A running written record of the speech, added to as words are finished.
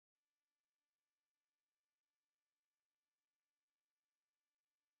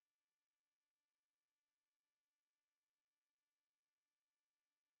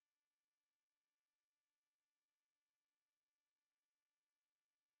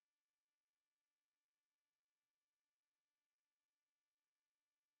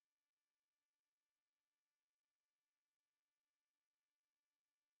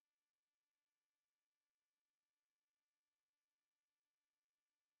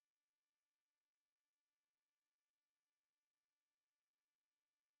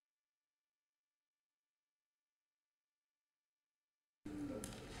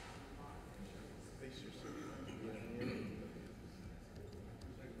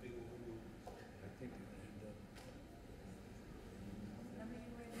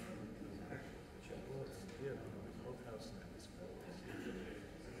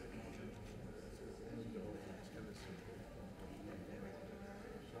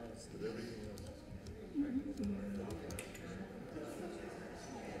Good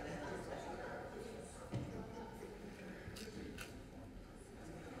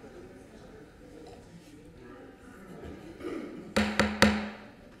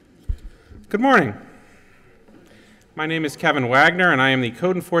morning. My name is Kevin Wagner, and I am the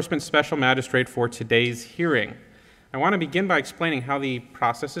Code Enforcement Special Magistrate for today's hearing. I want to begin by explaining how the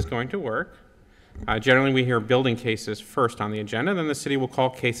process is going to work. Generally, we hear building cases first on the agenda, then the city will call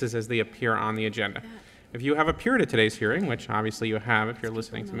cases as they appear on the agenda. If you have appeared at today's hearing, which obviously you have if you're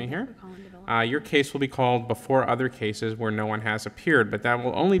listening to me here, your case will be called before other cases where no one has appeared, but that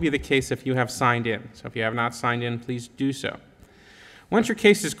will only be the case if you have signed in. So if you have not signed in, please do so. Once your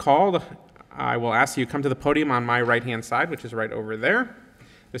case is called, I will ask you to come to the podium on my right-hand side, which is right over there.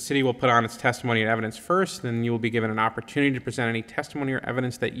 The city will put on its testimony and evidence first, then you will be given an opportunity to present any testimony or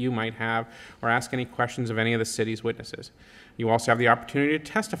evidence that you might have or ask any questions of any of the city's witnesses. You also have the opportunity to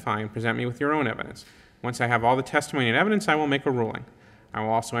testify and present me with your own evidence. Once I have all the testimony and evidence, I will make a ruling. I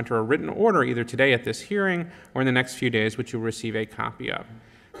will also enter a written order either today at this hearing or in the next few days, which you'll receive a copy of.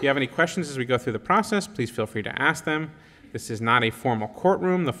 If you have any questions as we go through the process, please feel free to ask them. This is not a formal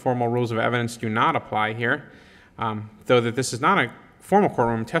courtroom. The formal rules of evidence do not apply here. Though that this is not a formal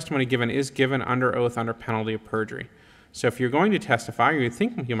courtroom, testimony given is given under oath under penalty of perjury. So if you're going to testify, or you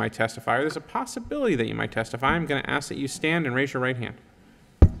think you might testify, or there's a possibility that you might testify, I'm going to ask that you stand and raise your right hand.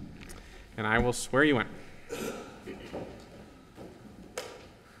 And I will swear you in.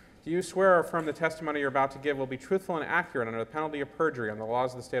 Do you swear or affirm the testimony you're about to give will be truthful and accurate under the penalty of perjury on the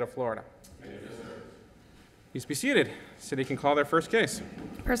laws of the state of Florida? Yes, sir. Please be seated. City can call their first case.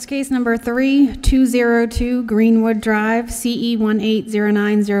 First case number 3202 Greenwood Drive, CE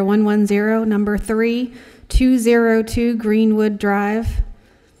 180901110. Number 3202 Greenwood Drive.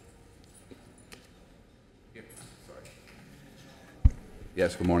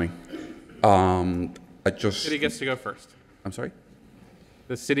 Yes, good morning. City gets to go first. I'm sorry?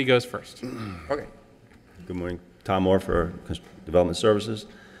 The city goes first. Okay. Good morning. Tom Moore for Development Services.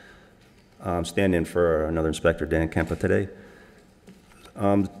 I'm standing in for another inspector, Dan Kempa, today.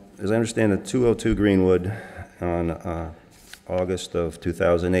 As I understand it, 202 Greenwood on August of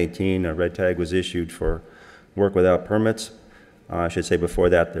 2018, a red tag was issued for work without permits. I should say before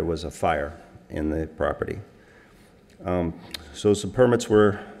that there was a fire in the property. So some permits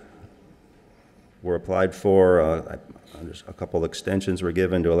were applied for. A couple extensions were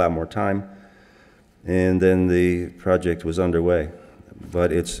given to allow more time, and then the project was underway.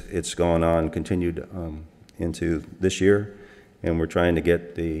 But it's gone on, continued into this year, and we're trying to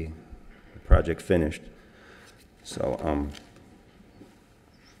get the project finished. So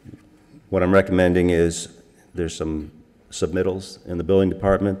what I'm recommending is there's some submittals in the building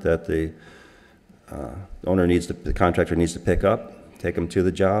department that the contractor needs to pick up, take them to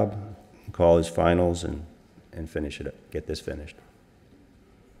the job, call his finals, and finish it, get this finished.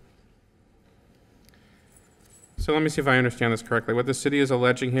 So let me see if I understand this correctly. What the city is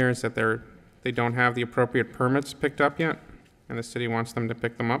alleging here is that they don't have the appropriate permits picked up yet, and the city wants them to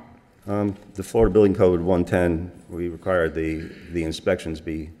pick them up? The Florida Building Code 110, we require the inspections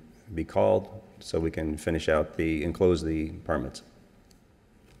be called so we can finish out and close the permits.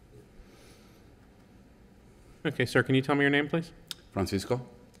 Okay, sir, can you tell me your name, please? Francisco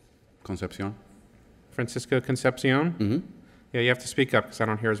Concepcion. Francisco Concepcion? Mm-hmm. Yeah, you have to speak up because I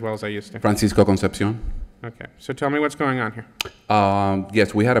don't hear as well as I used to. Francisco Concepcion. Okay, so tell me what's going on here.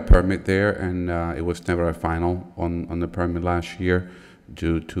 Yes, we had a permit there, and it was never a final on the permit last year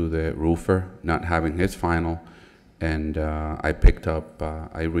due to the roofer not having his final. And I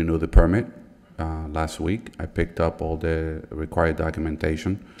renewed the permit last week. I picked up all the required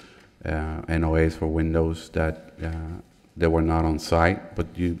documentation, NOAs for windows that they were not on site,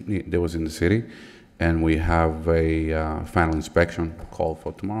 but they was in the city. And we have a final inspection called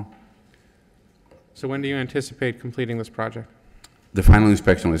for tomorrow. So when do you anticipate completing this project? The final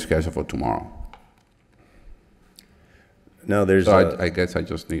inspection is scheduled for tomorrow. No, there's. So I guess I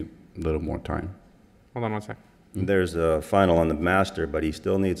just need a little more time. Hold on one sec. There's a final on the master, but he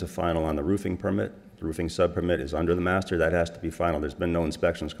still needs a final on the roofing permit. The roofing sub-permit is under the master. That has to be final. There's been no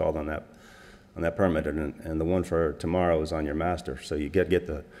inspections called on that permit, and the one for tomorrow is on your master. So you get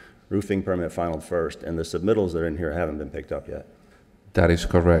the roofing permit finalized first, and the submittals that are in here haven't been picked up yet. That is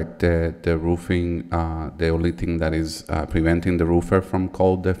correct. The roofing, the only thing that is preventing the roofer from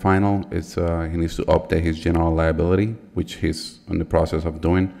calling the final is he needs to update his general liability, which he's in the process of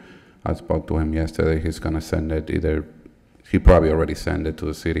doing. I spoke to him yesterday. He's going to send it he probably already sent it to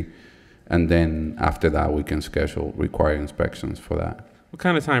the city. And then after that, we can schedule required inspections for that. What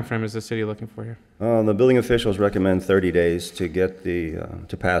kind of time frame is the city looking for here? The building officials recommend 30 days to get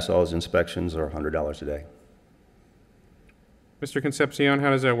to pass all his inspections, or $100 a day. Mr. Concepcion, how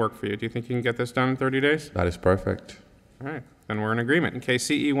does that work for you? Do you think you can get this done in 30 days? That is perfect. All right, then we're in agreement. In case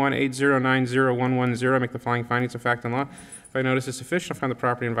CE 180901110, make the following findings of fact and law. If I notice is sufficient, I'll find the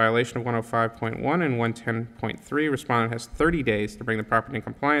property in violation of 105.1 and 110.3. Respondent has 30 days to bring the property in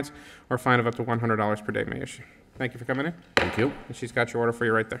compliance, or a fine of up to $100 per day may issue. Thank you for coming in. Thank you. And she's got your order for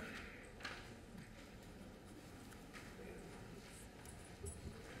you right there.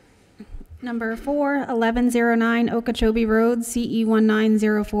 Number 4, 1109 Okeechobee Road, E CE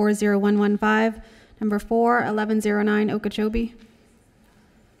 19040115. Number 4, 1109 Okeechobee.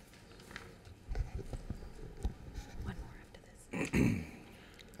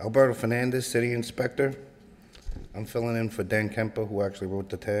 Alberto Fernandez, City Inspector. I'm filling in for Dan Kemper, who actually wrote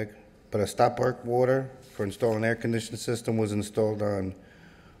the tag. But a stop work order for installing air conditioning system was installed on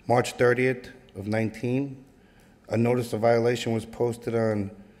March 30th of 19. A notice of violation was posted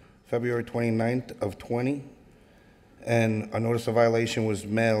on February 29th of 20. And a notice of violation was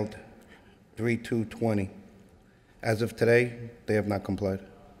mailed 3/2/20. As of today, they have not complied.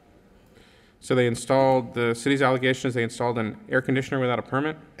 So they installed, the city's allegation is they installed an air conditioner without a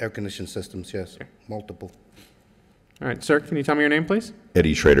permit? Air conditioning systems, yes, multiple. All right, sir, can you tell me your name, please?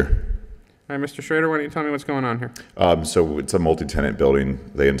 Eddie Schrader. All right, Mr. Schrader, why don't you tell me what's going on here? So it's a multi-tenant building.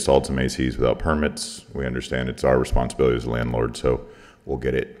 They installed some ACs without permits. We understand it's our responsibility as a landlord, so we'll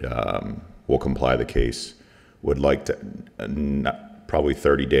get it, we'll comply the case. Would like to, probably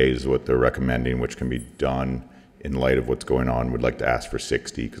 30 days is what they're recommending, which can be done in light of what's going on. Would like to ask for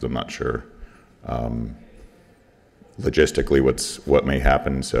 60, because I'm not sure logistically what may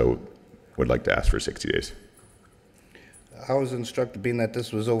happen, so would like to ask for 60 days. I was instructed, being that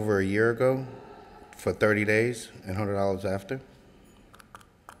this was over a year ago, for 30 days and $100 after.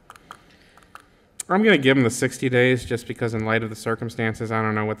 I'm going to give them the 60 days just because in light of the circumstances, I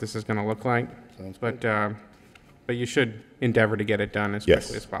don't know what this is going to look like. Sounds But you should endeavor to get it done as Yes.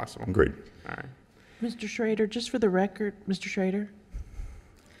 quickly as possible. Agreed. All right. Mr. Schrader, just for the record, Mr. Schrader,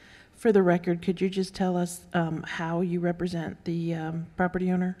 for the record, could you just tell us how you represent the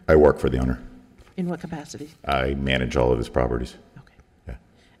property owner? I work for the owner. In what capacity? I manage all of his properties. Okay. Yeah.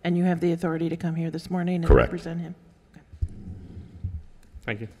 And you have the authority to come here this morning and Correct. represent him?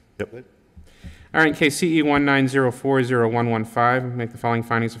 Thank you. Yep. All right, in case CE 190401115, make the following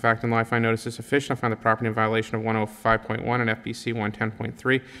findings of fact and law. I find notice is sufficient. I find the property in violation of 105.1 and FBC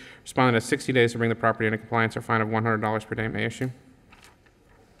 110.3. Respondent has 60 days to bring the property into compliance, or a fine of $100 per day may issue.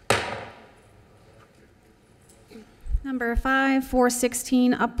 Number 5,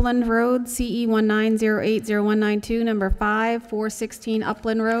 416 Upland Road, E CE 19080192. Number 5, 416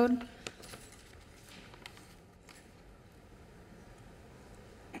 Upland Road.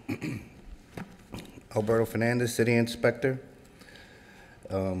 Alberto Fernandez, City Inspector.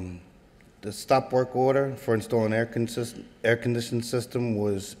 The stop work order for installing air conditioning system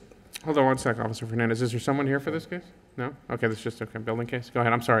was, Hold on one sec, Officer Fernandez. Is there someone here for this case? No? Okay, this is just a building case. Go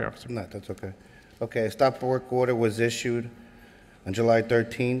ahead. I'm sorry, officer. no, that's okay. Okay, a stop work order was issued on July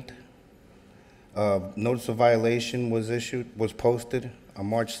 13th. Notice of violation was posted on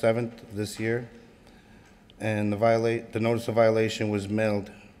March 7th of this year. And the notice of violation was mailed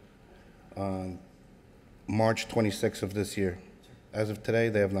on March 26th of this year. As of today,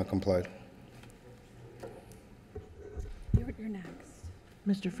 they have not complied. You're next.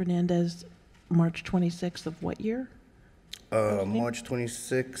 Mr. Fernandez, March 26th of what year? March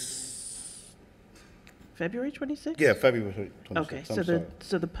 26th, February 26th? yeah, February 26th. Okay, I'm sorry.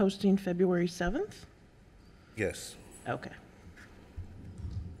 so the posting February 7th? Yes. Okay.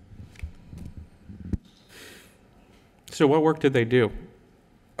 So what work did they do?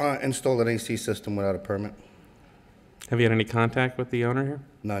 Installed an AC system without a permit. Have you had any contact with the owner here?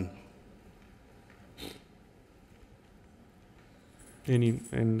 None.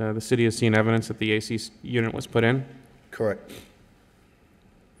 And the city has seen evidence that the AC unit was put in? Correct.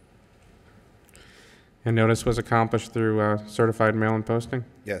 And notice was accomplished through certified mail-in posting?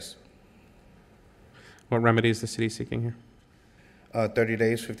 Yes. What remedy is the city seeking here? 30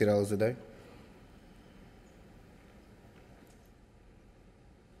 days, $50 a day.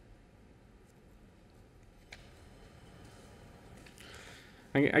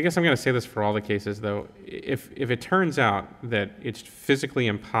 I guess I'm going to say this for all the cases, though. If it turns out that it's physically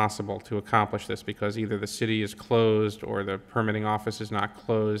impossible to accomplish this because either the city is closed or the permitting office is not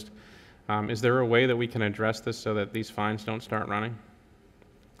closed, is there a way that we can address this so that these fines don't start running?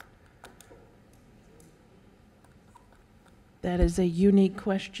 That is a unique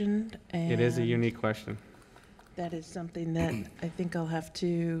question, and... It is a unique question. That is something that I think I'll have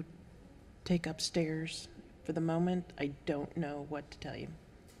to take upstairs. For the moment, I don't know what to tell you.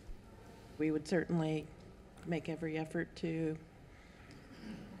 We would certainly make every effort to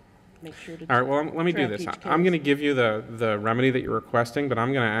make sure to. All right, well, let me do track this. each I'm case. going to give you the remedy that you're requesting, but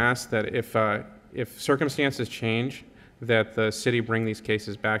I'm going to ask that if circumstances change, that the city bring these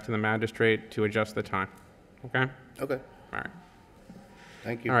cases back to the magistrate to adjust the time. Okay? Okay, All right.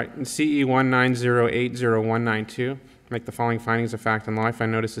 thank you. All right, in CE 190800192, make the following findings of fact and law. I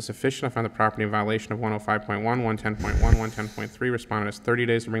find notice is sufficient. I find the property in violation of 105.1, 110.1, 110.3. Respondent has 30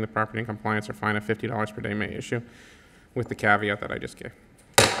 days to bring the property in compliance or fine of $50 per day may issue, with the caveat that I just gave.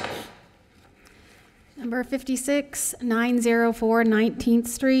 Number 56, 904 19th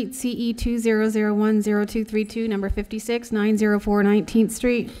Street, CE 20010232. Number 56, 904 19th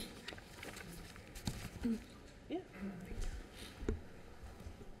Street. Yeah.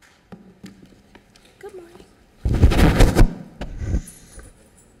 Good morning.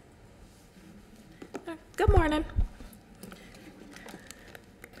 Good morning.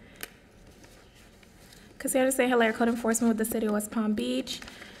 Cassandra St. Hilaire, Code Enforcement with the City of West Palm Beach.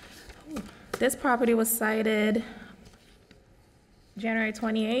 This property was cited January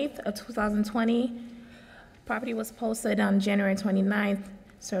 28th of 2020. Property was posted on January 29th.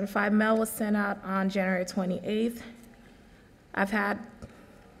 Certified mail was sent out on January 28th. I've had,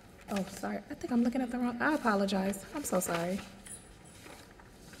 oh, sorry, I think I'm looking at the wrong, I apologize. I'm so sorry.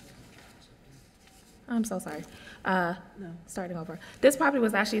 I'm so sorry. Starting over. This property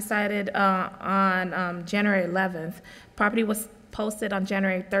was actually cited on January 11th. Property was posted on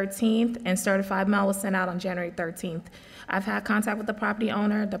January 13th, and certified mail was sent out on January 13th. I've had contact with the property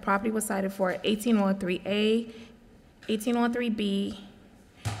owner. The property was cited for 1813A, 1813B,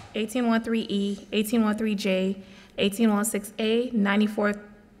 1813E, 1813J, 1816A,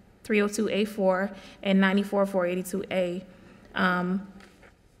 94302A4, and 94482A.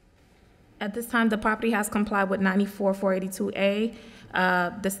 At this time, the property has complied with 94482A.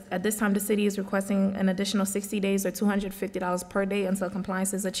 At this time, the city is requesting an additional 60 days or $250 per day until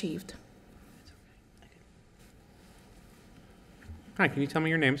compliance is achieved. Hi, can you tell me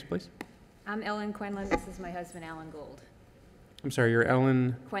your names, please? I'm Ellen Quinlan. This is my husband, Alan Gould. I'm sorry, you're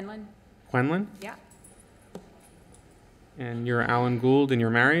Ellen Quinlan? Quenlin, Yeah. and you're Alan Gould, and you're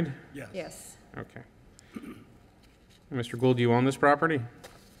married? Yes. Okay. And Mr. Gould, do you own this property?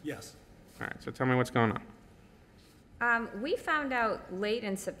 Yes. All right, so tell me what's going on. We found out late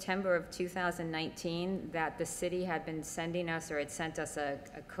in September of 2019 that the city had been sending us, or had sent us a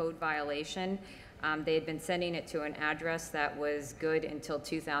code violation. They had been sending it to an address that was good until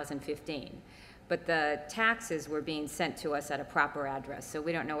 2015. But the taxes were being sent to us at a proper address, so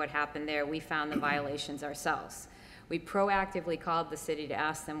we don't know what happened there. We found the violations ourselves. We proactively called the city to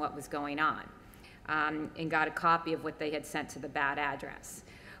ask them what was going on, and got a copy of what they had sent to the bad address.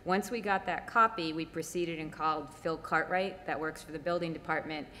 Once we got that copy, we proceeded and called Phil Cartwright, that works for the building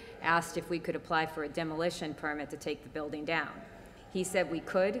department, asked if we could apply for a demolition permit to take the building down. He said we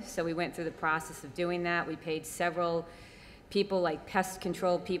could, so we went through the process of doing that. We paid several people, like pest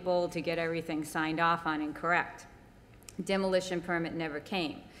control people, to get everything signed off on and correct. Demolition permit never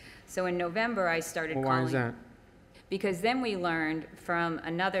came. So in November, I started calling. Well, why is that? Because then we learned from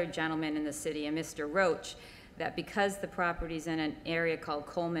another gentleman in the city, a Mr. Roach, that because the property's in an area called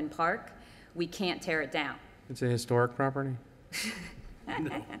Coleman Park, we can't tear it down. It's a historic property?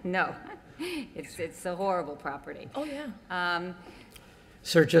 No, it's a horrible property. Oh, yeah.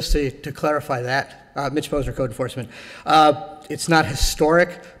 Sir, just to clarify that, Mitch Posner, Code Enforcement, it's not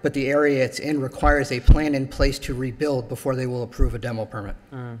historic, but the area it's in requires a plan in place to rebuild before they will approve a demo permit.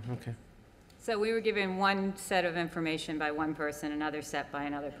 Okay. So we were given one set of information by one person, another set by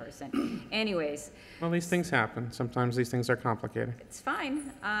another person. Anyways, Well, these things happen. Sometimes these things are complicated. it's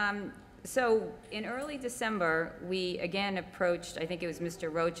fine. So in early December, we again approached, I think it was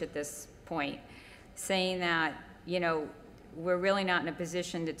Mr. Roach at this point, saying that, you know, we're really not in a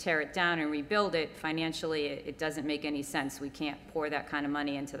position to tear it down and rebuild it. Financially, it doesn't make any sense. We can't pour that kind of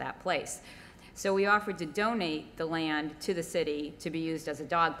money into that place. So we offered to donate the land to the city to be used as a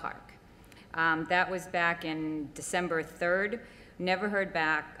dog park. That was back in December 3rd. Never heard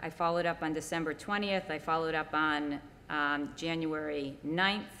back. I followed up on December 20th. I followed up on January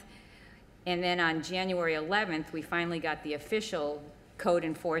 9th. And then on January 11th, we finally got the official code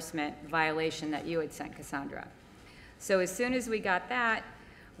enforcement violation that you had sent, Cassandra. So as soon as we got that,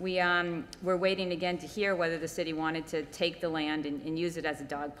 we were waiting again to hear whether the city wanted to take the land and use it as a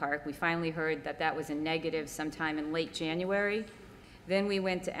dog park. We finally heard that that was a negative sometime in late January. Then we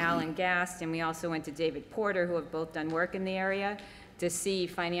went to Alan Gast, and we also went to David Porter, who have both done work in the area, to see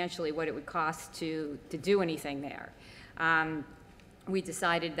financially what it would cost to do anything there. We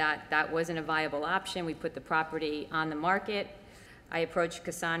decided that that wasn't a viable option. We put the property on the market. I approached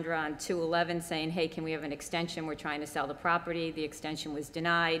Cassandra on 2/11 saying, hey, can we have an extension? We're trying to sell the property. The extension was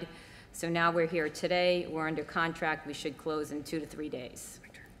denied. So now we're here today. We're under contract. We should close in 2 to 3 days.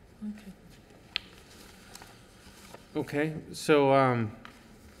 Okay, so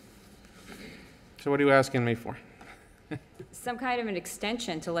what are you asking me for? Some kind of an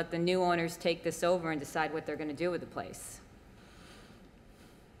extension to let the new owners take this over and decide what they're going to do with the place.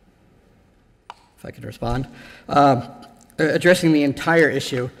 If I could respond. Addressing the entire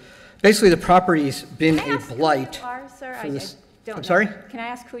issue, basically the property's been Can I a ask blight. who you are, sir? for this- don't I'm know. sorry? Can I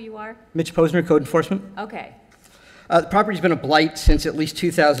ask who you are? Mitch Posner, Code Enforcement. Okay. The property's been a blight since at least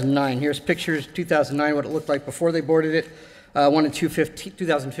 2009. Here's pictures, 2009, what it looked like before they boarded it, one in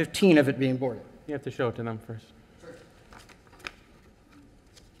 2015 of it being boarded. You have to show it to them first.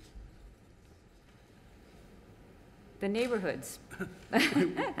 The neighborhoods.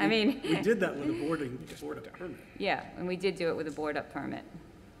 I mean, We did that with a board up permit. yeah, and we did do it with a board-up permit.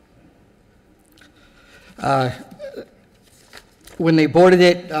 When they boarded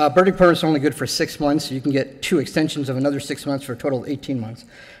it, burning permit's only good for 6 months. You can get 2 extensions of another 6 months for a total of 18 months.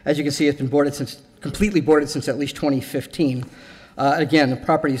 As you can see, it's been completely boarded since at least 2015. Again, the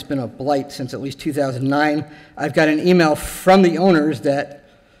property's been a blight since at least 2009. I've got an email from the owners that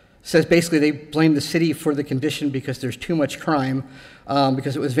says basically they blame the city for the condition because there's too much crime,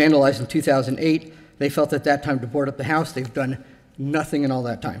 because it was vandalized in 2008. They felt at that time to board up the house. They've done nothing in all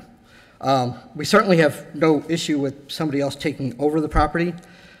that time. We certainly have no issue with somebody else taking over the property,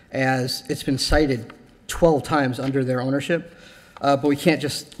 as it's been cited 12 times under their ownership, but we can't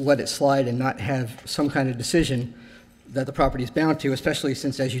just let it slide and not have some kind of decision that the property is bound to, especially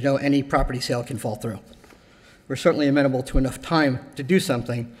since, as you know, any property sale can fall through. We're certainly amenable to enough time to do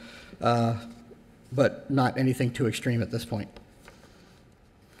something, but not anything too extreme at this point.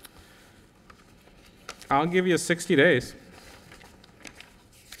 I'll give you 60 days.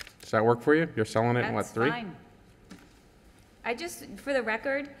 Does that work for you? You're selling it in, what, That's 3? fine. For the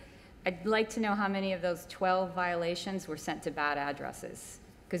record, I'd like to know how many of those 12 violations were sent to bad addresses,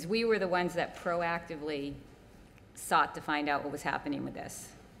 because we were the ones that proactively sought to find out what was happening with this.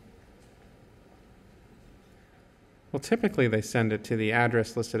 Well, typically they send it to the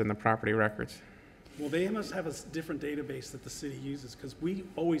address listed in the property records. Well, they must have a different database that the city uses, because we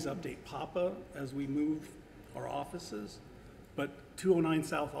always update PAPA as we move our offices, but 209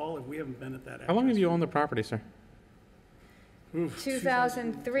 South Olive, we haven't been at that address. How long have you owned the property, sir? Oof,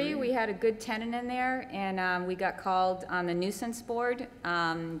 2003, we had a good tenant in there, and we got called on the nuisance board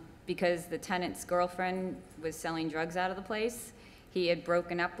because the tenant's girlfriend was selling drugs out of the place. He had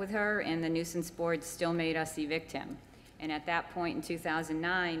broken up with her, and the nuisance board still made us evict him. And at that point in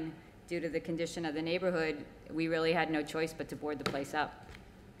 2009, due to the condition of the neighborhood, we really had no choice but to board the place up.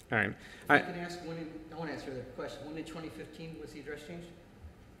 All right. I can ask when, I want to answer the question, when in 2015 was the address changed?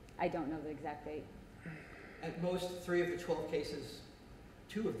 I don't know the exact date. At most, 3 of the 12 cases,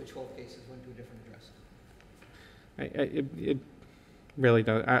 2 of the 12 cases went to a different address. It really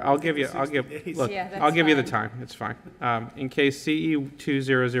does. I'll give you, look, Yeah, that's I'll give you the fine. time. It's fine. In case CE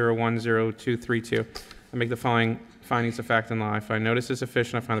 200100232, I make the following findings of fact and law. I find notice is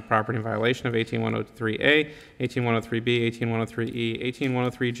sufficient. I find the property in violation of 18103A, 18103B, 18103E,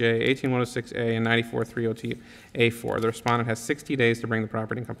 18103J, 18106A, and 94302A4. The respondent has 60 days to bring the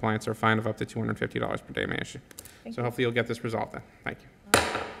property in compliance or a fine of up to $250 per day may issue. So hopefully you'll get this resolved then. Thank you.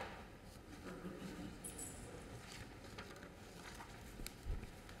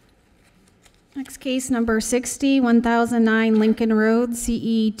 Next case, number 60, 1009 Lincoln Road,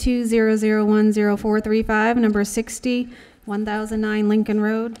 CE 200104335, number 60, 1009 Lincoln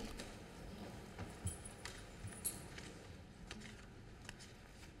Road.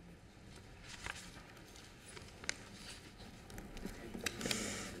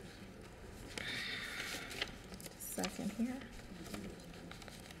 Second here.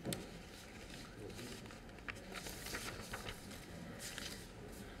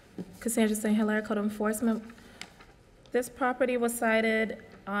 Cassandra St. Hilaire, Code Enforcement. This property was cited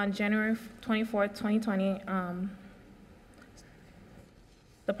on January 24th, 2020.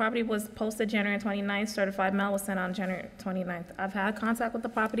 The property was posted January 29th, certified mail was sent on January 29th. I've had contact with the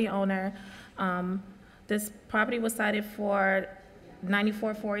property owner. This property was cited for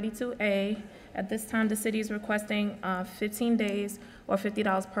 94482A. At this time, the city is requesting 15 days or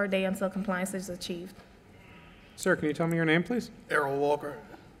 $50 per day until compliance is achieved. Sir, can you tell me your name, please? Errol Walker.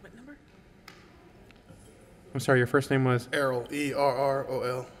 I'm sorry, your first name was? Errol,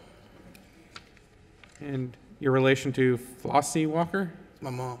 E-R-R-O-L. And Your relation to Flossie Walker?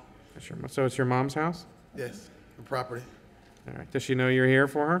 My mom. So it's your mom's house? Yes. The property. All right. Does she know you're here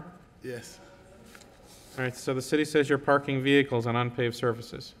for her? Yes. All right. So the city says you're parking vehicles on unpaved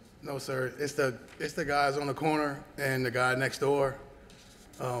surfaces. No, sir. It's the guys on the corner and the guy next door.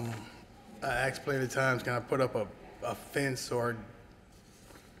 I asked plenty of times, can I put up a fence or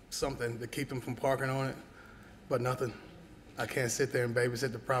something to keep them from parking on it? But nothing. I can't sit there and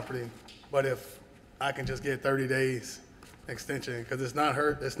babysit the property. But if I can just get 30 days extension, because it's not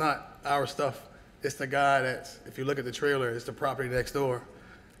our stuff. It's the guy that's, if you look at the trailer, it's the property next door.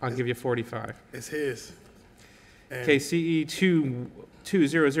 I'll give you 45. It's his. And Okay, CE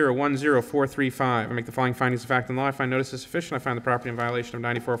 200104335. I make the following findings of fact and law. I find notice is sufficient. I find the property in violation of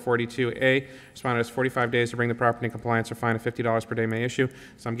 9442A. Respondent has 45 days to bring the property in compliance or fine of $50 per day may issue.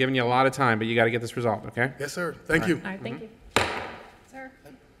 So I'm giving you a lot of time, but you got to get this resolved, okay? Yes, sir. Thank you. All right, thank you. Sir?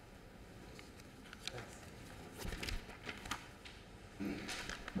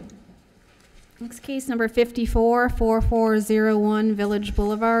 Next case, number 544401 Village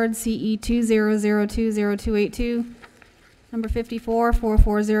Boulevard, CE 2002082. Number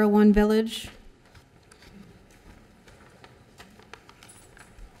 544401 Village.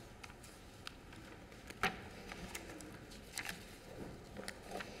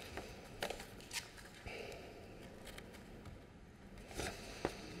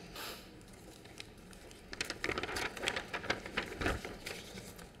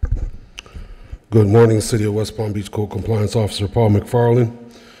 Good morning, City of West Palm Beach Code Compliance Officer Paul McFarland.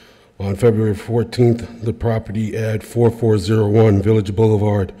 On February 14th, the property at 4401 Village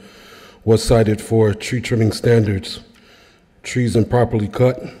Boulevard was cited for tree trimming standards. Trees improperly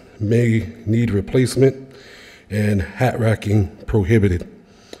cut may need replacement and hat racking prohibited.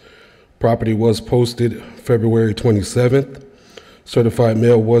 Property was posted February 27th. Certified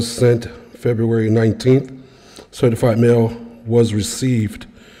mail was sent February 19th. Certified mail was received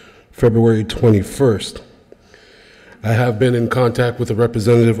February 21st. I have been in contact with a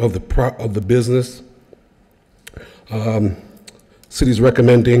representative of the business. City's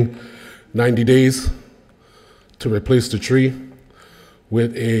recommending 90 days to replace the tree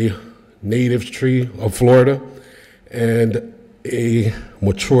with a native tree of Florida and a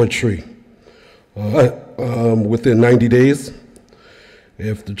mature tree. Within 90 days,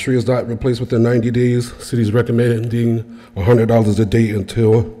 if the tree is not replaced within 90 days, city's recommending $100 a day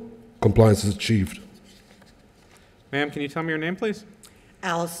until compliance is achieved. Ma'am, can you tell me your name, please?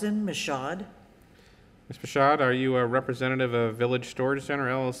 Allison Michaud. Ms. Bashad, are you a representative of Village Storage Center,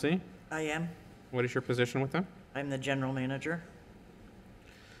 LLC? I am. What is your position with them? I'm the general manager.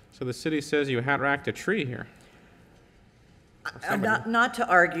 So the city says you hat racked a tree here. Not to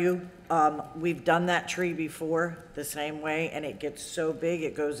argue, we've done that tree before the same way, and it gets so big,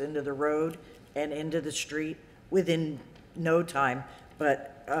 it goes into the road and into the street within no time. But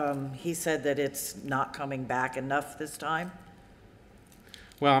he said that it's not coming back enough this time.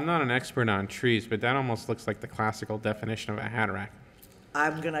 Well, I'm not an expert on trees, but that almost looks like the classical definition of a hat rack.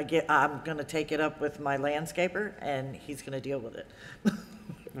 I'm gonna take it up with my landscaper, and he's gonna deal with it.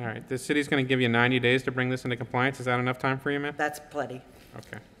 All right, the city's going to give you 90 days to bring this into compliance. Is that enough time for you, ma'am? That's plenty.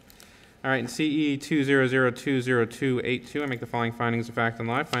 Okay. All right, in CE 2002082, I make the following findings of fact and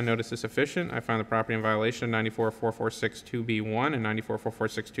law. I find notice is sufficient. I find the property in violation of 944462B1 and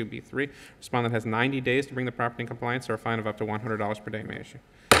 944462B3. Respondent has 90 days to bring the property in compliance, or a fine of up to $100 per day may issue.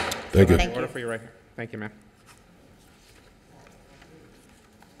 Thank you. Order for you right here. Thank you, ma'am.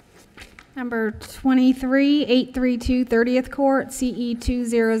 Number 23-832 30th Court, CE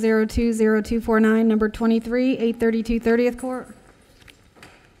 200200249. Number 23-832 30th Court.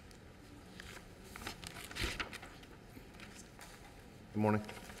 Good morning.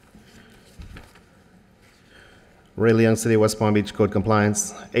 Ray Leung, City of West Palm Beach Code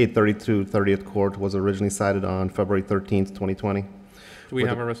Compliance. 832 30th Court was originally cited on February 13th, 2020. Do we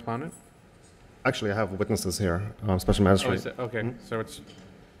have a respondent? Actually, I have witnesses here. Special Magistrate. Oh, is it? Okay, so it's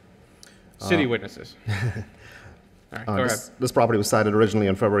city witnesses. All right, go ahead. This property was cited originally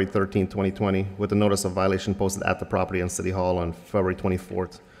on February 13th, 2020, with a notice of violation posted at the property in City Hall on February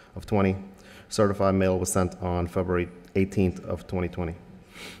 24th of 20. Certified mail was sent on February 18th of 2020.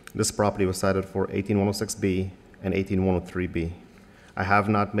 This property was cited for 18106B and 18103B. I have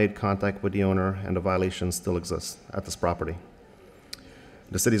not made contact with the owner, and the violation still exists at this property.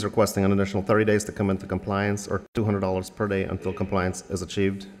 The city is requesting an additional 30 days to come into compliance, or $200 per day until compliance is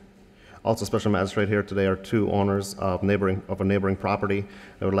achieved. Also, Special Magistrate, here today are two owners of a neighboring property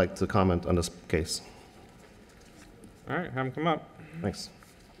that would like to comment on this case. All right, have them come up. Thanks.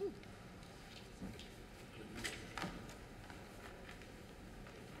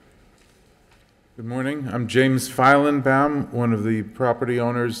 Good morning. I'm James Feilenbaum, one of the property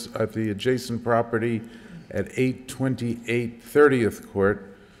owners at the adjacent property at 828 30th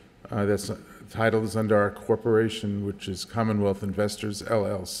Court. That's title is under our corporation, which is Commonwealth Investors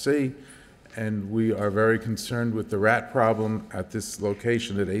LLC, and we are very concerned with the rat problem at this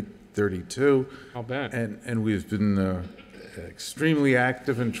location at 832. I'll bet. And we've been extremely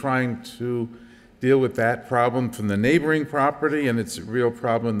active in trying to deal with that problem from the neighboring property, and it's a real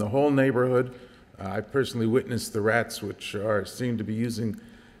problem in the whole neighborhood. I personally witnessed the rats, which seem to be using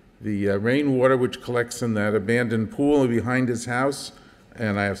the rainwater, which collects in that abandoned pool behind his house.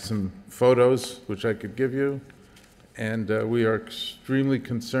 And I have some photos, which I could give you. And we are extremely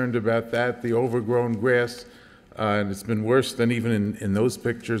concerned about that, the overgrown grass. And it's been worse than even in those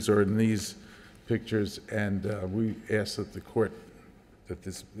pictures or in these pictures. And we ask that the court, that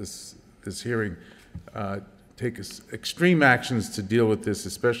this hearing, take extreme actions to deal with this,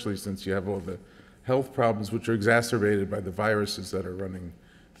 especially since you have all the health problems which are exacerbated by the viruses that are running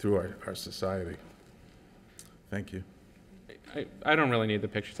through our society. Thank you. I don't really need the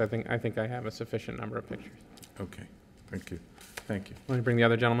pictures. I think I have a sufficient number of pictures. Okay. Thank you. Thank you. Want to bring the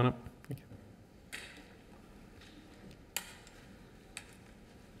other gentleman up? Thank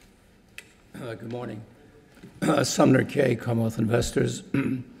you. Good morning. Sumner K., Commonwealth Investors.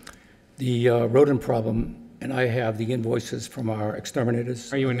 The rodent problem, and I have the invoices from our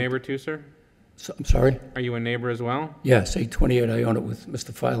exterminators. Are you a neighbor too, sir? So, I'm sorry? Are you a neighbor as well? Yes, 828. I own it with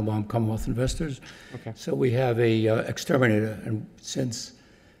Mr. Feilenbaum, Commonwealth Investors. Okay. So we have a exterminator, and since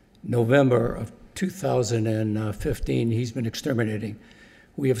November of 2015, he's been exterminating.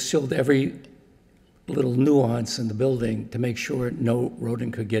 We have sealed every little nuance in the building to make sure no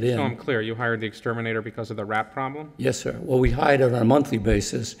rodent could get in. So I'm clear, you hired the exterminator because of the rat problem? Yes, sir. Well, we hide it on a monthly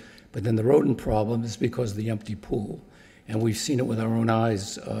basis, but then the rodent problem is because of the empty pool. And we've seen it with our own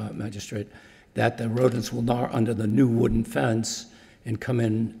eyes, Magistrate, that the rodents will gnaw under the new wooden fence and come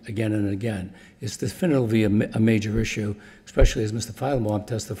in again and again. It's definitively a major issue, especially as Mr. Feilenbaum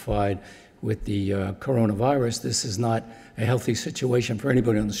testified with the coronavirus. This is not a healthy situation for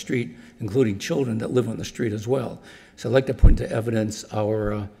anybody on the street, including children that live on the street as well. So I'd like to put into evidence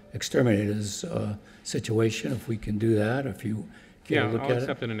our exterminators situation, if we can do that, if you can look at it. Yeah, I'll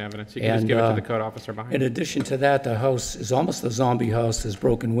accept it in evidence. You can just give it to the code officer behind. In addition to that, the house is almost a zombie house. There's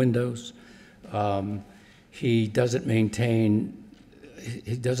broken windows. He doesn't maintain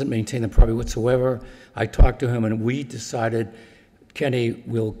the property whatsoever. I talked to him, and we decided, Kenny,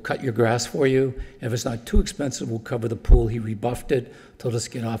 we'll cut your grass for you. If it's not too expensive, we'll cover the pool. He rebuffed it, told us to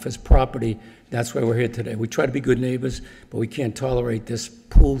get off his property. That's why we're here today. We try to be good neighbors, but we can't tolerate this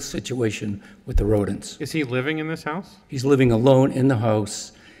pool situation with the rodents. Is he living in this house? He's living alone in the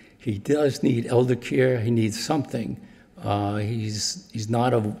house. He does need elder care. He needs something. He's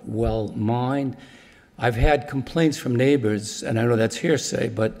not of well mind. I've had complaints from neighbors, and I know that's hearsay,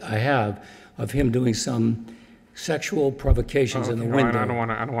 but I have, of him doing some sexual provocations in the window. I don't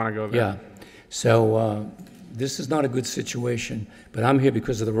want to go there. Yeah. So this is not a good situation, but I'm here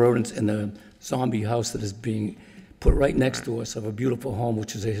because of the rodents in the zombie house that is being put right next to us of a beautiful home,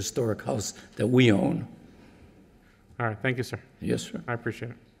 which is a historic house that we own. All right. Thank you, sir. Yes, sir. I appreciate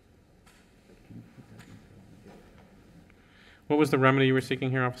it. What was the remedy you were seeking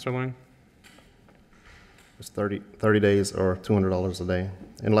here, Officer Lang? It's 30 days or $200 a day.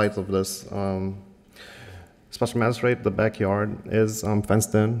 In light of this, Special Magistrate, the backyard is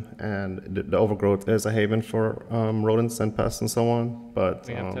fenced in, and the overgrowth is a haven for rodents and pests and so on. But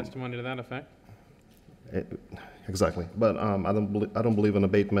we have testimony to that effect. Exactly, but I don't believe an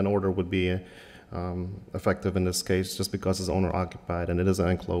abatement order would be effective in this case, just because it's owner occupied and it is an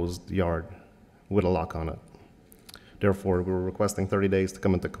enclosed yard with a lock on it. Therefore, we're requesting 30 days to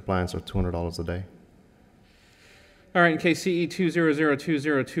come into compliance with $200 a day. All right, in case CE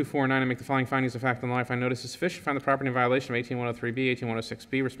 2002029, I make the following findings of fact and law. I find notice is sufficient. Find the property in violation of 18103B,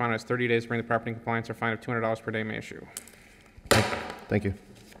 18106B. Respondent has 30 days to bring the property in compliance or fine of $200 per day may issue. Thank you.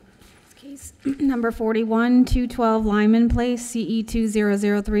 Case number 41, 212 Lyman Place, CE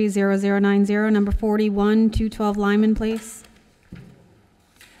 200300090. Number 41, 212 Lyman Place.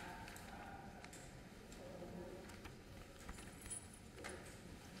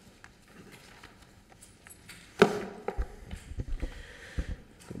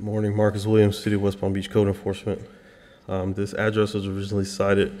 Good morning, Marcus Williams, City of West Palm Beach Code Enforcement. This address was originally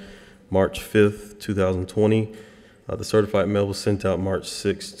cited March 5th, 2020. The certified mail was sent out March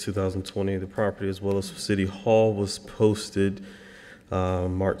 6th, 2020. The property, as well as City Hall, was posted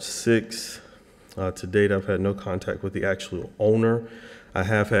March 6th. To date, I've had no contact with the actual owner. I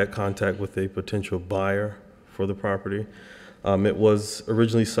have had contact with a potential buyer for the property. It was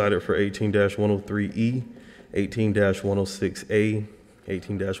originally cited for 18-103E, 18-106A,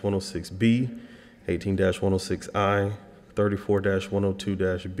 18-106B, 18-106I,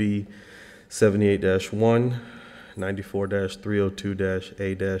 34-102-B, 78-1,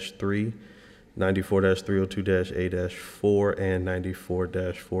 94-302-A-3, 94-302-A-4, and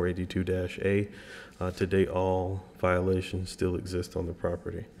 94-482-A. To date, all violations still exist on the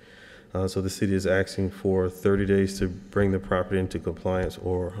property. So the city is asking for 30 days to bring the property into compliance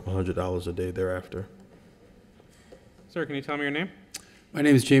or $100 a day thereafter. Sir, can you tell me your name? My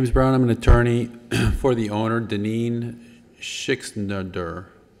name is James Brown. I'm an attorney for the owner, Deneen Schixninder.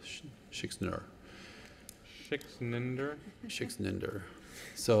 Schixninder.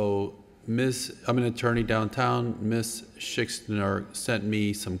 So I'm an attorney downtown. Miss Schixner sent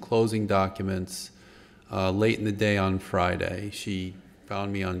me some closing documents late in the day on Friday. She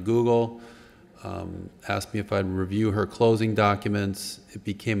found me on Google, asked me if I'd review her closing documents. It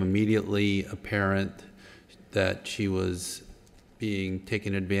became immediately apparent that she was being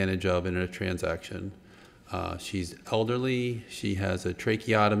taken advantage of in a transaction. She's elderly, she has a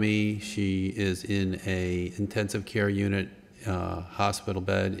tracheotomy, she is in a intensive care unit hospital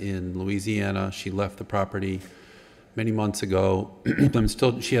bed in Louisiana. She left the property many months ago.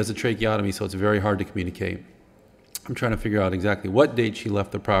 She has a tracheotomy, so it's very hard to communicate. I'm trying to figure out exactly what date she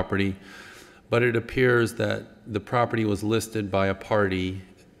left the property, but it appears that the property was listed by a party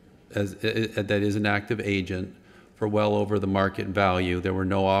that is an active agent for well over the market value. There were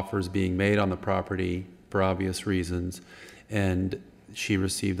no offers being made on the property for obvious reasons, and she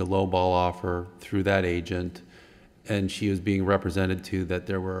received a lowball offer through that agent, and she was being represented to that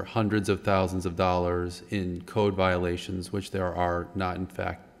there were hundreds of thousands of dollars in code violations, which there are not in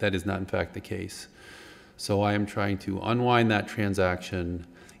fact, that is not in fact the case. So I am trying to unwind that transaction,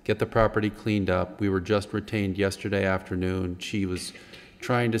 get the property cleaned up. We were just retained yesterday afternoon. She was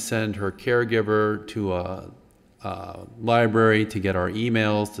trying to send her caregiver to a library to get our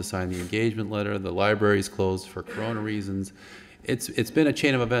emails, to sign the engagement letter. The library's closed for Corona reasons. It's been a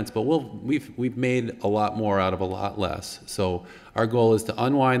chain of events, but we've made a lot more out of a lot less. So our goal is to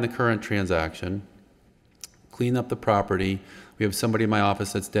unwind the current transaction, clean up the property. We have somebody in my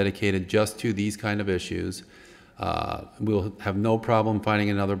office that's dedicated just to these kind of issues. We'll have no problem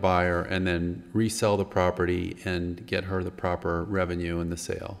finding another buyer and then resell the property and get her the proper revenue in the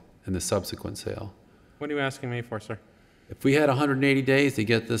sale, in the subsequent sale. What are you asking me for, sir? If we had 180 days to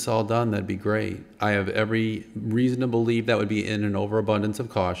get this all done, that'd be great. I have every reason to believe that would be in an overabundance of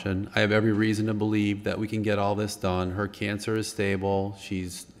caution. I have every reason to believe that we can get all this done. Her cancer is stable.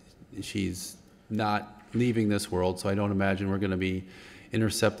 She's not leaving this world, so I don't imagine we're going to be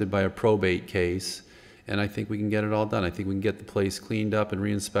intercepted by a probate case. And I think we can get it all done. I think we can get the place cleaned up and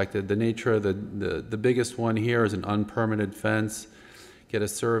re-inspected. The nature of the biggest one here is an unpermitted fence. Get a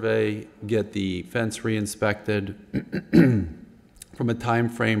survey, get the fence re-inspected. From a time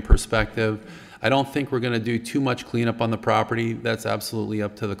frame perspective, I don't think we're going to do too much cleanup on the property. That's absolutely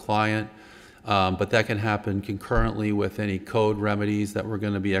up to the client. But that can happen concurrently with any code remedies that we're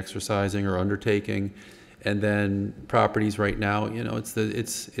going to be exercising or undertaking. And then properties right now, you know,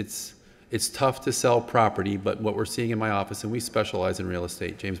 it's tough to sell property, but what we're seeing in my office, and we specialize in real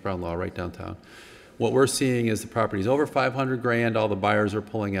estate, James Brown Law, right downtown. What we're seeing is the property's over 500 grand, all the buyers are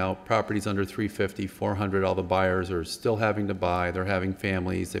pulling out. Properties under 350, 400, all the buyers are still having to buy. They're having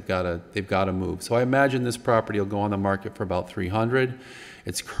families. They've got to move. So I imagine this property will go on the market for about 300.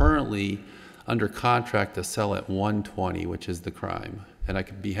 It's currently under contract to sell at 120, which is the crime. And I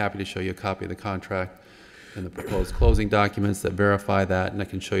could be happy to show you a copy of the contract and the proposed closing documents that verify that, and I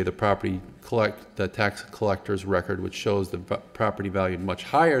can show you the tax collector's record, which shows the property valued much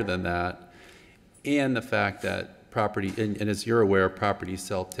higher than that. And the fact that property, and as you're aware, properties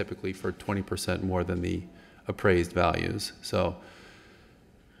sell typically for 20% more than the appraised values. So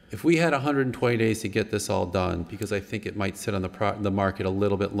if we had 120 days to get this all done, because I think it might sit on the market a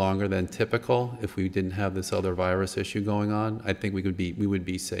little bit longer than typical if we didn't have this other virus issue going on, I think we would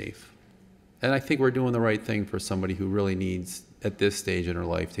be safe. And I think we're doing the right thing for somebody who really needs, at this stage in her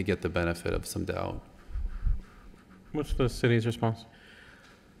life, to get the benefit of some doubt. What's the city's response?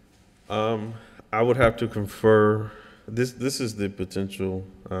 I would have to confer. This is the potential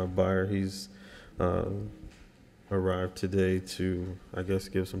buyer. He's arrived today to, I guess,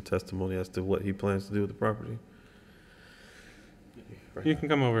 give some testimony as to what he plans to do with the property. You can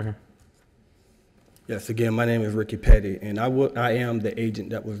come over here. Yes, again, my name is Ricky Petty, and I am the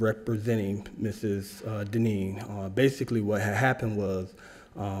agent that was representing Mrs. Deneen. Basically, what had happened was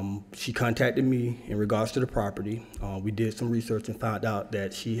She contacted me in regards to the property. We did some research and found out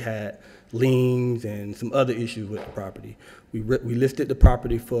that she had liens and some other issues with the property. We listed the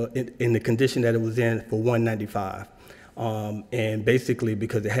property for in the condition that it was in for $195. And basically,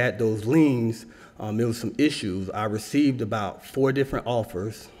 because it had those liens, there was some issues. I received about 4 different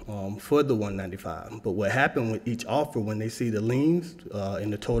offers for the $195. But what happened with each offer, when they see the liens in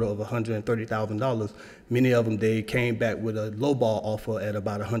the total of $130,000, many of them, they came back with a lowball offer at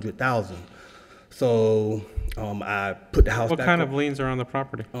about $100,000. So I put the house back What kind up. of liens are on the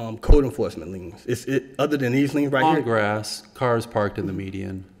property? Code enforcement liens. Other than these liens right On here. grass, cars parked in the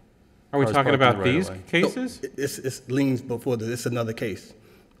median. Are we cars talking parked in about the these right-of-way. cases? No, it's liens before this. It's another case.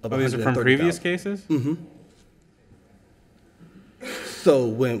 Of Oh, these are from previous $130,000. cases? Mm-hmm. So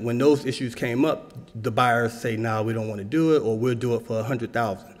when those issues came up, the buyers say, "Nah, we don't want to do it," or "We'll do it for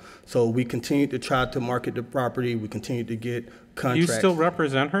 $100,000." So we continued to try to market the property. We continued to get You contracts. still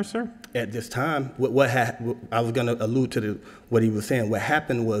represent her, sir? At this time, I was going to allude to what he was saying. What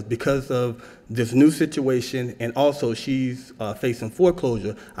happened was, because of this new situation, and also she's facing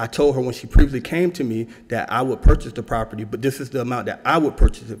foreclosure, I told her when she previously came to me that I would purchase the property, but this is the amount that I would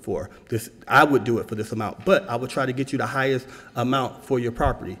purchase it for. I would do it for this amount, but I would try to get you the highest amount for your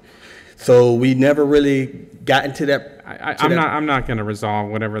property. So we never really got into that. I'm not going to resolve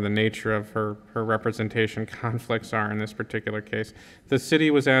whatever the nature of her representation conflicts are in this particular case. The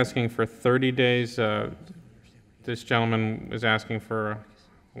city was asking for 30 days. This gentleman was asking for,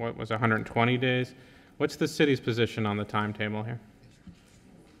 120 days? What's the city's position on the timetable here?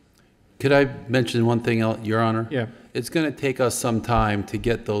 Could I mention one thing, Your Honor? Yeah. It's going to take us some time to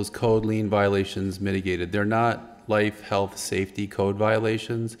get those code lien violations mitigated. They're not life, health, safety code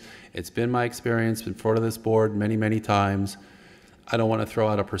violations. It's been my experience in front of this board many, many times. I don't want to throw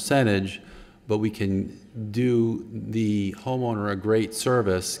out a percentage, but we can do the homeowner a great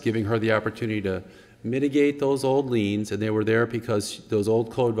service, giving her the opportunity to mitigate those old liens, and they were there because those old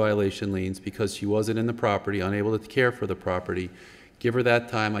code violation liens, because she wasn't in the property, unable to care for the property. Give her that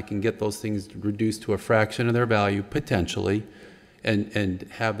time. I can get those things reduced to a fraction of their value, potentially, and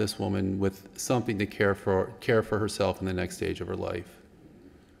have this woman with something to care for herself in the next stage of her life.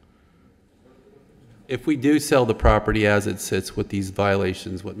 If we do sell the property as it sits with these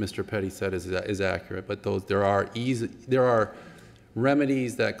violations, what Mr. Petty said is accurate, but there are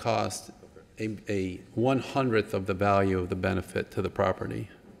remedies that cost a 1/100th of the value of the benefit to the property.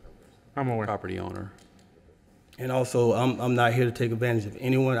 I'm aware. Property owner. And also, I'm not here to take advantage of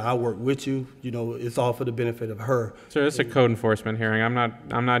anyone. I work with you. You know, it's all for the benefit of her. Sir, it's a code enforcement hearing.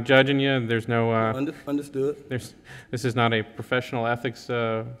 I'm not judging you. There's no. Understood. This is not a professional ethics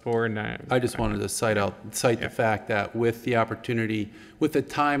board. I just wanted to cite the fact that with the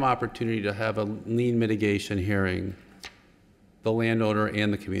time opportunity to have a lien mitigation hearing, the landowner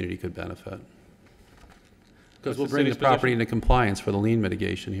and the community could benefit. Because we'll bring the property into compliance for the lien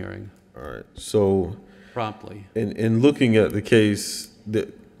mitigation hearing. All right, so promptly. In looking at the case,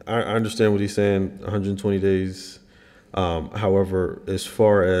 I understand what he's saying, 120 days. However, as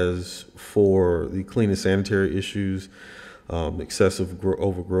far as for the clean and sanitary issues, excessive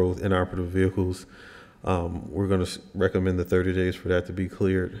overgrowth, inoperable vehicles, we're going to recommend the 30 days for that to be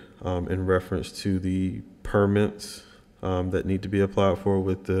cleared in reference to the permits that need to be applied for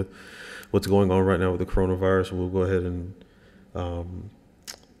with what's going on right now with the coronavirus. We'll go ahead and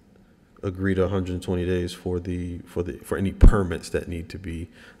agree to 120 days for any permits that need to be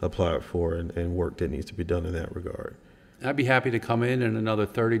applied for and work that needs to be done in that regard. I'd be happy to come in another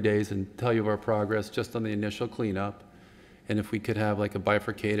 30 days and tell you of our progress just on the initial cleanup. And if we could have like a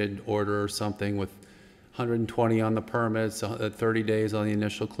bifurcated order or something with 120 on the permits, 30 days on the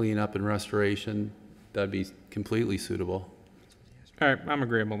initial cleanup and restoration, that'd be completely suitable. All right, I'm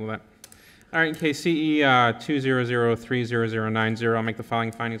agreeable to that. All right, in case CE 200300090, I'll make the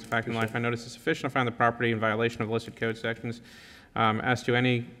following findings of fact in life. I notice is sufficient to find the property in violation of the listed code sections. As to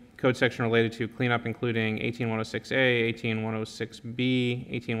any code section related to cleanup, including 18106A, 18106B,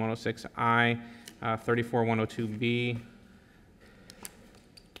 18106I, 34102B,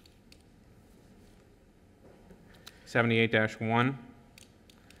 78-1,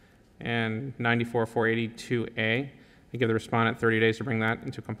 and 94482A. I give the respondent 30 days to bring that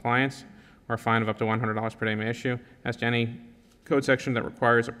into compliance, or a fine of up to $100 per day may issue. As to any code section that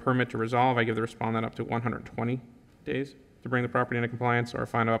requires a permit to resolve, I give the respondent up to 120 days to bring the property into compliance, or a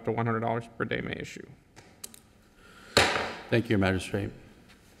fine of up to $100 per day may issue. Thank you, Magistrate.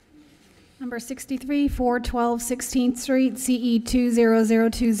 Number 63, 412 16th Street, CE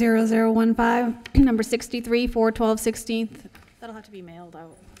 200200015. Number 63, 412 16th. That'll have to be mailed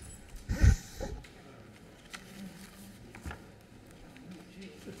out.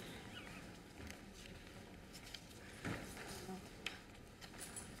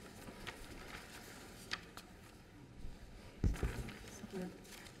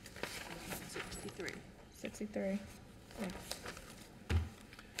 53. Yeah.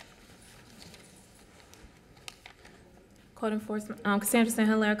 Code enforcement, Cassandra St.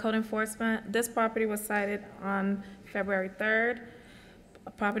 Hilaire, code enforcement. This property was cited on February 3rd.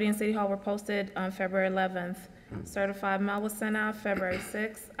 Property and City Hall were posted on February 11th. Certified mail was sent out February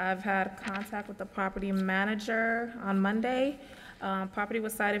 6th. I've had contact with the property manager on Monday. Property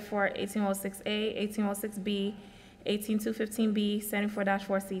was cited for 1806A, 1806B, 18215B,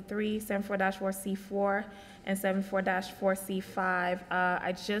 74-4C3, 74-4C4, and 74-4C5.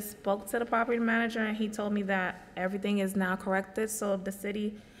 I just spoke to the property manager, and he told me that everything is now corrected, so the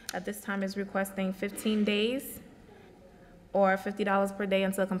city at this time is requesting 15 days or $50 per day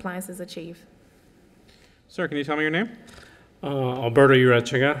until compliance is achieved. Sir, can you tell me your name? Alberto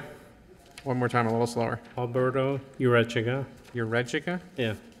Urechega. One more time, a little slower. Alberto Urechega. Urechega?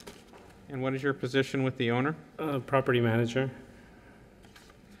 Yeah. And what is your position with the owner? Property manager.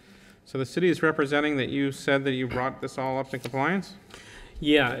 So the city is representing that you said that you brought this all up to compliance?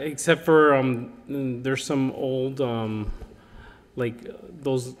 Yeah, except for there's some old like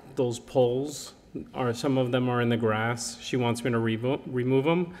those poles are, some of them are in the grass. She wants me to remove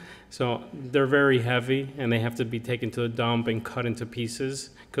them. So they're very heavy and they have to be taken to the dump and cut into pieces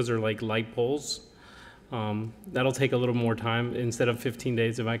because they're like light poles. That'll take a little more time. Instead of 15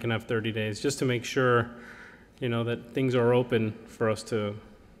 days, if I can have 30 days, just to make sure, you know, that things are open for us to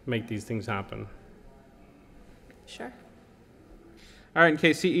make these things happen. Sure. All right, in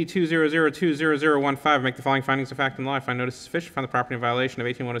case CE 200200015, make the following findings of fact and law. I find notice sufficient, find the property in violation of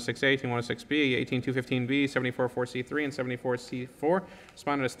 18106A, 18106B, 18215B, 744C3, and 74C4.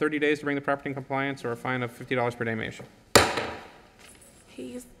 Respondent has 30 days to bring the property in compliance, or a fine of $50 per day may issue.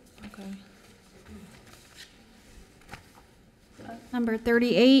 He's, okay. Number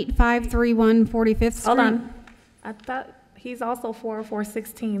 38, 531 45th Street. Hold on. I thought he's also 404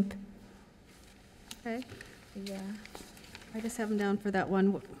 16th. Okay. Yeah. I just have him down for that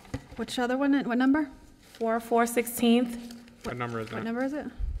one. Which other one? What number? 404 16th. What number is that? What number is it?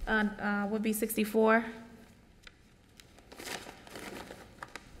 Would be 64.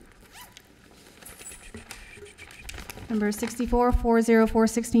 Number 64, 404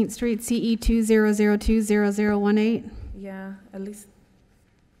 16th Street, CE 200200018. Yeah, at least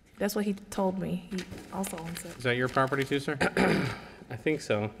that's what he told me. He also owns it. Is that your property too, sir? I think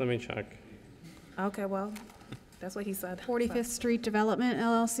so. Let me check. Okay, well, that's what he said. 45th Street Development,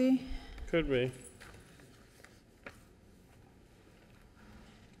 LLC. Could be.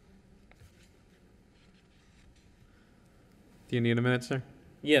 Do you need a minute, sir?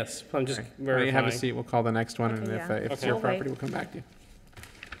 Yes, I'm just Why verifying. don't you have a seat? We'll call the next one, and Okay, if, yeah. if it's Okay. your We'll wait. property, we'll come back to you.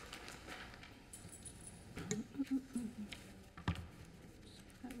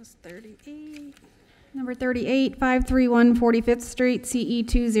 That was 38. Number 38, 531 45th Street, CE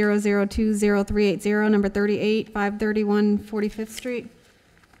 200200380. Number 38, 531 45th Street.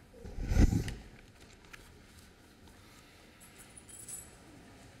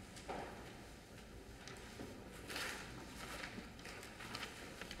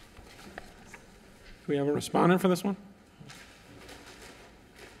 Do we have a respondent for this one?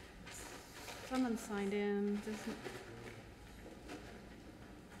 Someone signed in. Doesn't-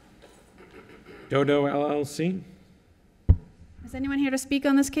 Dodo LLC? Is anyone here to speak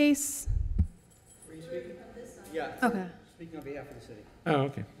on this case? Were you speaking? Yeah. Okay. Speaking on behalf of the city. Oh,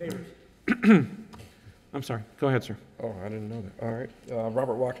 okay. Neighbors. I'm sorry. Go ahead, sir. Oh, I didn't know that. All right.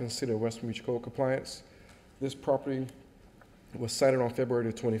 Robert Watkins, City of West Palm Beach Code Compliance. This property was cited on February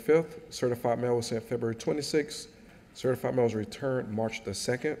the 25th. Certified mail was sent February 26th. Certified mail was returned March the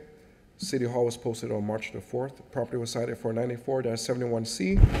 2nd. City Hall was posted on March the 4th. Property was cited for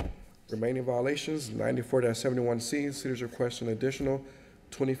 94-71C. Remaining violations, 94-71C. City is requesting an additional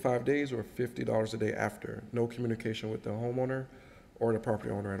 25 days or $50 a day after. No communication with the homeowner or the property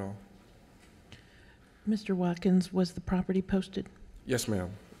owner at all. Mr. Watkins, was the property posted? Yes, ma'am.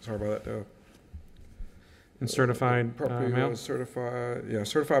 Sorry about that. And certified Property mail? was certified, yeah,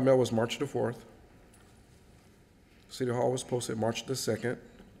 certified mail was March the 4th. City Hall was posted March the 2nd,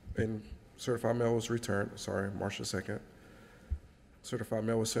 and certified mail was returned, March the 2nd. Certified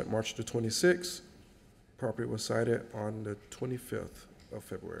mail was sent March the 26th. Property was cited on the 25th of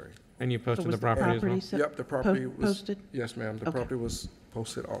February. And you So posted was the property as well? Yep, the property was. Posted? Yes, ma'am, the Okay. property was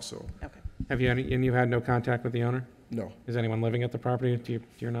posted also. Okay. Have you and you had no contact with the owner? No. Is anyone living at the property? Do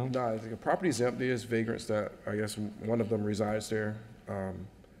you know? No, the property's empty. There's vagrants that, I guess, one of them resides there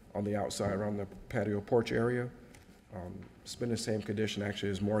on the outside around the patio porch area. It's been the same condition. Actually,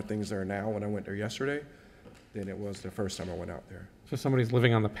 there's more things there now when I went there yesterday than it was the first time I went out there. So somebody's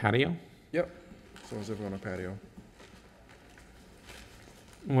living on the patio? Yep, someone's living on a patio.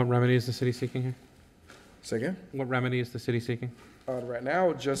 And what remedy is the city seeking here? Say again? What remedy is the city seeking? Right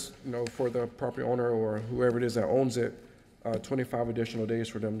now, just, for the property owner or whoever it is that owns it, 25 additional days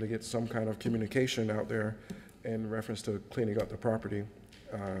for them to get some kind of communication out there in reference to cleaning up the property.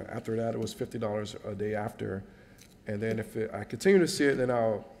 After that, it was $50 a day after. And then if I continue to see it, then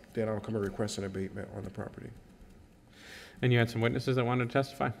I'll come and request an abatement on the property. And you had some witnesses that wanted to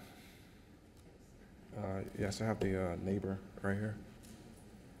testify? Yes, I have the neighbor right here.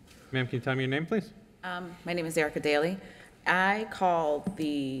 Ma'am, can you tell me your name, please? My name is Erica Daly. I called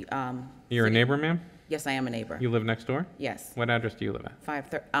the. You're a neighbor, ma'am? Yes, I am a neighbor. You live next door? Yes. What address do you live at?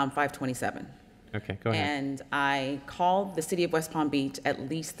 527. Okay, go ahead. And I called the city of West Palm Beach at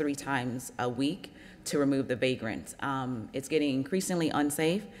least 3 times a week to remove the vagrants. It's getting increasingly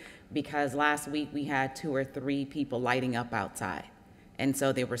unsafe because last week we had 2 or 3 people lighting up outside. And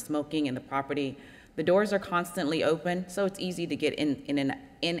so they were smoking in the property. The doors are constantly open, so it's easy to get in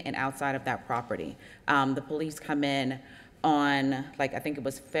and outside of that property. The police come in on, I think it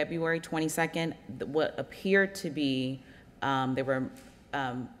was February 22nd, what appeared to be, the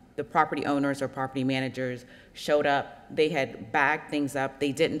property owners or property managers showed up. They had bagged things up.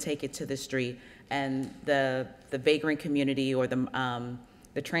 They didn't take it to the street. And the vagrant community or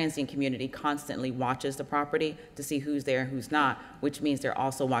the transient community constantly watches the property to see who's there and who's not, which means they're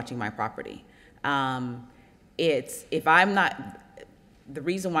also watching my property. The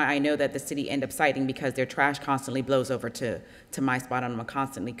reason why I know that the city end up citing because their trash constantly blows over to my spot and I'm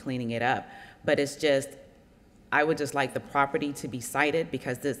constantly cleaning it up. But it's just, I would just like the property to be cited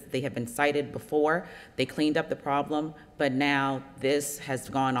because they have been cited before. They cleaned up the problem, but now this has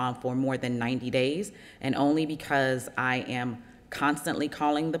gone on for more than 90 days. And only because I am constantly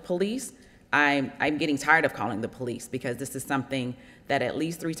calling the police, I'm getting tired of calling the police because this is something that at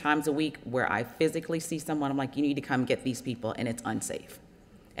least 3 times a week where I physically see someone, I'm like, you need to come get these people, and it's unsafe.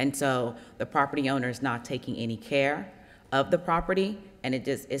 And so the property owner is not taking any care of the property, and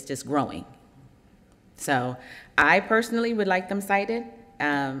it's just growing. So I personally would like them cited.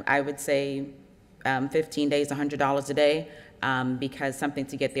 I would say 15 days, $100 a day, because something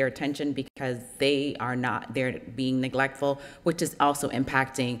to get their attention because they're being neglectful, which is also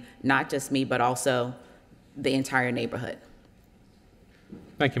impacting not just me, but also the entire neighborhood.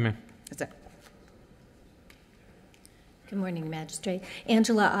 Thank you, ma'am. That's it. Good morning, Magistrate.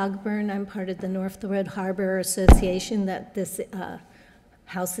 Angela Ogburn. I'm part of the North Road Harbor Association that this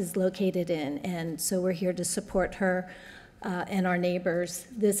house is located in, and so we're here to support her and our neighbors.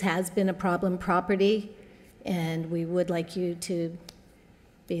 This has been a problem property, and we would like you to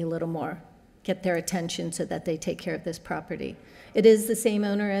be a little more, get their attention so that they take care of this property. It is the same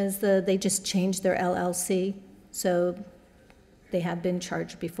owner as they just changed their LLC, so they have been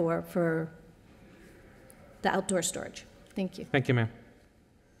charged before for the outdoor storage. Thank you. Thank you, ma'am.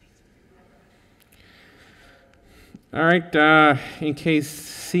 All right, in case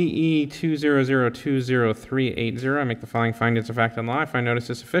CE 2002030, I make the following findings of fact and law. I find notice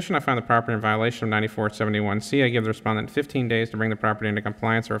is sufficient. I find the property in violation of 9471C. I give the respondent 15 days to bring the property into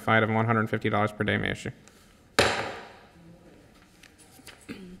compliance or a fine of $150 per day may issue.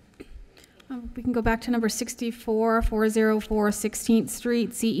 We can go back to number 64, 404 16th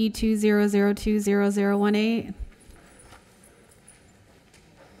Street, CE 200200018.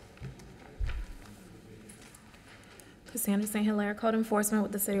 Cassandra St. Hilaire, Code Enforcement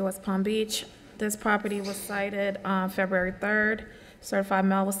with the City of West Palm Beach. This property was cited on February 3rd. Certified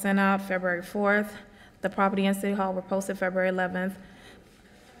mail was sent out February 4th. The property and City Hall were posted February 11th.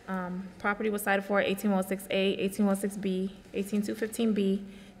 Property was cited for 18106A, 18106B, 18215B,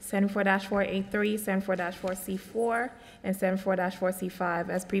 74-483, 74-4C4, and 74-4C5.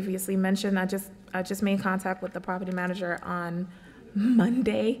 As previously mentioned, I just made contact with the property manager on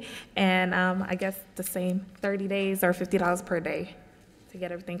Monday, and I guess the same 30 days or $50 per day to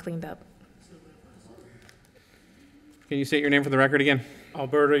get everything cleaned up. Can you state your name for the record again?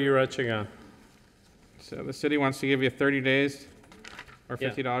 Alberto Urechigan. So the city wants to give you 30 days or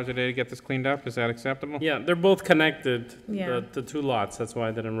 $50 a day to get this cleaned up. Is that acceptable? Yeah, they're both connected, Yeah. the 2 lots. That's why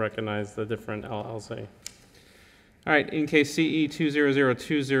I didn't recognize the different LLC. All right, in case CE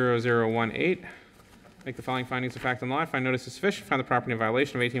 200200018, make the following findings of fact and law. I find notice is sufficient. Find the property in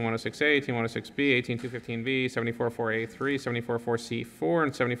violation of 18106A, 18106B, 18215B, 744A3, 744C4,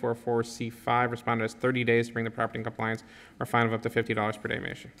 and 744C5. Respondent has 30 days to bring the property in compliance or a fine of up to $50 per day may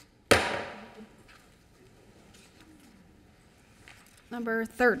issue. Number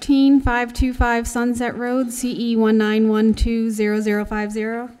 13, 525 Sunset Road, CE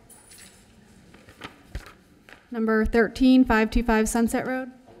 19120050. Number 13, 525 Sunset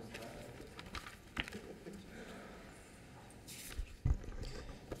Road.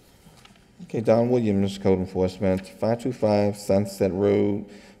 Okay, Don Williams, Code Enforcement, 525 Sunset Road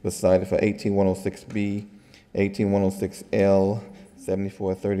was cited for 18106B, 18106L,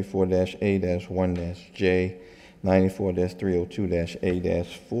 7434-A-1-J,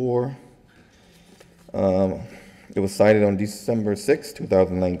 94-302-A-4. It was cited on December 6,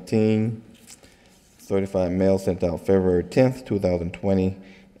 2019. Certified mail sent out February 10th, 2020,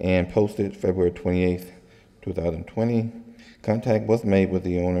 and posted February 28th, 2020. Contact was made with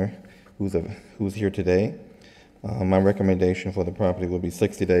the owner, who's here today. My recommendation for the property would be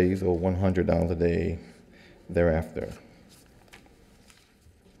 60 days or $100 a day thereafter.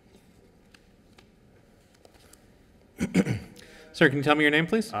 Sir, can you tell me your name,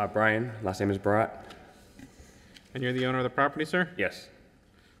 please? Brian, last name is Barat. And you're the owner of the property, sir? Yes.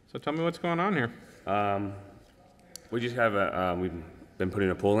 So tell me what's going on here. We just have we've been putting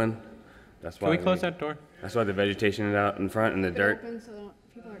a pool in. That's why. Can we close that door? That's why the vegetation is out in front and the dirt. Open so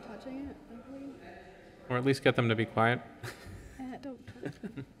people are touching it, Or at least get them to be quiet. don't touch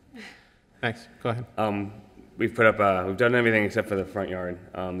it. Thanks. Go ahead. We've put up, we've done everything except for the front yard.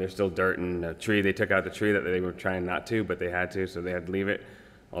 There's still dirt and a tree. They took out the tree that they were trying not to, but they had to, so they had to leave it.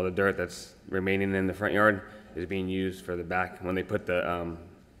 All the dirt that's remaining in the front yard is being used for the back. When they put the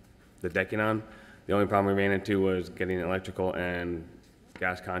decking on, the only problem we ran into was getting electrical and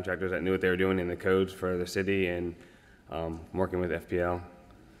gas contractors that knew what they were doing in the codes for the city, and working with FPL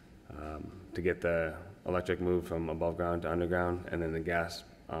to get the electric moved from above ground to underground, and then the gas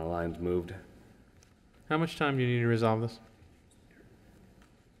lines moved. How much time do you need to resolve this?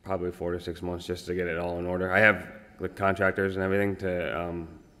 Probably 4 to 6 months just to get it all in order. I have the contractors and everything to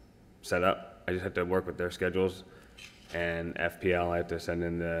set up. I just have to work with their schedules, and FPL, I have to send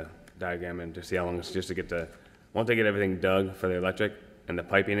in the diagram and to see how long it's just to get the, once they get everything dug for the electric and the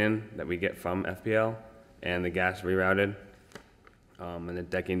piping in that we get from FPL and the gas rerouted, and the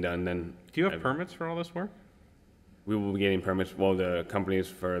decking done, then. Do you have permits for all this work? We will be getting permits. Well, the companies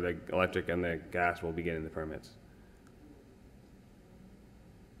for the electric and the gas will be getting the permits.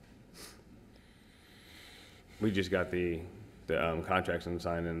 We just got the contracts and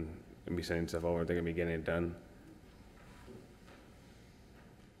signed and be sending stuff over. They're gonna be getting it done.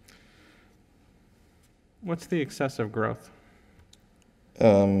 What's the excessive growth?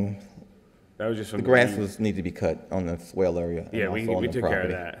 That was just from the grass need to be cut on the swale area. Yeah, we took care of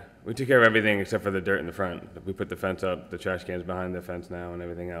that. We took care of everything except for the dirt in the front. We put the fence up, the trash cans behind the fence now, and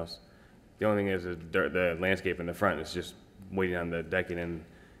everything else. The only thing is the landscape in the front is just waiting on the decking and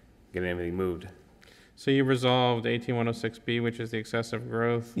getting everything moved. So you resolved 18106B, which is the excessive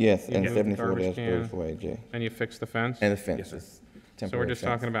growth? Yes, You and moved the 74-34AJ. And you fixed the fence? And the fence Yes, sir. is So we're temporary just fence.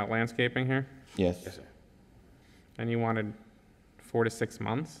 talking about landscaping here? Yes. Yes, sir. And you wanted 4 to 6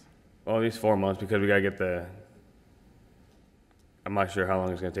 months? Well, at least 4 months because we gotta get the, I'm not sure how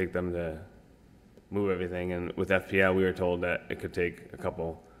long it's gonna take them to move everything. And with FPL, we were told that it could take a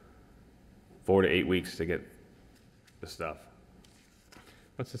couple, 4 to 8 weeks to get the stuff.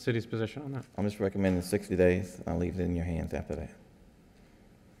 What's the city's position on that? I'm just recommending 60 days. I'll leave it in your hands after that.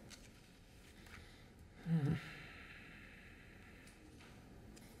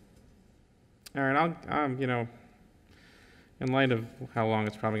 All right, you know, in light of how long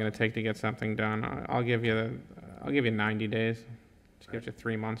it's probably going to take to get something done, I'll give you 90 days. Just gives you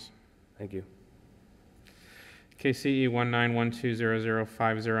 3 months. Thank you. KCE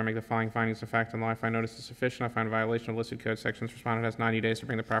 191200050, I make the following findings of fact and law. I find notice is sufficient. I find violation of listed code sections. Respondent has 90 days to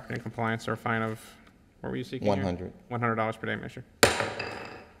bring the property in compliance or a fine of, what were you seeking here? $100. $100 per day, Mr.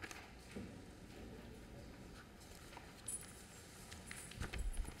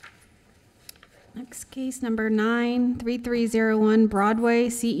 Next case, number 93301 Broadway,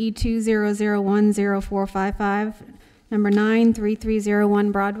 CE 20010455. Number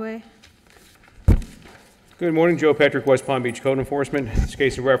 93301 Broadway. Good morning, Joe Patrick, West Palm Beach Code Enforcement. This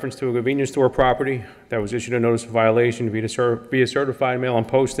case in reference to a convenience store property that was issued a notice of violation via certified mail and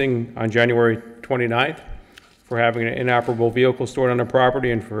posting on January 29th for having an inoperable vehicle stored on the property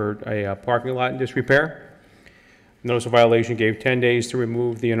and for a parking lot in disrepair. Notice of violation gave 10 days to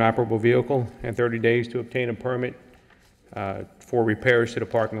remove the inoperable vehicle and 30 days to obtain a permit for repairs to the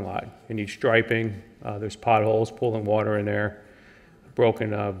parking lot. It needs striping, there's potholes, pooling water in there,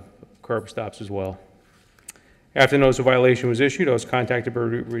 broken curb stops as well. After the notice of violation was issued, I was contacted by a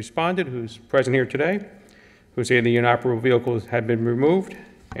respondent who's present here today, who said the inoperable vehicle had been removed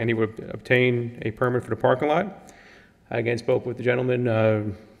and he would obtain a permit for the parking lot. I again spoke with the gentleman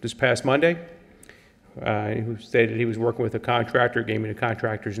this past Monday, who stated he was working with a contractor, gave me the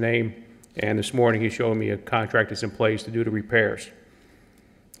contractor's name, and this morning he showed me a contract that's in place to do the repairs.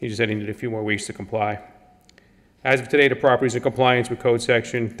 He just said he needed a few more weeks to comply. As of today, the property is in compliance with Code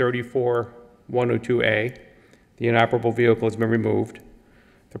Section 34 102A. The inoperable vehicle has been removed.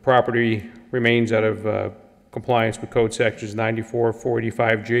 The property remains out of compliance with code sections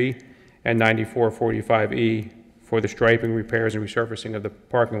 9445G and 9445E for the striping, repairs, and resurfacing of the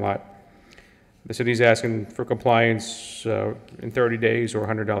parking lot. The city is asking for compliance in 30 days or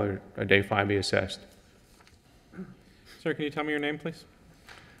 $100 a day fine be assessed. Sir, can you tell me your name, please?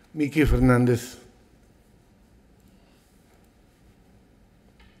 Miki Fernandez.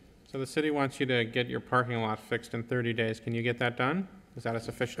 So the city wants you to get your parking lot fixed in 30 days. Can you get that done? Is that a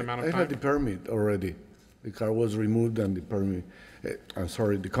sufficient amount of I time? had the permit already. The car was removed and the permit,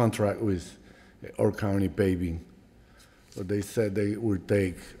 the contract with Orr County Paving. So they said they would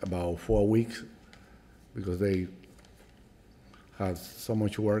take about 4 weeks because they had so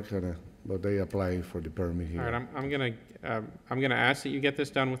much work, but they applied for the permit here. All right, I'm gonna ask that you get this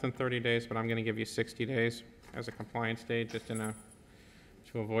done within 30 days, but I'm gonna give you 60 days as a compliance date, just to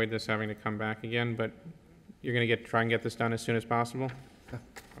avoid this having to come back again. But you're gonna try and get this done as soon as possible.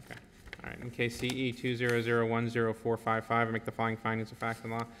 Okay. All right. In case CE 200104555, I make the following findings of fact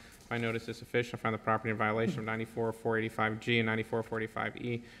and law. If I notice is sufficient, I find the property in violation of 94485G and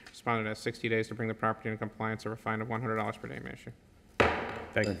 94445E. Respondent has 60 days to bring the property into compliance, or a fine of $100 per day may issue.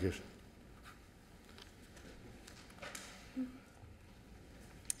 Thank you.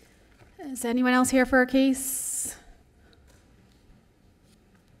 Is anyone else here for a case?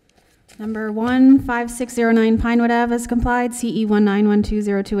 Number 1, 5609 Pinewood Ave is complied, CE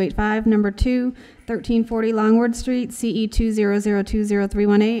 191202285. Number 2, 1340 Longwood Street, CE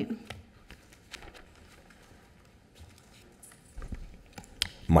 200200318.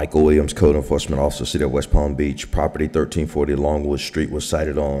 Michael Williams, Code Enforcement Officer, City of West Palm Beach. Property 1340 Longwood Street was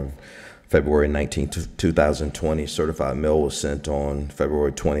cited on February 19, 2020. Certified mail was sent on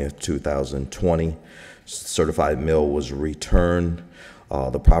February 20th, 2020. Certified mail was returned.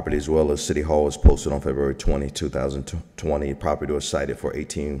 The property, as well as City Hall, was posted on February 20, 2020. Property was cited for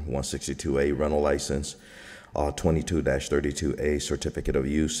 18162A rental license, 22-32A certificate of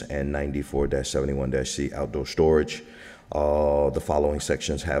use, and 94-71-C outdoor storage. The following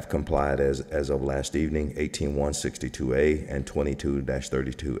sections have complied as of last evening: 18162A and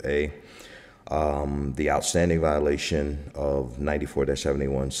 22-32A. The outstanding violation of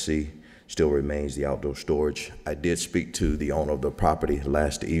 94-71C still remains the outdoor storage. I did speak to the owner of the property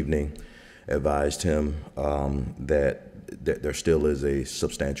last evening, advised him that there still is a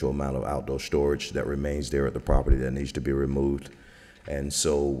substantial amount of outdoor storage that remains there at the property that needs to be removed. And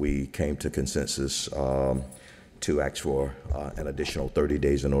so we came to consensus to ask for an additional 30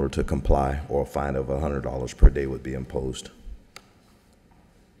 days in order to comply, or a fine of $100 per day would be imposed.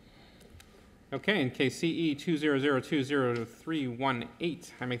 Okay, in case CE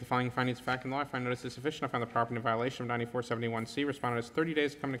 200202318, I make the following findings of fact and law. I find notice is sufficient. I find the property in violation of 9471C. Respondent has 30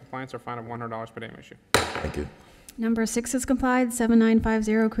 days to come into compliance, or fine of $100 per day may issue. Thank you. Number 6 is complied,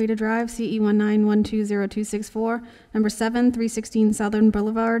 7950 Creta Drive, CE 191200264. Number 7, 316 Southern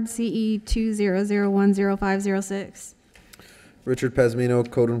Boulevard, CE 200100506. Richard Pazmino,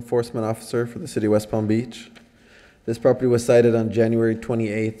 Code Enforcement Officer for the City of West Palm Beach. This property was cited on January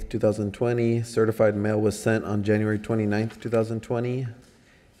 28th, 2020. Certified mail was sent on January 29th, 2020.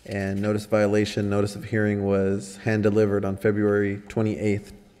 And notice violation, notice of hearing was hand-delivered on February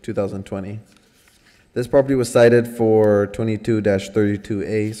 28th, 2020. This property was cited for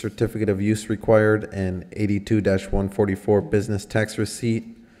 22-32A certificate of use required and 82-144 business tax receipt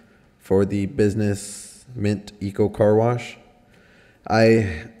for the business Mint Eco Car Wash.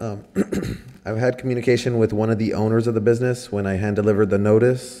 I've had communication with one of the owners of the business when I hand-delivered the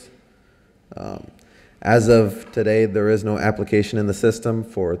notice. As of today, there is no application in the system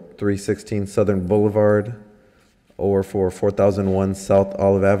for 316 Southern Boulevard or for 4001 South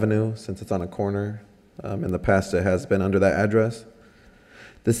Olive Avenue, since it's on a corner. In the past, it has been under that address.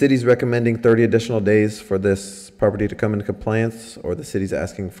 The city's recommending 30 additional days for this property to come into compliance, or the city's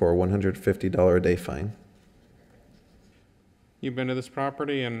asking for a $150 a day fine. You've been to this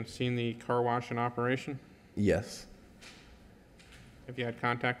property and seen the car wash in operation? Yes. Have you had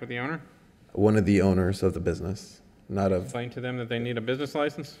contact with the owner? One of the owners of the business, not of... Explain to them that they need a business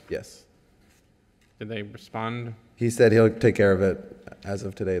license? Yes. Did they respond? He said he'll take care of it. As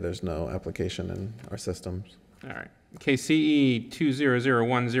of today, there's no application in our systems. All right. Case CE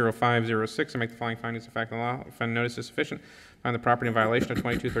 200100506, I make the following findings of fact and law. If notice is sufficient, find the property in violation of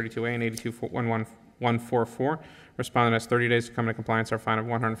 2232A and 8211144. Respondent has 30 days to come into compliance, or a fine of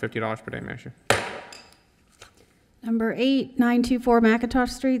 $150 per day may issue. Number 8, 924 McIntosh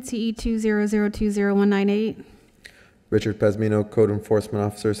Street, CE 200200198. Richard Pazmino, Code Enforcement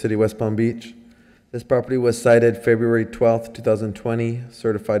Officer, City West Palm Beach. This property was cited February 12th, 2020.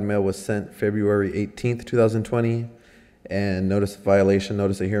 Certified mail was sent February 18th, 2020. And notice of violation,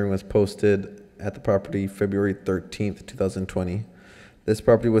 notice of hearing was posted at the property February 13th, 2020. This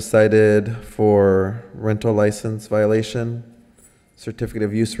property was cited for rental license violation, certificate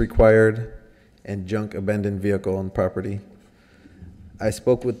of use required, and junk abandoned vehicle on property. I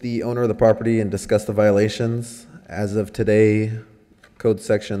spoke with the owner of the property and discussed the violations. As of today, Code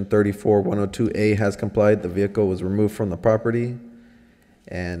Section 34102A has complied. The vehicle was removed from the property,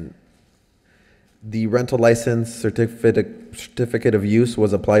 and the rental license certificate of use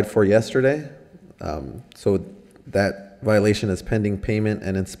was applied for yesterday. So that violation is pending payment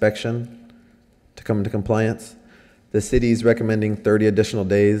and inspection to come into compliance. The city is recommending 30 additional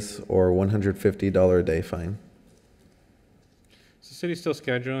days or $150 a day fine. Is the city still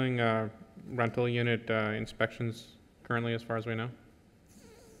scheduling rental unit inspections currently, as far as we know?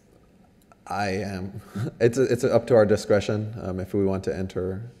 I am. It's up to our discretion if we want to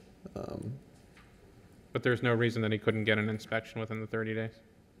enter. But there's no reason that he couldn't get an inspection within the 30 days?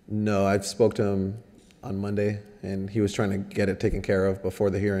 No, I've spoke to him on Monday, and he was trying to get it taken care of before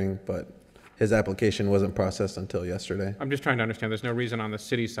the hearing, but his application wasn't processed until yesterday. I'm just trying to understand. There's no reason on the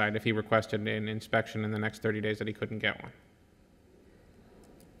city side, if he requested an inspection in the next 30 days, that he couldn't get one?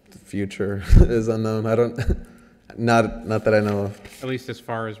 The future is unknown. I don't, not that I know of. At least as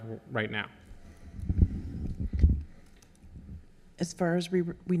far as right now. As far as we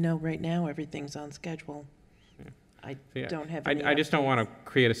know right now, everything's on schedule. I don't have any I just don't want to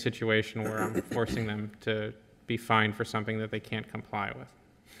create a situation where I'm forcing them to be fined for something that they can't comply with.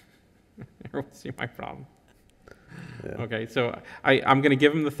 Everyone see my problem? Yeah. Okay, so I'm going to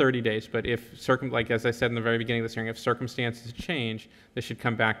give them the 30 days, but if, like as I said in the very beginning of this hearing, if circumstances change, they should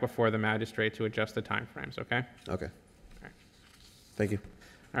come back before the magistrate to adjust the timeframes, okay? Okay. All right. Thank you.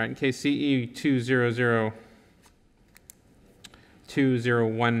 All right, in case CE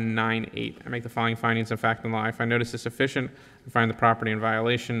 20198, I make the following findings of fact and law. If I notice is sufficient, I find the property in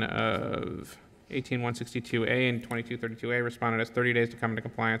violation of 18162A and 2232A. Respondent has 30 days to come into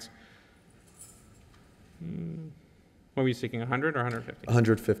compliance. What were you seeking, 100 or 150?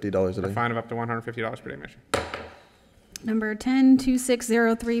 $150 a day. A fine of up to $150 per day, Measure. Number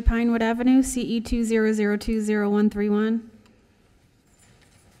 102603 Pinewood Avenue, E CE 2002031.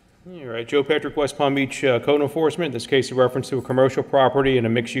 All right, Joe Patrick, West Palm Beach Code Enforcement. In this case, a reference to a commercial property in a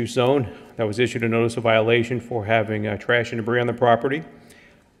mixed-use zone that was issued a notice of violation for having trash and debris on the property.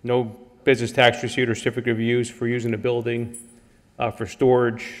 No business tax receipt or certificate of use for using the building for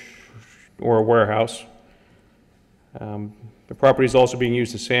storage or a warehouse. The property is also being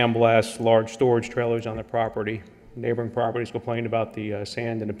used to sandblast large storage trailers on the property. Neighboring properties complained about the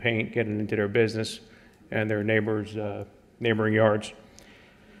sand and the paint getting into their business and their neighbors' neighboring yards.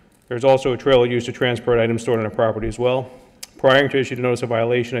 There's also a trailer used to transport items stored on the property as well. Prior to issuing a notice of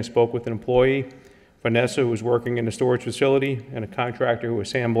violation, I spoke with an employee, Vanessa, who was working in the storage facility, and a contractor who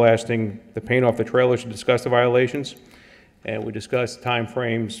was sandblasting the paint off the trailers to discuss the violations, and we discussed time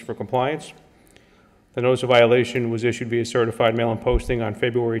frames for compliance. The notice of violation was issued via certified mail and posting on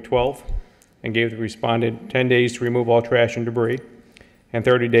February 12th and gave the respondent 10 days to remove all trash and debris and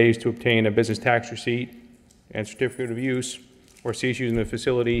 30 days to obtain a business tax receipt and certificate of use or cease using the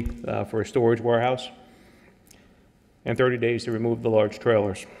facility for a storage warehouse, and 30 days to remove the large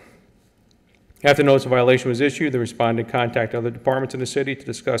trailers. After the notice of violation was issued, the respondent contacted other departments in the city to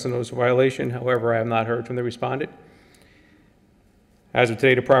discuss the notice of violation. However, I have not heard from the respondent. As of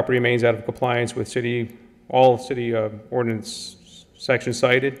today, the property remains out of compliance with all city ordinance sections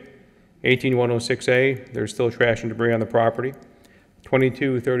cited. 18106A, there's still trash and debris on the property.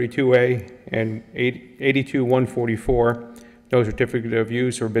 2232A and 82144, no certificate of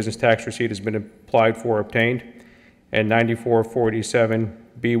use or business tax receipt has been applied for or obtained. And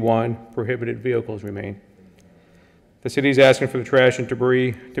 9447B1, prohibited vehicles remain. The city is asking for the trash and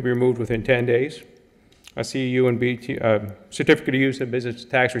debris to be removed within 10 days. A CEU and certificate of use and business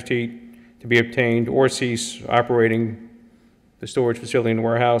tax receipt to be obtained or cease operating the storage facility and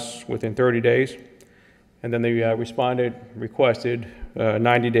warehouse within 30 days. And then the respondent requested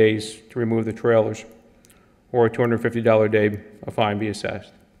 90 days to remove the trailers, or a $250 a day fine be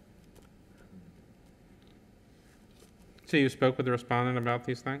assessed. So you spoke with the respondent about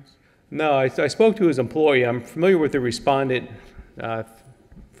these things? No, I spoke to his employee. I'm familiar with the respondent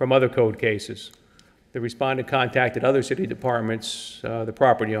from other code cases. The respondent contacted other city departments, the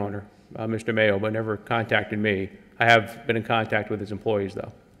property owner, Mr. Mayo, but never contacted me. I have been in contact with his employees,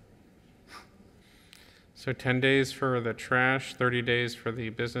 though. So 10 days for the trash, 30 days for the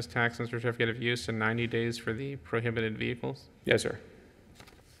business tax and certificate of use, and 90 days for the prohibited vehicles? Yes, sir.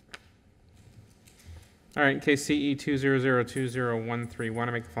 All right, in case CE 2002013, want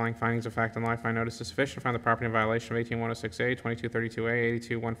to make the following findings of fact and law. Find notice is sufficient to find the property in violation of 18106A, 2232A,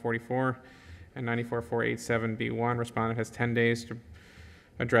 82144, and 94487B1. Respondent has 10 days to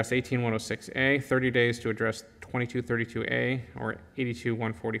address 18106A, 30 days to address 2232A or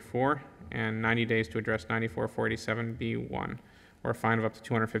 82144, and 90 days to address 94487B1, or a fine of up to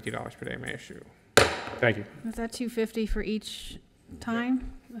 $250 per day may issue. Thank you. Is that $250 for each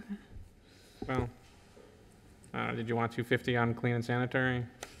time? Okay. Well, did you want $250 on clean and sanitary?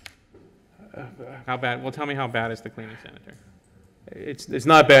 How bad? Well, tell me how bad is the clean and sanitary? It's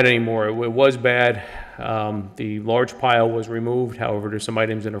not bad anymore. It was bad. The large pile was removed. However, there's some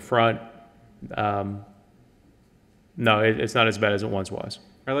items in the front. No, it's not as bad as it once was. All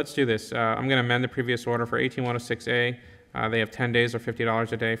right, let's do this. I'm going to amend the previous order for 18106A. They have 10 days or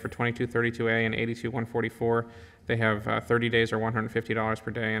 $50 a day. For 2232A and 82144, they have 30 days or $150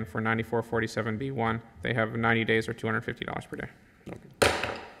 per day. And for 9447B1, they have 90 days or $250 per day. Okay.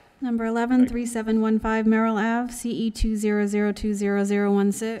 Number 11, 3715 Merrill Ave, CE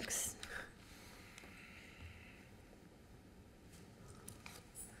 200200016.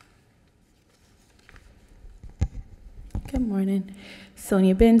 Good morning.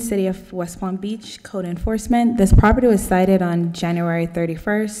 Sonia Bin, City of West Palm Beach, Code Enforcement. This property was cited on January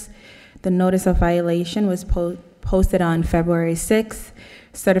 31st. The notice of violation was posted on February 6th.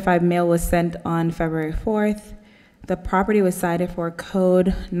 Certified mail was sent on February 4th. The property was cited for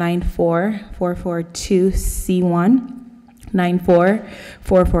code 94442C1,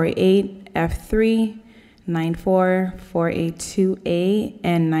 94448F3, 94482A,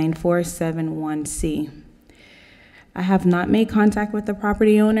 and 9471C. I have not made contact with the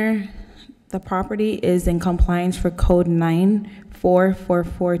property owner. The property is in compliance for code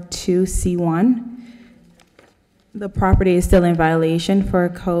 94442C1. The property is still in violation for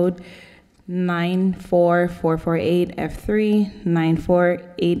code 94448F3,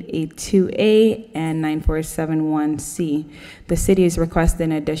 94882A, and 9471C. The city is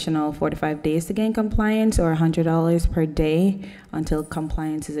requesting an additional 45 days to gain compliance, or $100 per day until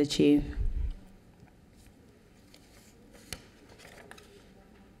compliance is achieved.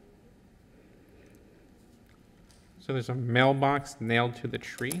 So there's a mailbox nailed to the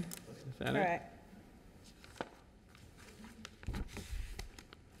tree? Is that it?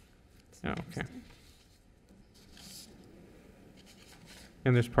 Oh, okay.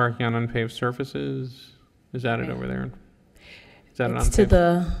 And there's parking on unpaved surfaces? Is that it over there? Is that It's to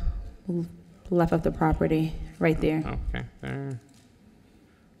the left of the property, right there. Okay, there.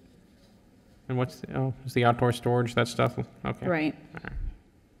 And what's the, oh, is the outdoor storage, that stuff? Okay. Right. All right.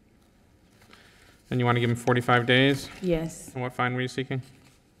 And you want to give him 45 days? Yes. And what fine were you seeking?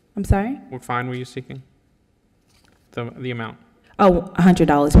 I'm sorry? What fine were you seeking? The amount? Oh,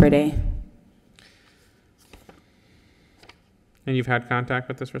 $100 per day. And you've had contact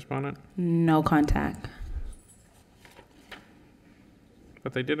with this respondent? No contact.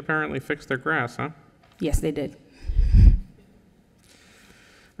 But they did apparently fix their grass, huh? Yes, they did.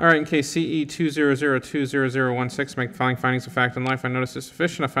 All right, in case CE 200200016, make the following findings of fact and law. Find notice is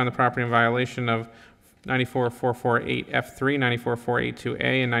sufficient. I find the property in violation of 94448F3,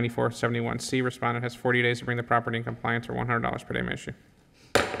 94482A, and 9471C. Respondent has 40 days to bring the property in compliance, or $100 per day may issue.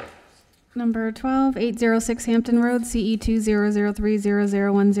 Number 12, 806 Hampton Road, CE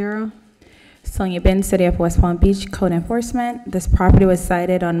 200300010. Sonia Bin, City of West Palm Beach, Code Enforcement. This property was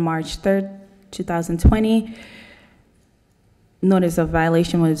cited on March 3rd, 2020. Notice of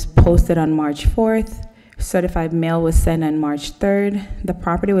violation was posted on March 4th. Certified mail was sent on March 3rd. The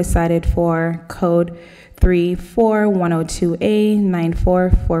property was cited for code 34102A,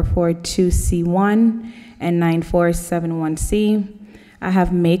 94442C1, and 9471C. I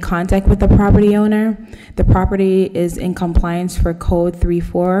have made contact with the property owner. The property is in compliance for code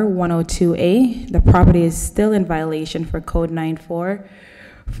 34102A. The property is still in violation for code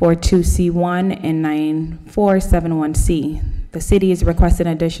 9442C1 and 9471C. The city is requesting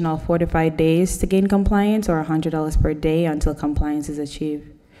an additional 45 days to gain compliance, or $100 per day until compliance is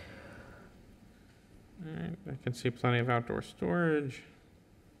achieved. All right, I can see plenty of outdoor storage.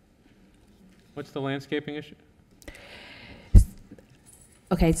 What's the landscaping issue?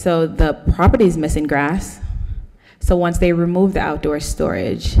 Okay, so the property is missing grass. So once they remove the outdoor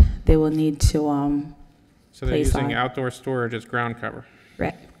storage, they will need to So they're place using on. outdoor storage as ground cover?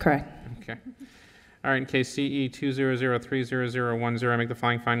 Right, correct. Okay. All right, in case CE 200300010, I make the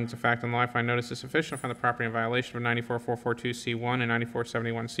following findings of fact and law. I find notice is sufficient. I find the property in violation of 94442C1 and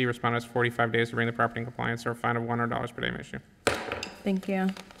 9471C. Respondent has 45 days to bring the property in compliance, or a fine of $100 per day may issue. Thank you.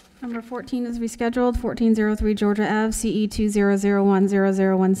 Number 14 is rescheduled, 1403 Georgia Ave, CE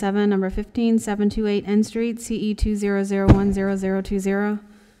 200100017. Number 15, 728 N Street, CE 200100020.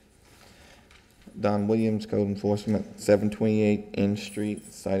 Don Williams, Code Enforcement, 728 N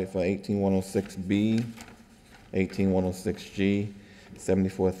Street, cited for 18106B, 18106G,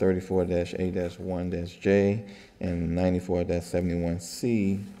 7434-A-1-J, and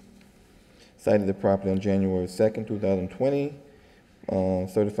 94-71C. Cited the property on January 2nd, 2020.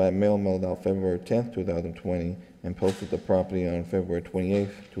 Certified mail mailed out February 10th, 2020, and posted the property on February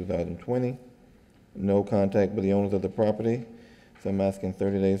 28th, 2020. No contact with the owners of the property, so I'm asking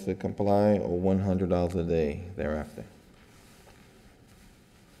 30 days to comply or $100 a day thereafter.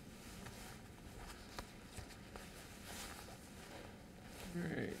 All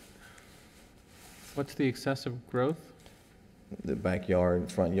right. What's the excessive growth? The backyard,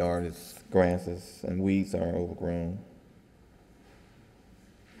 front yard is grasses and weeds are overgrown.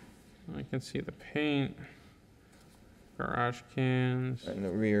 I can see the paint, garage cans. And the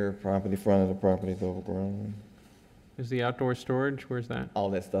rear property, front of the property is overgrown. Is the outdoor storage, where's that? All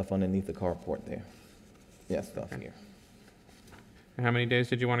that stuff underneath the carport there. Yeah, stuff here. And how many days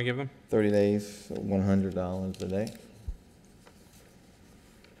did you want to give them? 30 days, $100 a day.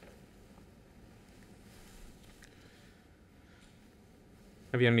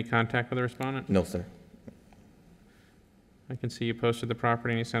 Have you had any contact with the respondent? No, sir. I can see you posted the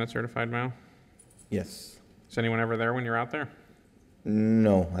property and you sent it certified mail. Yes. Is anyone ever there when you're out there?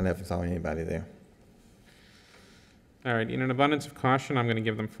 No, I never saw anybody there. All right, in an abundance of caution, I'm going to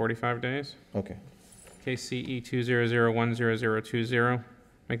give them 45 days. Okay. Case CE 200100020.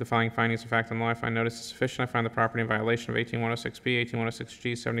 Make the following findings of fact and law. I find notice is sufficient. I find the property in violation of 18106B,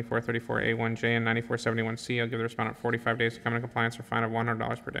 18106G, 7434A1J, and 9471C. I'll give the respondent 45 days to come into compliance for a fine of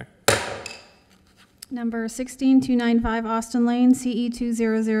 $100 per day. Number 16, 295 Austin Lane, CE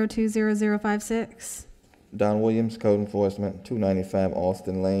 200200056. Don Williams, Code Enforcement, 295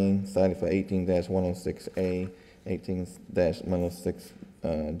 Austin Lane, cited for 18-106A,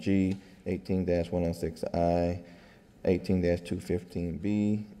 18-106G, 18-106I,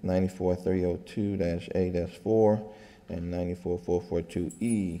 18-215B, 94302-A-4, and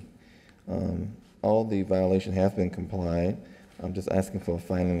 94442E. All the violation has been complied. I'm just asking for a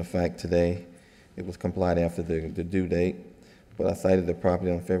finding of fact today. It was complied after the due date, but I cited the property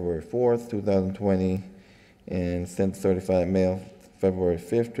on February 4th, 2020, and sent certified mail February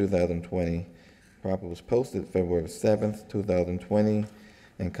 5th, 2020. Property was posted February 7th, 2020,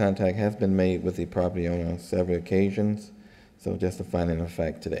 and contact has been made with the property owner on several occasions, so just a finding of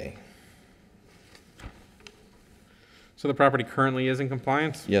fact today. So the property currently is in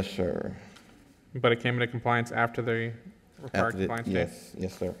compliance, Yes, sir. but it came into compliance after the required compliance date? Yes,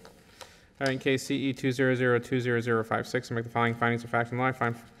 yes, sir. All right, in case CE 200200056, I make the following findings of fact and law. I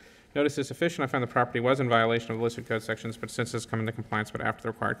find notice is sufficient. I find the property was in violation of the listed code sections, but since it's come into compliance, but after the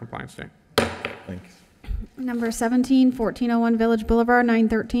required compliance date. Thanks. Number 17, 1401 Village Boulevard,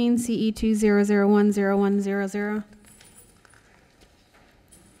 913, CE 200100100.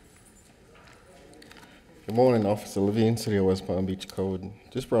 Good morning, Officer Levine, City of West Palm Beach Code.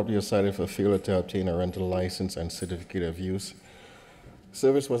 This property is cited for failure to obtain a rental license and certificate of use.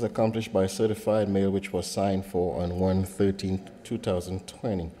 Service was accomplished by certified mail, which was signed for on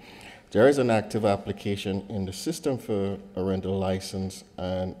 1/13/2020. There is an active application in the system for a rental license,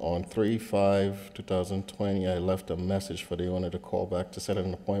 and on 3/5/2020, I left a message for the owner to call back to set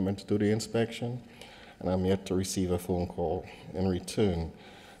an appointment to do the inspection, and I'm yet to receive a phone call in return.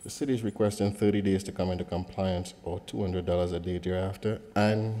 The city is requesting 30 days to come into compliance or $200 a day thereafter,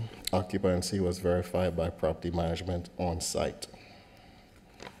 and occupancy was verified by property management on site.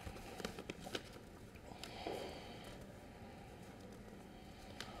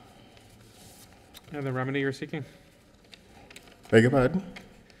 And the remedy you're seeking? Beg your pardon?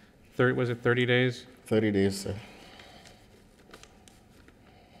 Was it 30 days 30 days, sir.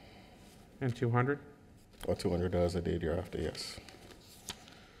 and 200? Or $200 a day thereafter, yes.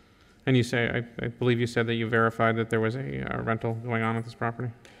 And you say, I believe you said that you verified that there was a rental going on at this property?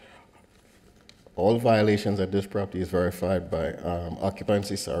 All violations at this property is verified by,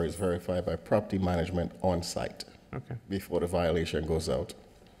 occupancy, sorry, is verified by property management on site. Okay. Before the violation goes out.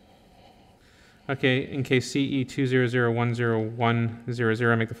 Okay, in case CE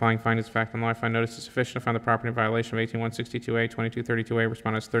 200100100, I make the following findings of fact and law. I find notice is sufficient to find the property in violation of 18162A, 2232A.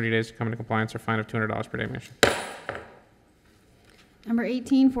 Respondent has 30 days to come into compliance or fine of $200 per day. Mission. Number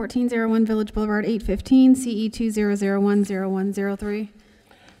 18, 1401 Village Boulevard, 815, CE 200100103.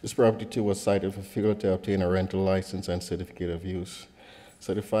 This property too was cited for failure to obtain a rental license and certificate of use.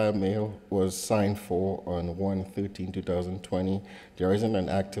 Certified mail was signed for on 1/13/2020. There isn't an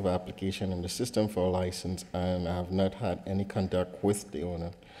active application in the system for a license, and I have not had any contact with the owner.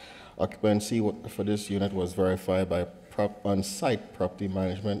 Occupancy for this unit was verified by on-site property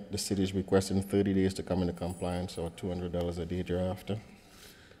management. The city is requesting 30 days to come into compliance, or $200 a day thereafter.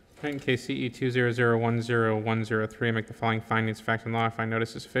 In case CE 200100103, I make the following findings of fact and law. If I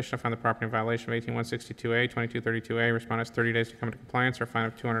notice is sufficient, I find the property in violation of 18162A, 2232A. Respondent has 30 days to come into compliance or a fine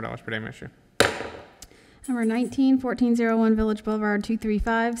of $200 per day issue. Number 19, 1401 Village Boulevard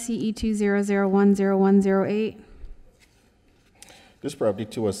 235, CE 200100108. This property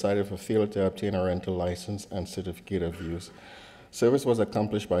too was cited for failure to obtain a rental license and certificate of use. Service was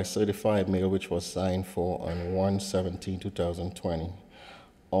accomplished by certified mail, which was signed for on 1/17/2020.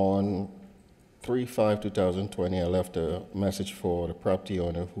 On 3/5/2020, I left a message for the property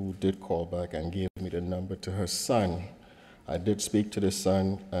owner, who did call back and gave me the number to her son. I did speak to the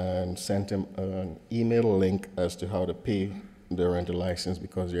son and sent him an email link as to how to pay the rental license,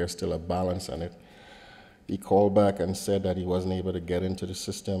 because there's still a balance on it. He called back and said that he wasn't able to get into the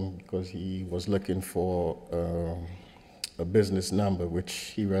system because he was looking for a business number, which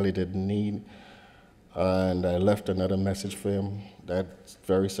he really didn't need. And I left another message for him that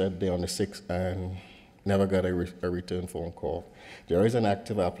very sad day on the 6th and never got a return phone call. There is an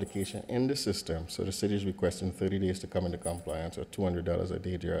active application in the system, so the city is requesting 30 days to come into compliance, or $200 a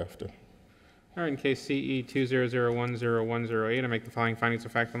day thereafter. All right, in case CE 200100108, I make the following findings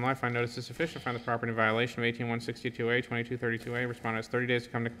of fact and law. I find notice is sufficient. Find the property in violation of 18162A, 2232A. Respondent has 30 days to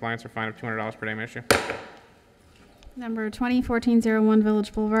come into compliance or fine of $200 per day issue. Number 20, 1401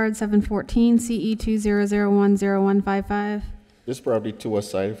 Village Boulevard 714, CE 200100155. This property too was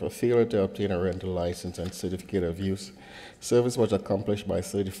cited for failure to obtain a rental license and certificate of use. Service was accomplished by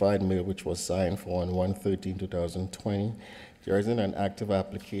certified mail, which was signed for on 1/13/2020. There isn't an active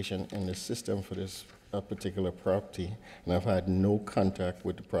application in the system for this particular property, and I've had no contact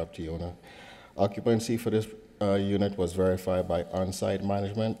with the property owner. Occupancy for this unit was verified by on-site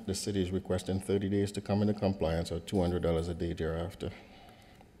management. The city is requesting 30 days to come into compliance, or $200 a day thereafter.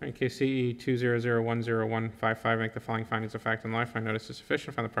 In case CE 200100155, make the following findings of fact and law. Find notice is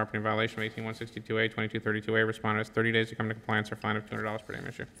sufficient. Find the property in violation of 18162A, 2232A. Respondent has 30 days to come into compliance or fine of $200 per day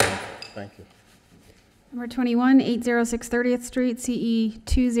issue. Thank you. Number 21, 806 30th Street, CE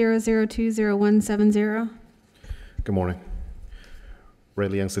 200200170. Good morning. Ray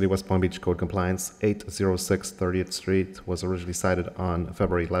Leung, City West Palm Beach Code Compliance. 806 30th Street was originally cited on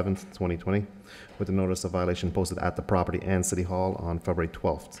February 11th, 2020, with a notice of violation posted at the property and City Hall on February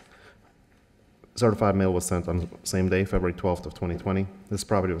 12th. Certified mail was sent on the same day, February 12th of 2020. This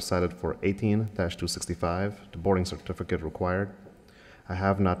property was cited for 18-265, the boarding certificate required. I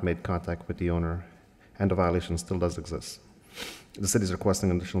have not made contact with the owner, and the violation still does exist. The city is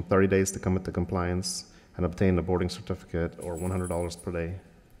requesting an additional 30 days to come into compliance and obtain a boarding certificate, or $100 per day,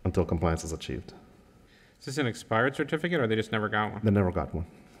 until compliance is achieved. Is this an expired certificate, or they just never got one? They never got one.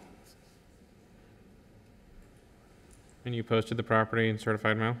 And you posted the property in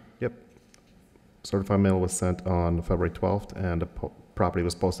certified mail? Yep. Certified mail was sent on February 12th, and the property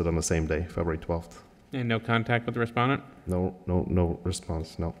was posted on the same day, February 12th. And no contact with the respondent? No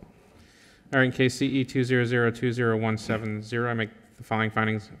response, no. All right, in case CE 200200170, I make the following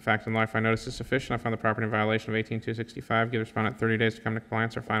findings of fact and law. If I notice is sufficient, I find the property in violation of 18265. Give the respondent 30 days to come to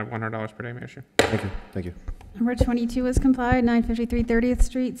compliance or fine of $100 per day issue. Thank you. Thank you. Number 22 is complied, 953 30th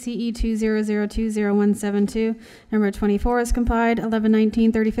Street, CE 200200172. Number 24 is complied,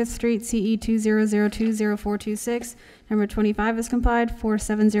 1119 35th Street, CE 200200426. Number 25 is complied,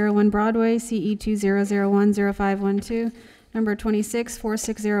 4701 Broadway, CE 200100512. Number 26,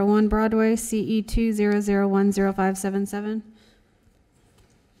 4601 Broadway, CE 200100577.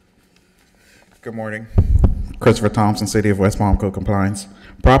 Good morning. Christopher Thompson, City of West Palm Code Compliance.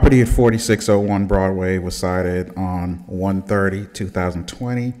 Property at 4601 Broadway was cited on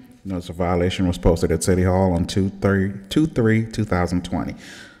 1/30/2020. Notice of violation was posted at City Hall on 2/3/2020,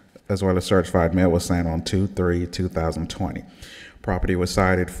 as well as certified mail was sent on 2/3/2020. Property was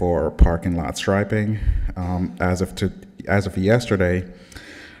cited for parking lot striping. As of yesterday,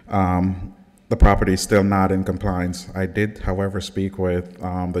 the property is still not in compliance. I did, however, speak with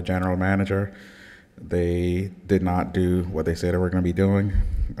the general manager. They did not do what they said they were going to be doing.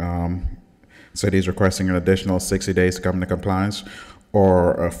 City is requesting an additional 60 days to come into compliance,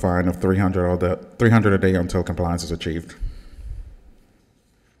 or a fine of $300 a day until compliance is achieved.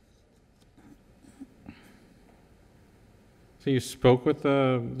 So you spoke with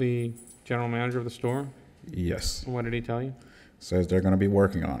the general manager of the store? Yes. What did he tell you? Says they're going to be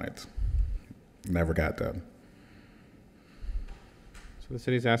working on it. Never got done. So So the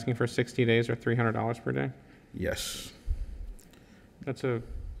city's asking for 60 days or $300 per day? Yes. That's a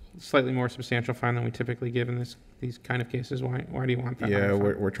slightly more substantial fine than we typically give in these kind of cases. Why do you want that? Yeah,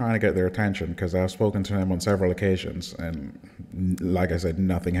 we're trying to get their attention because I've spoken to him on several occasions, and like I said,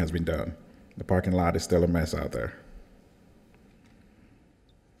 nothing has been done. The parking lot is still a mess out there.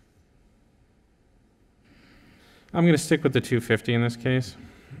 I'm going to stick with the 250 in this case,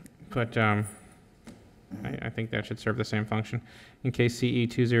 but I think that should serve the same function. In case CE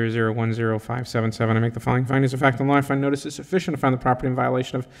 200105777, I make the following findings of fact and law. I find notice is sufficient to find the property in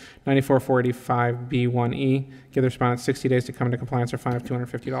violation of 94485B1E. Give the respondent 60 days to come into compliance or fine of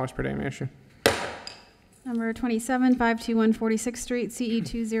 $250 per day. May I issue? Number 27, 521 46th Street, CE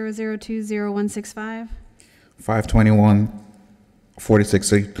 200200165. 521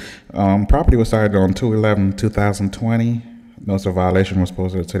 46C. Property was cited on 2/11/2020. Notice of violation was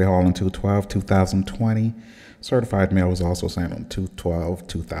posted at City Hall on 2/12/2020. Certified mail was also sent on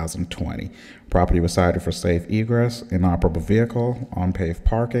 2/12/2020. Property was cited for safe egress, inoperable vehicle, unpaved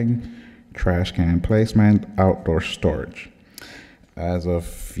parking, trash can placement, outdoor storage. As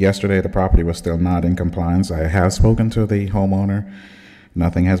of yesterday, the property was still not in compliance. I have spoken to the homeowner.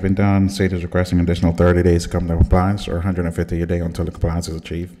 Nothing has been done. City is requesting additional 30 days to come to compliance or 150 a day until the compliance is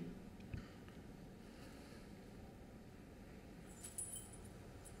achieved.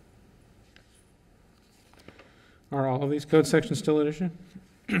 Are all of these code sections still at issue?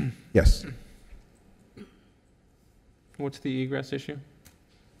 Yes. What's the egress issue?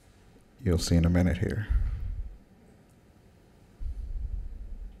 You'll see in a minute here.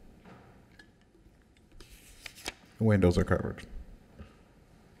 The windows are covered.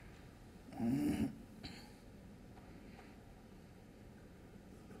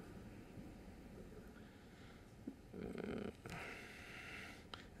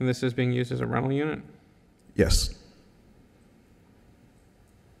 And this is being used as a rental unit? Yes.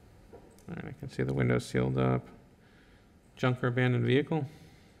 All right, I can see the windows sealed up. Junk or abandoned vehicle?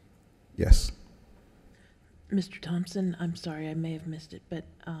 Yes. Mr. Thompson, I'm sorry, I may have missed it, but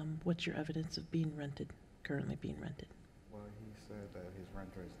what's your evidence of being rented, currently being rented? Well, he said that his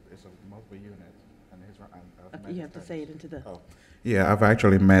renter is a multiple unit, and his You have to say it into the... Oh. Yeah, I've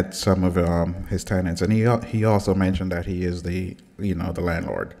actually met some of his tenants, and he also mentioned that he is the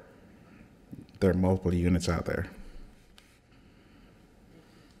landlord. There are multiple units out there.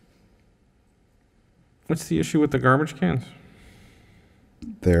 What's the issue with the garbage cans?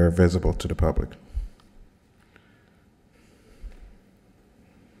 They're visible to the public.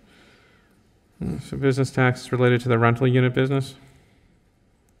 So business tax related to the rental unit business?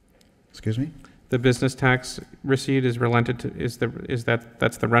 Excuse me? The business tax receipt is related to,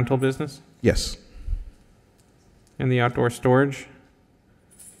 that's the rental business? Yes. And the outdoor storage?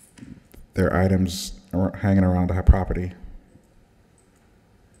 There are items hanging around the property.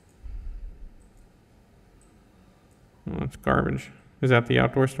 Oh, that's garbage. Is that the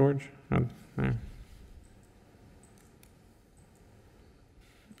outdoor storage? Oh, yeah.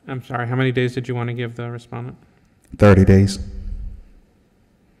 I'm sorry, how many days did you want to give the respondent? 30 days. Do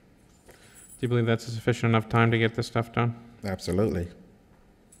you believe that's sufficient enough time to get this stuff done? Absolutely.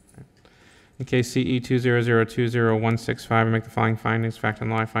 In case CE 200200165, I make the following findings, fact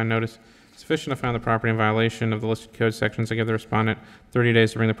and law. I find notice sufficient to find the property in violation of the listed code sections. I give the respondent 30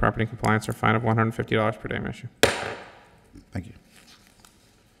 days to bring the property in compliance or fine of $150 per day. Issue. Thank you.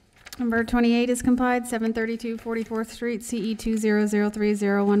 Number 28 is complied, 732 44th Street, CE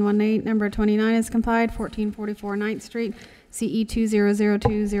 200301118. Number 29 is complied, 1444 9th Street, CE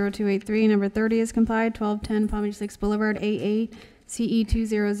 200200283. Number 30 is complied, 1210 Palm Beach Lakes Boulevard, AA, CE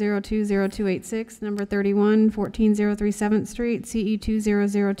 200200286. Number 31, 14037 7th Street, CE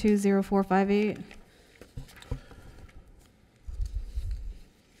 200200458.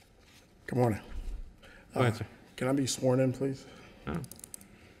 Good morning. Go ahead, sir. Can I be sworn in, please? Oh.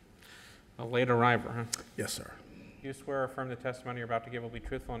 A late arriver, huh? Yes, sir. Do you swear or affirm the testimony you're about to give will be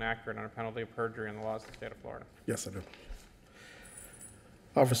truthful and accurate under penalty of perjury and the laws of the state of Florida? Yes, I do.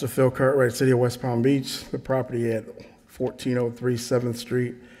 Officer Phil Cartwright, City of West Palm Beach. The property at 1403 7th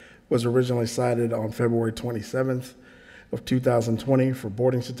Street was originally cited on February 27th of 2020 for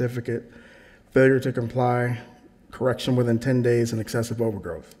boarding certificate, failure to comply, correction within 10 days, and excessive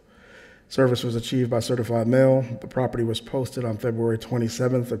overgrowth. Service was achieved by certified mail. The property was posted on February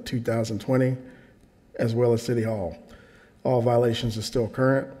 27th of 2020, as well as City Hall. All violations are still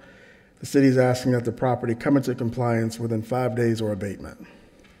current. The city is asking that the property come into compliance within 5 days or abatement.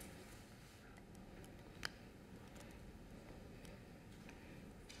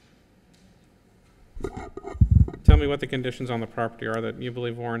 Tell me what the conditions on the property are that you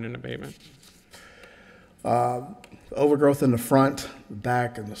believe warrant an abatement. Overgrowth in the front, the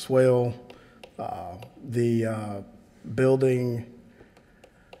back, and the swale. The building,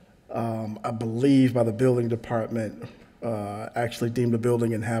 I believe by the building department, actually deemed the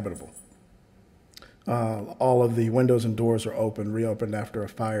building inhabitable. All of the windows and doors are open, reopened after a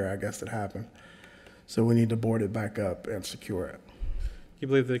fire, I guess, that happened. So we need to board it back up and secure it. You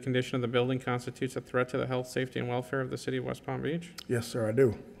believe the condition of the building constitutes a threat to the health, safety, and welfare of the city of West Palm Beach? Yes, sir, I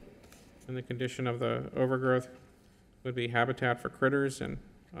do. And the condition of the overgrowth would be habitat for critters and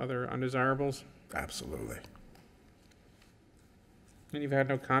other undesirables? Absolutely. And you've had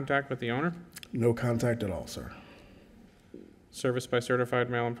no contact with the owner? No contact at all, sir. Service by certified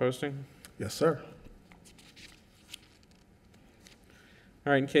mail and posting? Yes, sir.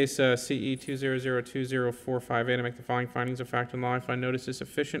 All right, in case CE 2002045A, to make the following findings of fact and law. I find notice is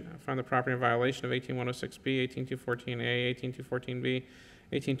sufficient. I find the property in violation of 18106B, 18214A, 18214B,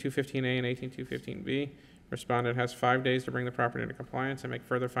 18215A, and 18215B. Respondent has 5 days to bring the property into compliance. I make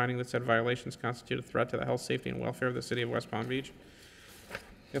further finding that said violations constitute a threat to the health, safety, and welfare of the city of West Palm Beach.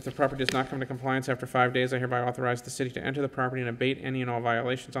 If the property does not come into compliance after 5 days, I hereby authorize the city to enter the property and abate any and all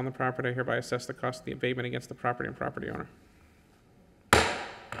violations on the property. I hereby assess the cost of the abatement against the property and property owner.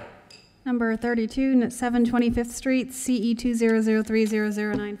 Number 32, 7 25th Street, CE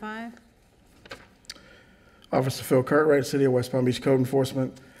 200300095. Officer Phil Cartwright, City of West Palm Beach Code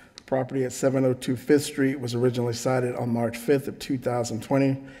Enforcement. The property at 702 5th Street was originally cited on March 5th of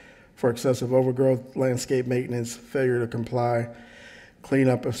 2020 for excessive overgrowth, landscape maintenance, failure to comply,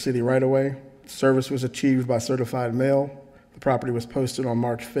 cleanup of city right-of-way. Service was achieved by certified mail. The property was posted on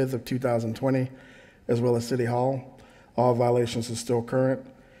March 5th of 2020, as well as City Hall. All violations are still current.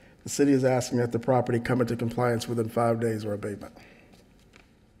 The city is asking that the property come into compliance within 5 days or abatement.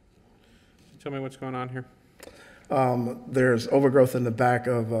 Tell me what's going on here. There's overgrowth in the back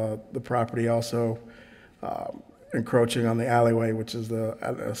of the property, also encroaching on the alleyway, which is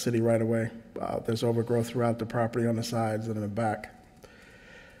the city right-of-way. There's overgrowth throughout the property on the sides and in the back.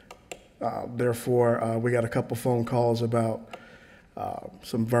 Therefore, we got a couple phone calls about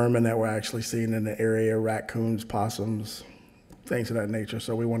some vermin that we're actually seeing in the area, raccoons, possums, things of that nature.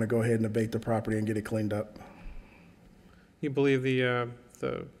 So we want to go ahead and abate the property and get it cleaned up. You believe the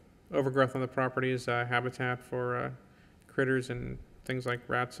overgrowth on the property is habitat for critters and things like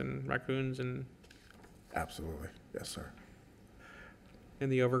rats and raccoons and? Absolutely, yes, sir. And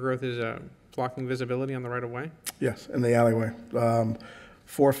the overgrowth is blocking visibility on the right-of-way? Yes, in the alleyway.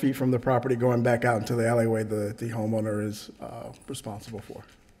 4 feet from the property going back out into the alleyway, the homeowner is responsible for.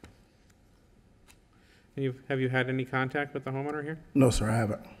 And have you had any contact with the homeowner here? No, sir, I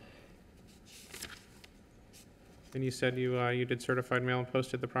haven't. And you said you did certified mail and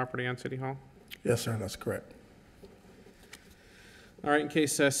posted the property on City Hall? Yes, sir, that's correct. All right, in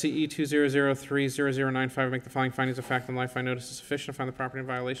case CE 200300095, make the following findings of fact and life. I notice is sufficient to find the property in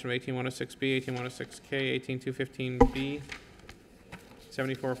violation of 18106B, 18106K, 18215B,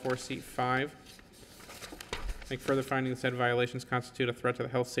 7404C5. Make further findings that said violations constitute a threat to the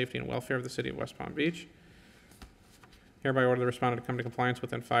health, safety, and welfare of the city of West Palm Beach. Hereby order the respondent to come to compliance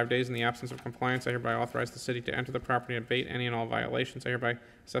within 5 days. In the absence of compliance, I hereby authorize the city to enter the property and abate any and all violations. I hereby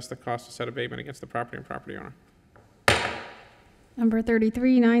assess the cost of said abatement against the property and property owner. Number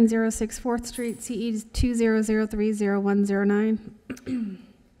 33, 906 4th Street, CE 200300109.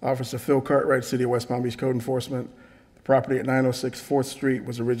 Officer Phil Cartwright, City of West Palm Beach Code Enforcement. The property at 906 4th Street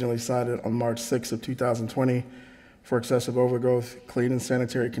was originally cited on March 6th of 2020 for excessive overgrowth, clean and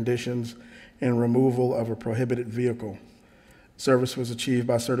sanitary conditions, and removal of a prohibited vehicle. Service was achieved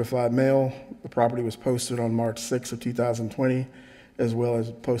by certified mail. The property was posted on March 6th of 2020, as well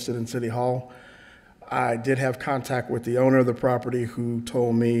as posted in City Hall. I did have contact with the owner of the property, who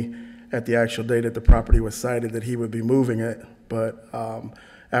told me at the actual date that the property was cited that he would be moving it. But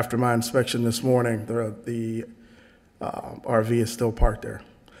after my inspection this morning, the RV is still parked there,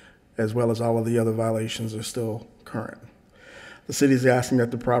 as well as all of the other violations are still current. The city is asking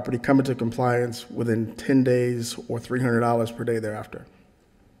that the property come into compliance within 10 days or $300 per day thereafter.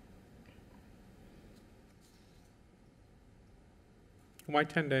 Why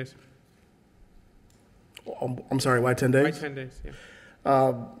 10 days? I'm sorry, why 10 days? Why 10 days, yeah.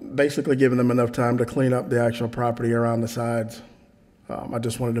 Basically giving them enough time to clean up the actual property around the sides. I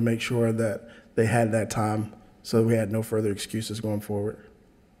just wanted to make sure that they had that time so we had no further excuses going forward.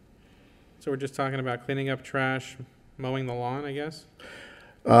 So we're just talking about cleaning up trash, mowing the lawn, I guess?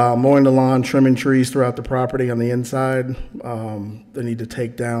 Mowing the lawn, trimming trees throughout the property on the inside. They need to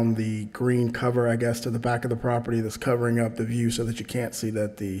take down the green cover, I guess, to the back of the property that's covering up the view so that you can't see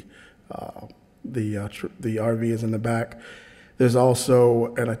that the RV is in the back. There's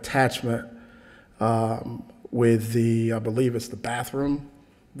also an attachment with the, I believe it's the bathroom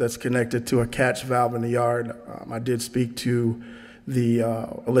that's connected to a catch valve in the yard. I did speak to the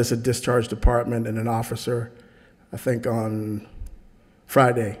illicit discharge department, and an officer, I think on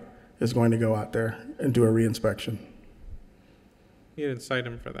Friday, is going to go out there and do a reinspection. You didn't cite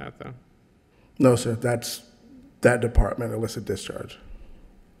him for that, though. No, sir, that's that department, illicit discharge.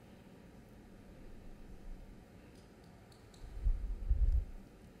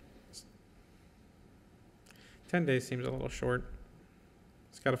 $10 days seems a little short.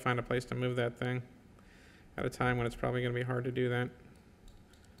 He's got to find a place to move that thing at a time when it's probably going to be hard to do that.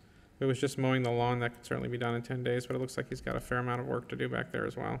 If it was just mowing the lawn, that could certainly be done in 10 days, but it looks like he's got a fair amount of work to do back there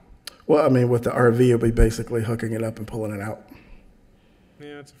as well. Well, I mean, with the RV, it'll be basically hooking it up and pulling it out.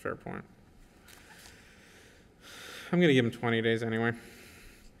 Yeah, that's a fair point. I'm going to give him 20 days anyway.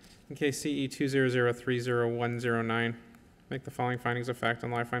 In case CE 200300109, make the following findings of fact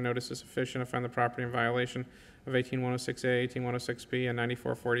and life. I notice is sufficient to find the property in violation of 18106A, 18106B, and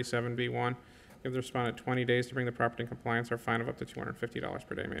 9447B1. Give the respondent 20 days to bring the property in compliance or a fine of up to $250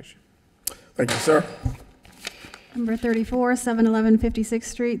 per day may issue. Thank you, sir. Number 34, 711 56th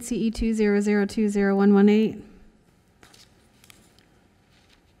Street, CE 200201118.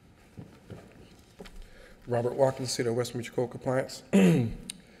 Robert Watkins, City of West Beach Code Compliance.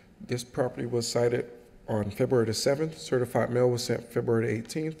 This property was cited on February the 7th. Certified mail was sent February the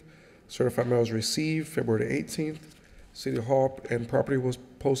 18th. Certified mail was received February the 18th. City Hall and property was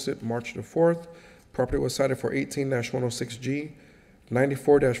posted March the 4th. Property was cited for 18-106G,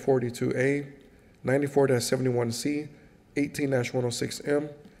 94-42A, 94-71C, 18-106M,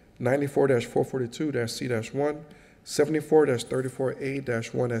 94-442-C-1,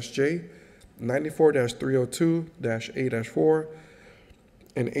 74-34A-1SJ, 94-302-A-4,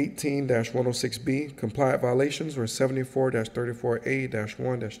 and 18-106B. Compliant violations were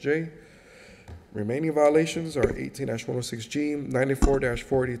 74-34A-1-J. Remaining violations are 18-106G,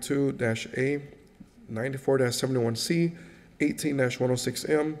 94-482-A, 94-71C,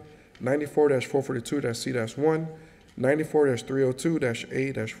 18-106M, 94-442-C-1,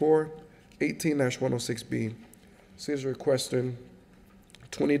 94-302-A-4, 18-106B. City is requesting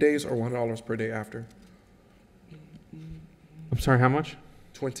 20 days or $100 per day after. I'm sorry, how much?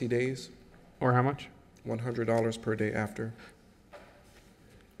 20 days. Or how much? $100 per day after.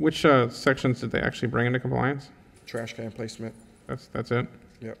 Which sections did they actually bring into compliance? Trash can placement. That's it?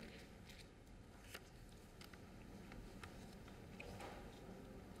 Yep.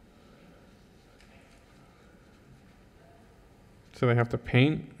 So they have to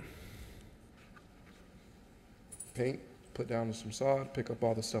paint? Paint, put down some sod, pick up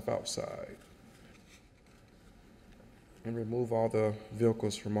all the stuff outside. And remove all the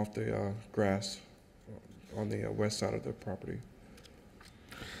vehicles from off the grass on the west side of the property.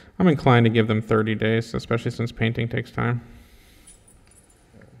 I'm inclined to give them 30 days, especially since painting takes time.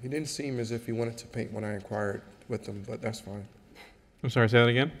 He didn't seem as if he wanted to paint when I inquired with him, but that's fine. I'm sorry, say that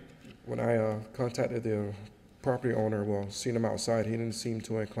again? When I contacted the property owner, well, seen him outside, he didn't seem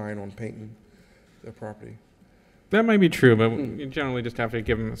too inclined on painting the property. That might be true, but you generally just have to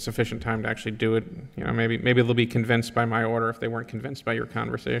give them sufficient time to actually do it. You know, maybe they'll be convinced by my order if they weren't convinced by your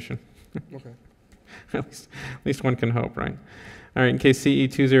conversation. Okay. At least one can hope, right? All right, in case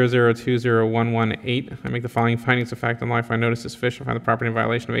CE 200201118, I make the following findings of fact and life. I notice is sufficient to find the property in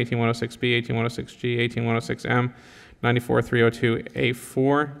violation of 18106B, 18106G, 18106M,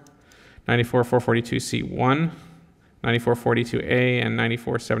 94302A4, 94442C1, 9442A, and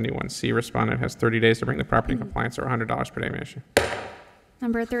 9471C. Respondent has 30 days to bring the property in compliance or $100 per day may issue.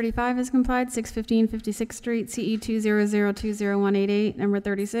 Number 35 is complied, 615 56th Street, CE 200201188. Number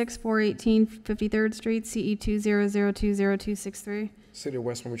 36, 418 53rd Street, CE 200200263. City of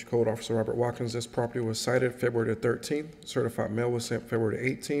West Palm Beach Code Officer Robert Watkins. This property was cited February the 13th. Certified mail was sent February the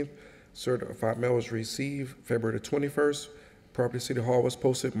 18th. Certified mail was received February the 21st. Property City Hall was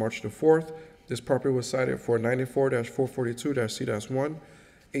posted March the 4th. This property was cited for 94-442-C-1,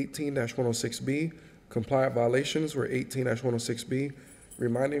 18-106B. Compliant violations were 18-106B.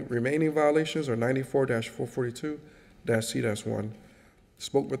 Remaining violations are 94-442-C-1.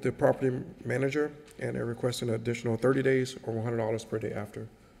 Spoke with the property manager, and they're requesting an additional 30 days or $100 per day after.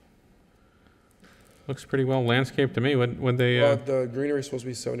 Looks pretty well landscaped to me. Would they? The greenery is supposed to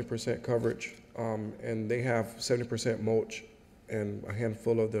be 70% coverage, and they have 70% mulch and a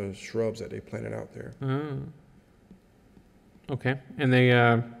handful of the shrubs that they planted out there. Oh. Okay, and they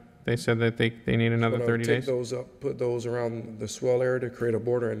said that they need another 30 days? Take those up, put those around the swell area to create a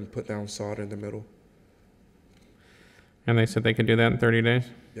border and put down sod in the middle. And they said they could do that in 30 days?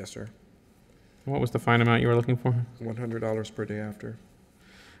 Yes, sir. What was the fine amount you were looking for? $100 per day after.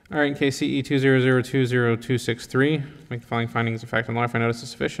 All right, in case CE 200200263, make the following findings of fact and law. If I notice is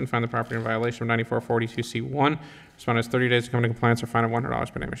sufficient, find the property in violation of 9442C1. Respondent has 30 days to come into compliance or fine of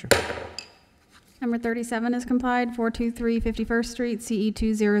 $100 per name issue. Number 37 is complied, 423 51st Street, CE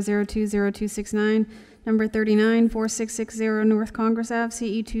 200200269. Number 39, 4660 North Congress Ave,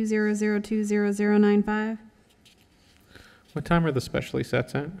 CE 200200095. What time are the specialty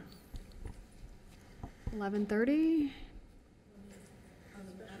sets at? 11:30.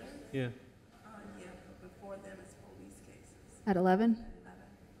 Yeah. At 11?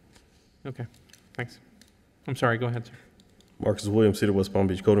 Okay, thanks. I'm sorry, go ahead, sir. Marcus Williams, City of West Palm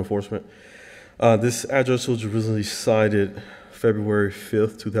Beach Code Enforcement. This address was originally cited February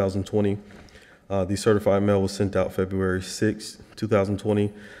 5th, 2020. The certified mail was sent out February 6th,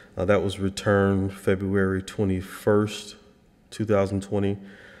 2020. That was returned February 21st, 2020.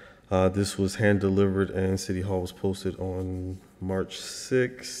 This was hand-delivered and City Hall was posted on March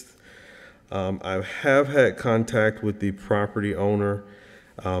 6th. I have had contact with the property owner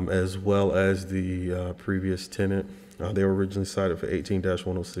as well as the previous tenant. They were originally cited for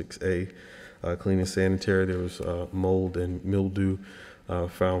 18-106A, clean and sanitary. There was mold and mildew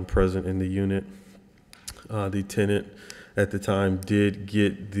found present in the unit. The tenant at the time did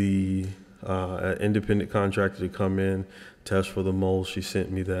get the independent contractor to come in, test for the mold. She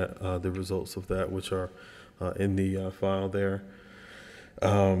sent me that the results of that, which are in the file there.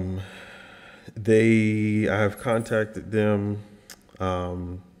 I have contacted them.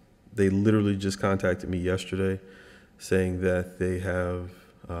 They literally just contacted me yesterday saying that they have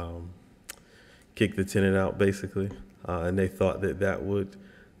kicked the tenant out, basically, and they thought that that would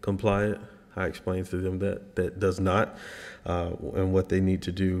comply it. I explained to them that that does not, and what they need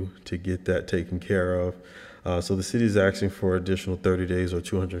to do to get that taken care of. So the city is asking for additional 30 days or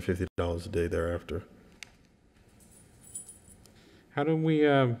 $250 a day thereafter. How do we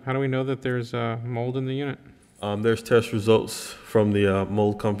know that there's mold in the unit? There's test results from the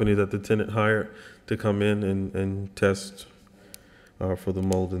mold company that the tenant hired to come in and test for the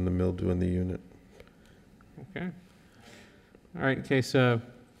mold and the mildew in the unit. Okay. All right, in case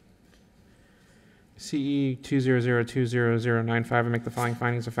CE 200200095, I make the following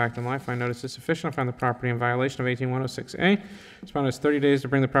findings of fact and law. Find notice is sufficient. I find the property in violation of 18106A. Respondent has 30 days to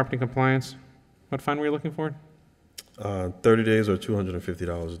bring the property in compliance. What fine were you looking for? 30 days or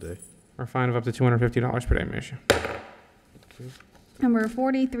 $250 a day. Or a fine of up to $250 per day, may issue. Number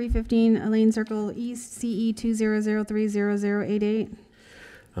 40, 315 Elaine Circle East, CE 200300088.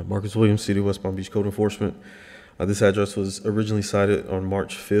 Marcus Williams, City of West Palm Beach Code Enforcement. This address was originally cited on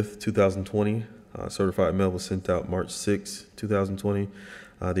March 5th, 2020. Certified mail was sent out March 6th, 2020.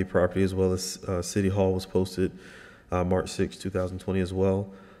 The property as well as City Hall was posted March 6th, 2020 as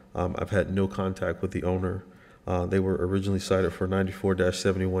well. I've had no contact with the owner. They were originally cited for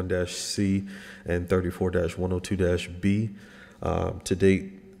 94-71-C and 34-102-B. To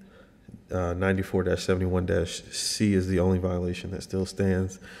date, 94-71-C is the only violation that still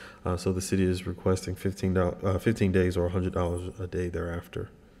stands. So the city is requesting 15 days or $100 a day thereafter.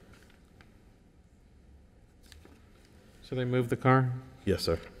 So they moved the car? Yes,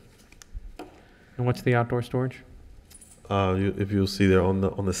 sir. And what's the outdoor storage? If you'll see there on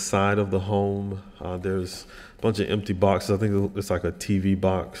the side of the home, there's a bunch of empty boxes. I think it's like a TV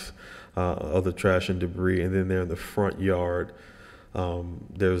box, other trash and debris, and then there in the front yard,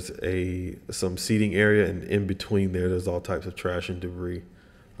 there's some seating area, and in between there's all types of trash and debris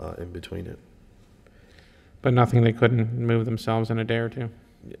in between it. But nothing they couldn't move themselves in a day or two?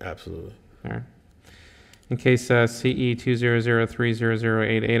 Yeah, absolutely. All right. In case CE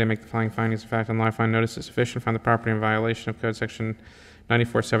 200300088, I make the following findings of fact and law. I find notice is sufficient. Find the property in violation of Code Section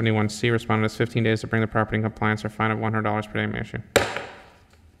 9471C. Respondent has 15 days to bring the property in compliance or fine of $100 per day, may issue.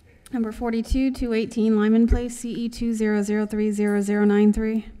 Number 42, 218 Lyman Place, CE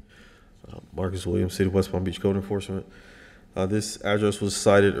 200300093. Marcus Williams, City of West Palm Beach Code Enforcement. This address was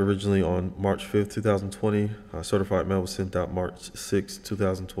cited originally on March 5th, 2020. Certified mail was sent out March 6th,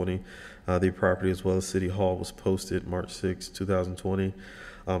 2020. The property as well as City Hall was posted March 6th, 2020.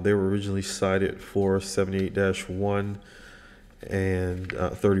 They were originally cited for 78-1 and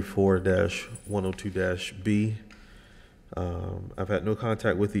 34-102-B. I've had no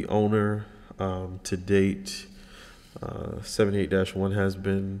contact with the owner to date. 78-1 has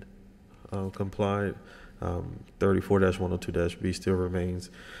been complied. 34-102-B still remains.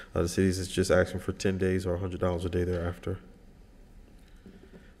 The city is just asking for 10 days or $100 a day thereafter.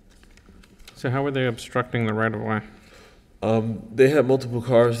 So how were they obstructing the right-of-way? They had multiple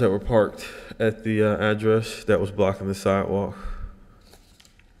cars that were parked at the address that was blocking the sidewalk.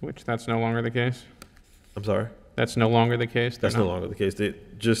 Which that's no longer the case? I'm sorry? That's no longer the case? That's no longer the case.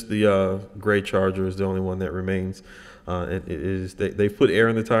 Just the gray Charger is the only one that remains. It is they've put air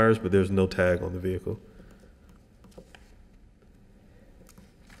in the tires, but there's no tag on the vehicle.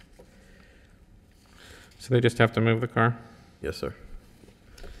 So they just have to move the car? Yes, sir.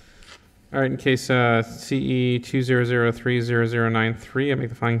 All right, in case CE 200300093, I make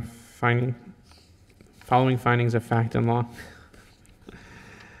the following findings of fact and law.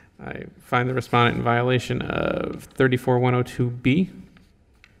 I find the respondent in violation of 34102B. You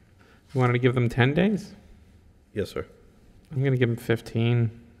wanted to give them 10 days? Yes, sir. I'm going to give them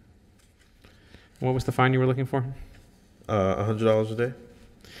 15. What was the fine you were looking for? $100 a day.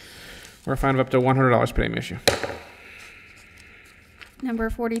 Or a fine of up to $100 per day issue.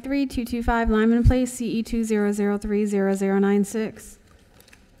 Number 43, 225 Lyman Place, CE 200300096.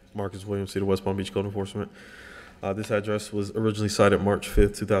 Marcus Williams, City of West Palm Beach Code Enforcement. This address was originally cited March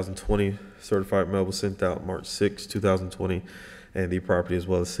 5th, 2020. Certified mail was sent out March 6th, 2020. And the property as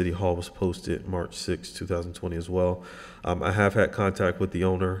well as City Hall was posted March 6th, 2020 as well. I have had contact with the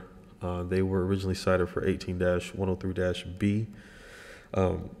owner. They were originally cited for 18-103-B.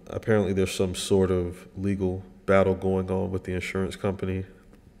 Apparently there's some sort of legal battle going on with the insurance company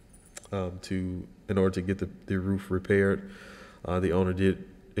in order to get the roof repaired. The owner did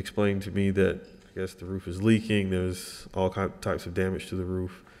explain to me that I guess the roof is leaking. There's all types of damage to the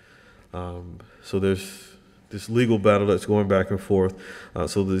roof. So there's this legal battle that's going back and forth.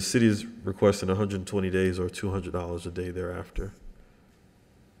 So the city is requesting 120 days or $200 a day thereafter.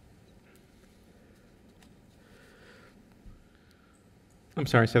 I'm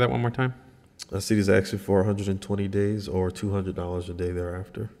sorry, say that one more time. The city is asking for 120 days or $200 a day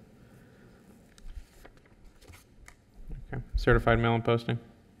thereafter. Okay. Certified mail and posting?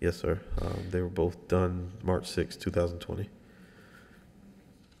 Yes, sir. They were both done March 6, 2020.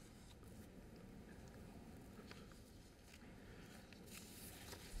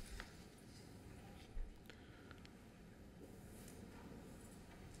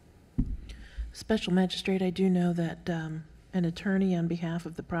 Special Magistrate, I do know that an attorney on behalf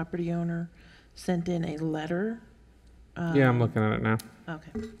of the property owner sent in a letter. Yeah, I'm looking at it now.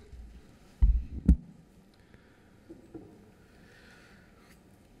 Okay.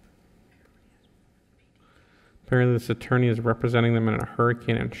 Apparently this attorney is representing them in a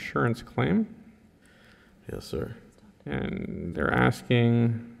hurricane insurance claim. Yes, sir. And they're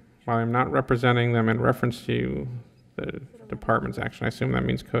asking, while I'm not representing them in reference to the department's action, I assume that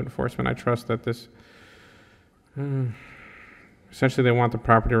means code enforcement. I trust that this, essentially they want the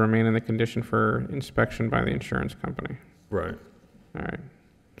property to remain in the condition for inspection by the insurance company. Right. All right.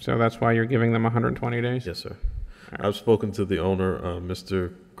 So that's why you're giving them 120 days? Yes, sir. Right. I've spoken to the owner,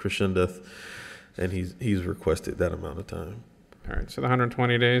 Mr. Crescendeth, and he's requested that amount of time. All right, so the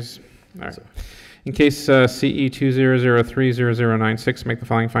 120 days. All right. In case CE 200300096, make the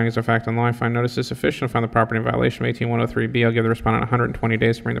following findings of fact and law. I find notice is sufficient. I find the property in violation of 18103B. I'll give the respondent 120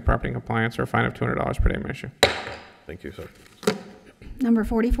 days to bring the property in compliance or a fine of $200 per day issue. Thank you, sir. Number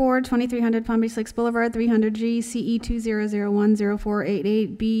 44, 2300 Palm Beach Lakes Boulevard, 300G, CE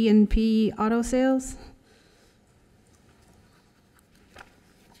 200100488, B&P Auto Sales.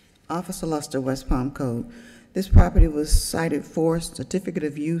 Officer Luster, West Palm Code. This property was cited for certificate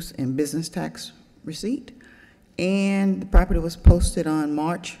of use and business tax receipt, and the property was posted on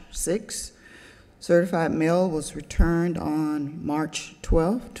March 6. Certified mail was returned on March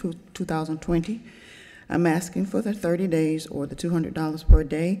 12, 2020. I'm asking for the 30 days or the $200 per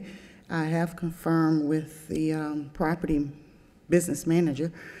day. I have confirmed with the property business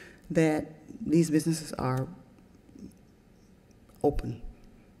manager that these businesses are open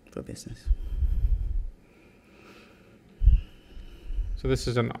for business. So this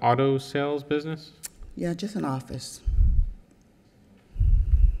is an auto sales business? Yeah, just an office.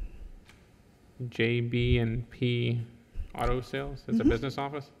 JB&P Auto Sales? It's a business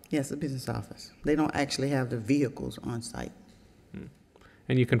office? Yes, a business office. They don't actually have the vehicles on site.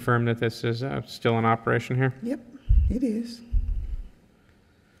 And you confirm that this is still in operation here? Yep, it is.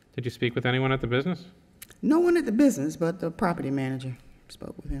 Did you speak with anyone at the business? No one at the business, but the property manager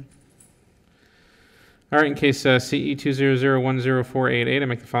spoke with him. All right, in case CE 200100488, I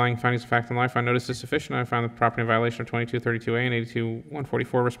make the following findings of fact and law. I find notice is sufficient. I find the property in violation of 2232A and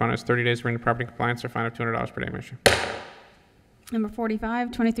 82144. Respondent has 30 days to bring the property in compliance or fine of $200 per day issue. Number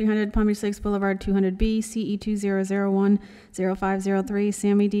 45, 2300 Palm Beach Lakes Boulevard, 200B, CE 200100503,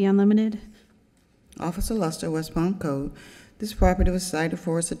 Sammy D. Unlimited. Officer Luster, West Palm Code. This property was cited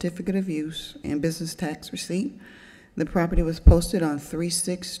for a certificate of use and business tax receipt. The property was posted on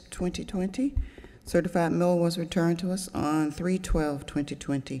 3/6/2020. Certified mail was returned to us on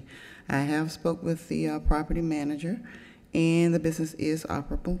 3/12/2020. I have spoke with the property manager, and the business is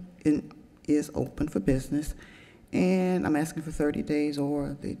operable and is open for business. And I'm asking for 30 days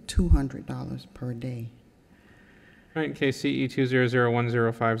or the $200 per day. All right, in case CE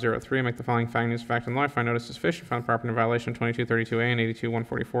 200100503, I make the following findings of fact and law. If I notice is sufficient, found property in violation of 2232A and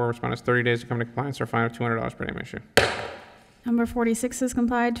 82144. Respondent has 30 days to come into compliance or a fine of $200 per day may issue. Number 46 is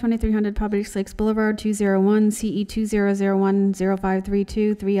complied, 2300 Public Lakes Boulevard, 201 CE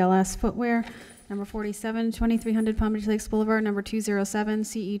 200105323, 3LS Footwear. Number 47, 2300 Public Lakes Boulevard, number 207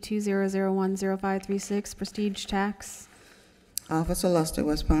 CE 200105536, Prestige Tax. Officer Luster,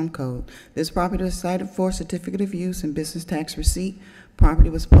 West Palm Code. This property was cited for certificate of use and business tax receipt. Property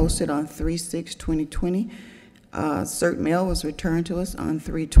was posted on 3/6/2020. Cert mail was returned to us on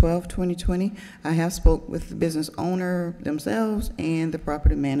 3/12/2020. I have spoke with the business owner themselves and the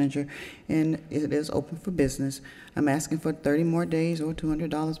property manager, and it is open for business. I'm asking for 30 more days or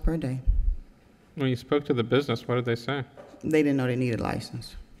 $200 per day. When you spoke to the business, what did they say? They didn't know they needed a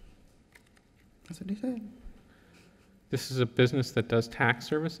license. That's what they said. This is a business that does tax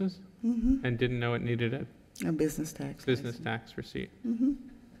services Mm-hmm. and didn't know it needed A business tax. business tax receipt. Mm-hmm.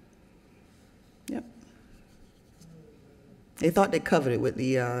 Yep. They thought they covered it with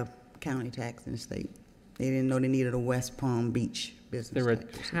the county tax in the state. They didn't know they needed a West Palm Beach business. They're a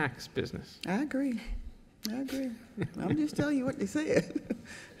tax. tax business. I agree. I'm just telling you what they said.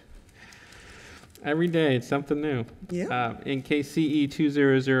 Every day, it's something new. Yeah. In case CE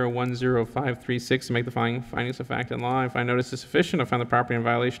 200100536, make the following findings of fact and law. If I notice is sufficient, I find the property in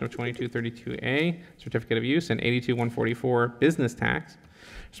violation of 2232A, certificate of use, and 82144, business tax.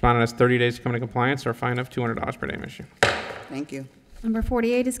 Respondent has 30 days to come into compliance or a fine of $200 per day issue. Thank you. Number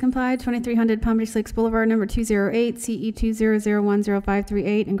 48 is complied, 2300 Palm Beach Lakes Boulevard, number 208 CE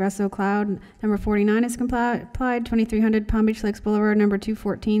 200105538, Ingresso Cloud. Number 49 is complied, 2300 Palm Beach Lakes Boulevard, number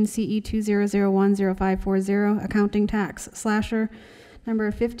 214 CE 200100540, accounting tax slasher.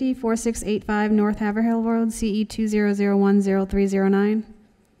 Number 50 4685 North Haverhill Road, CE 200100309.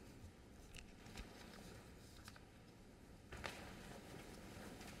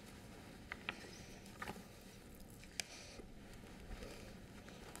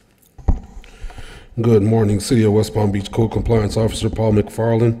 Good morning, City of West Palm Beach Code Compliance Officer Paul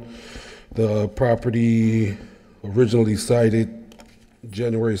McFarland. The property originally cited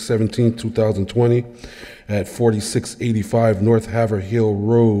January 17, 2020 at 4685 North Haverhill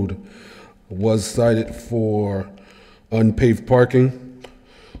Road was cited for unpaved parking.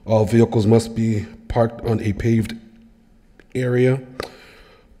 All vehicles must be parked on a paved area.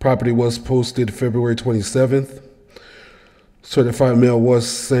 Property was posted February 27th. Certified mail was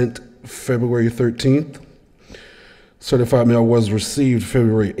sent February 13th. Certified mail was received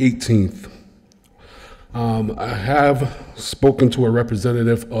February 18th. I have spoken to a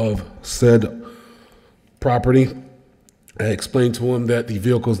representative of said property. I explained to him that the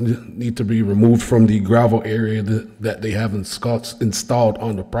vehicles need to be removed from the gravel area that they have installed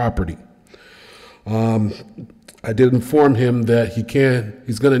on the property. I did inform him that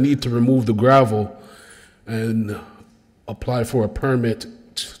he's going to need to remove the gravel and apply for a permit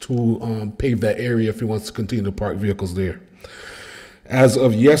to pave that area if he wants to continue to park vehicles there. As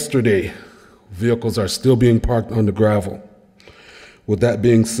of yesterday, vehicles are still being parked on the gravel. With that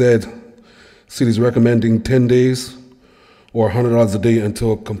being said, City's recommending 10 days or $100 a day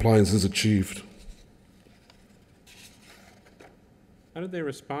until compliance is achieved. How did they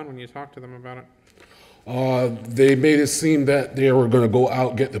respond when you talked to them about it? They made it seem that they were going to go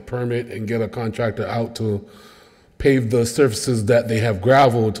out, get the permit, and get a contractor out to pave the surfaces that they have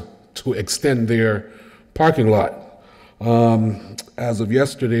graveled to extend their parking lot. As of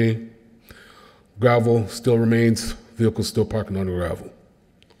yesterday, gravel still remains, vehicles still parking on the gravel.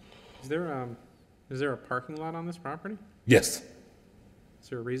 Is there a parking lot on this property? Yes. Is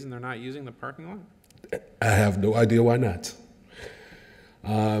there a reason they're not using the parking lot? I have no idea why not.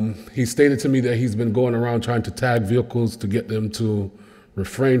 He stated to me that he's been going around trying to tag vehicles to get them to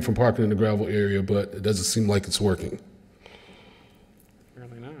refrain from parking in the gravel area, but it doesn't seem like it's working.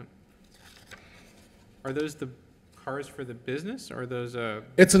 Apparently not. Are those the cars for the business, or are those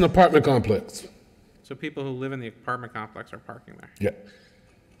It's an apartment complex. so people who live in the apartment complex are parking there? Yeah.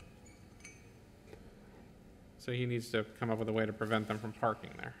 So he needs to come up with a way to prevent them from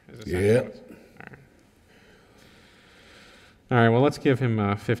parking there. Is Yeah. essentially what's- All right. All right, well, let's give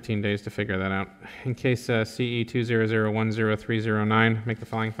him 15 days to figure that out. In case CE 200100309, make the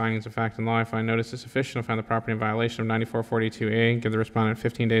following findings of fact and law. If I notice is sufficient, I'll find the property in violation of 9442A. Give the respondent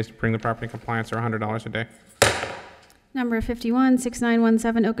 15 days to bring the property in compliance or $100 a day. Number 51,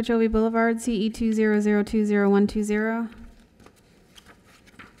 6917 Okeechobee Boulevard, CE 200200120.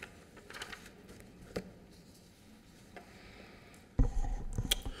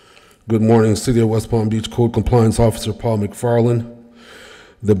 Good morning, City of West Palm Beach Code Compliance Officer Paul McFarland.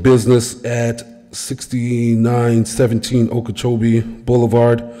 The business at 6917 Okeechobee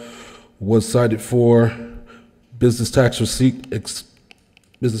Boulevard was cited for business tax receipt,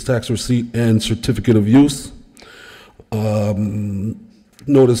 and certificate of use.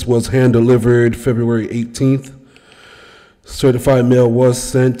 Notice was hand delivered February 18th. Certified mail was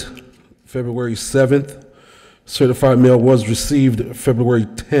sent February 7th. Certified mail was received February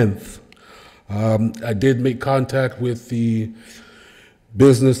 10th. I did make contact with the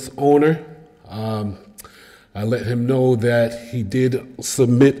business owner. I let him know that he did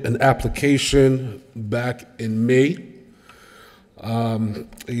submit an application back in May.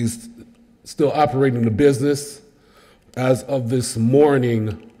 He's still operating the business. As of this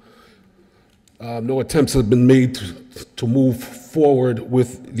morning, no attempts have been made to move forward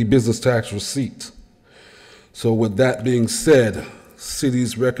with the business tax receipt. So with that being said,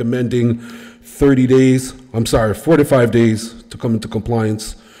 city's recommending 45 days to come into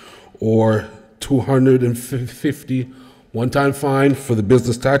compliance, or $250 one-time fine for the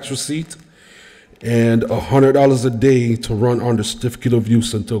business tax receipt, and $100 a day to run on the certificate of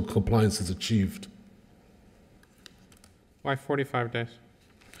use until compliance is achieved. Why 45 days?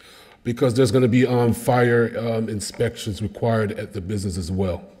 Because there's going to be fire inspections required at the business as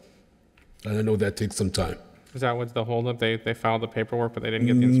well. And I know that takes some time. Is that what's the holdup? They filed the paperwork, but they didn't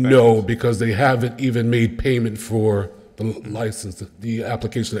get the inspections? No, because they haven't even made payment for the license, the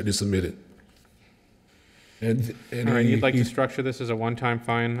application that they submitted. And All right, you'd like to structure this as a one-time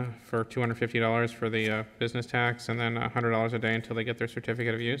fine for $250 for the business tax, and then $100 a day until they get their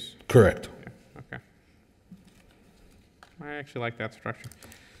certificate of use? Correct. Yeah, okay. I actually like that structure.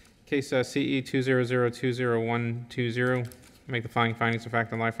 Case CE 200202120. Make the following findings of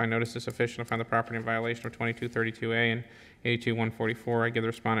fact and life. I notice is sufficient to find the property in violation of 2232A and 82144. I give the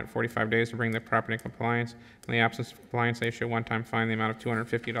respondent 45 days to bring the property in compliance. In the absence of compliance, they issue a one-time fine in the amount of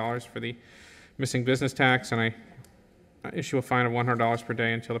 $250 for the missing business tax, and I issue a fine of $100 per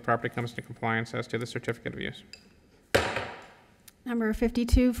day until the property comes into compliance as to the certificate of use. Number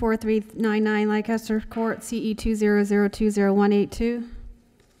 52, 4399 Lancaster Court, CE 200200182.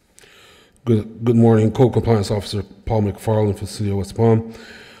 Good morning, Code Compliance Officer Paul McFarland for the City of West Palm.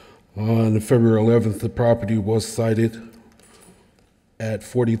 On February 11th, the property was cited at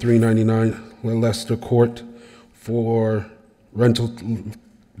 4399 Leicester Court for rental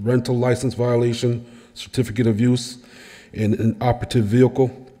license violation, certificate of use, and an operative vehicle.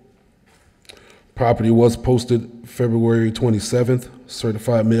 Property was posted February 27th.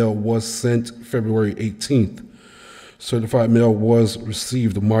 Certified mail was sent February 18th. Certified mail was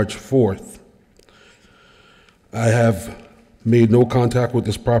received March 4th. I have made no contact with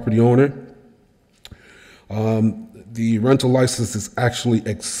this property owner. The rental license is actually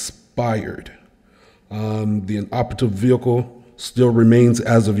expired. The operative vehicle still remains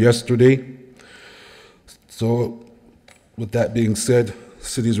as of yesterday. So with that being said,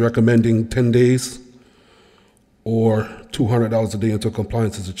 city is recommending 10 days or $200 a day until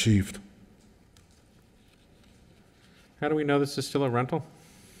compliance is achieved. How do we know this is still a rental?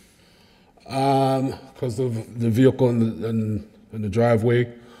 Because of the vehicle in the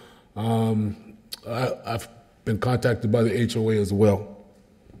driveway. I've been contacted by the HOA as well.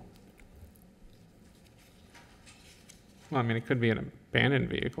 Well, I mean, it could be an abandoned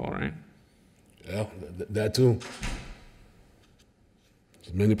vehicle, right? Yeah, that too.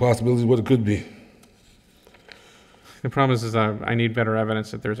 There's many possibilities what it could be. The problem is I need better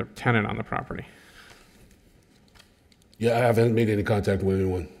evidence that there's a tenant on the property. Yeah, I haven't made any contact with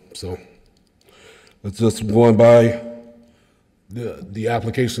anyone, so let's just going by the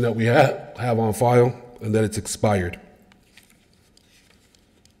application that we have on file and that it's expired.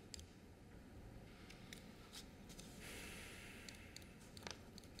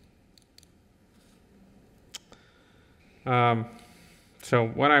 So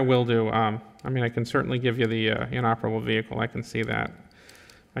what I will do, I mean, I can certainly give you the inoperable vehicle. I can see that.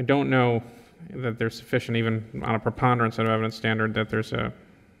 I don't know that there's sufficient, even on a preponderance of evidence standard, that there's a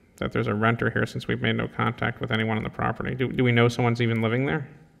renter here, since we've made no contact with anyone on the property. Do we know someone's even living there?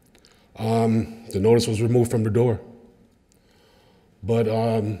 The notice was removed from the door, but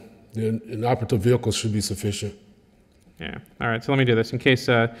the inoperative vehicle should be sufficient. Yeah. All right. So let me do this. In case CE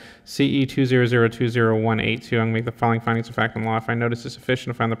 200202182, I'm going to make the following findings of fact and law. If I notice is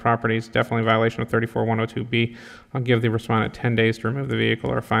sufficient to find the property is definitely in violation of 34102B, I'll give the respondent 10 days to remove the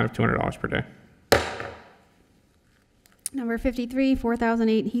vehicle or a fine of $200 per day. Number 53,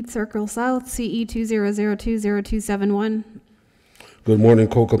 4008 Heath Circle South, CE 200200271. Good morning,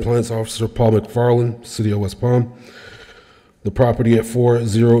 Code Compliance Officer Paul McFarland, City of West Palm. The property at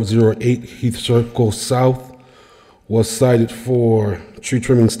 4008 Heath Circle South was cited for tree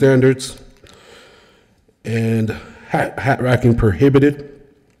trimming standards and hat racking prohibited.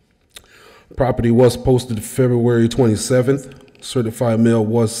 Property was posted February 27th. Certified mail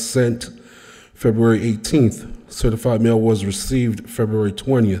was sent February 18th. Certified mail was received February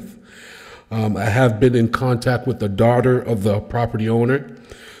 20th. I have been in contact with the daughter of the property owner.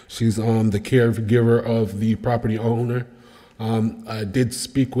 She's the caregiver of the property owner. I did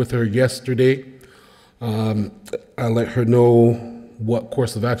speak with her yesterday. I let her know what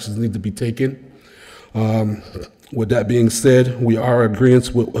course of actions need to be taken. With that being said, we are in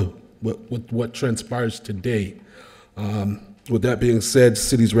agreement with what transpires today. With that being said,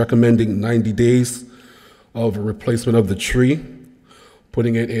 city's recommending 90 days of a replacement of the tree,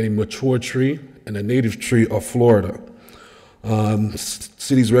 putting it in a mature tree and a native tree of Florida.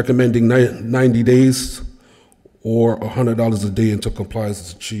 City's recommending 90 days or $100 a day until compliance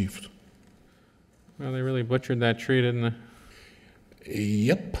is achieved. Well, they really butchered that tree, didn't they?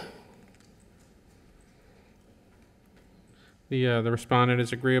 Yep. The respondent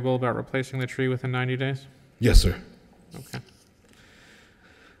is agreeable about replacing the tree within 90 days? Yes, sir. Okay.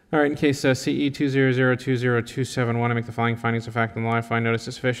 All right, in case CE 200200271, I make the following findings of fact and law. I find notice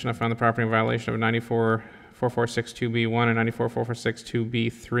is sufficient. I find the property in violation of 94462B1 and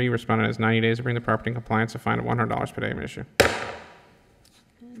 94462B3. Respondent has 90 days to bring the property in compliance. A fine of $100 per day may issue.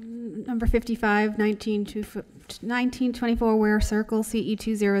 Number 55, 1924 Ware Circle, CE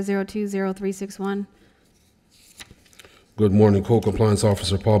 200200361. Good morning, Code Compliance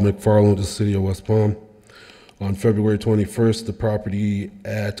Officer Paul McFarland, the City of West Palm. On February 21st, the property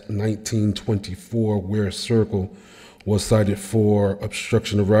at 1924 Ware Circle was cited for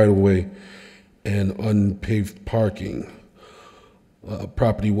obstruction of right-of-way and unpaved parking.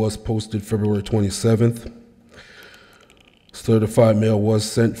 Property was posted February 27th. Certified mail was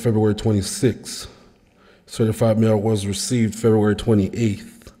sent February 26th. Certified mail was received February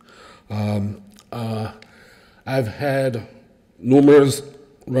 28th. I've had numerous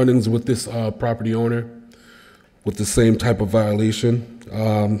run-ins with this property owner with the same type of violation.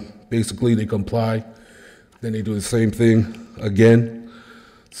 Basically, they comply, then they do the same thing again.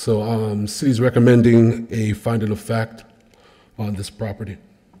 So city's recommending a finding of fact on this property.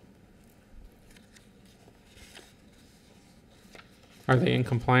 Are they in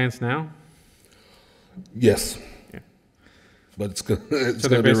compliance now? Yes. Yeah. But it's going to So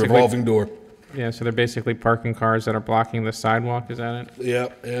be a revolving door. Yeah, so they're basically parking cars that are blocking the sidewalk, is that it? Yeah,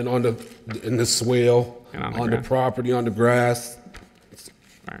 and in the swale, And on the property, on the grass.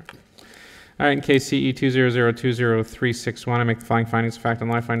 All right. All right, in case CE 200200361, I make the following findings of fact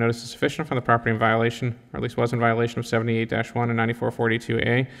and law. I find notice is sufficient from the property in violation, or at least was in violation of 78-1 and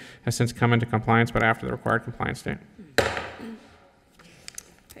 9442A, has since come into compliance, but after the required compliance date.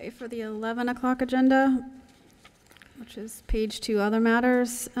 Okay, for the 11 o'clock agenda, which is page 2, other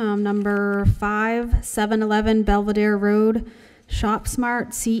matters, number 5, 711 Belvedere Road, Shop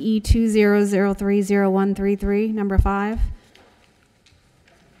Smart, CE 200300133, number 5.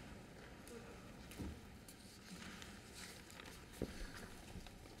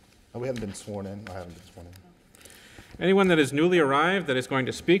 We haven't been sworn in. I haven't been sworn in. Anyone that is newly arrived that is going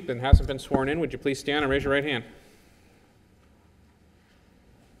to speak that hasn't been sworn in, would you please stand and raise your right hand?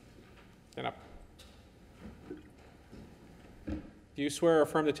 Stand up. Do you swear or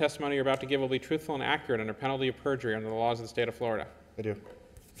affirm the testimony you're about to give will be truthful and accurate under penalty of perjury under the laws of the state of Florida? I do.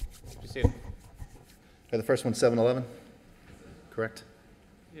 Be seated. The first one's 7-Eleven, correct?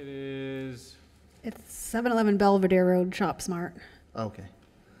 It is... It's 711 Belvedere Road, Shop Smart. Okay.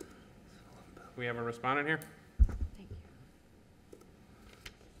 We have a respondent here?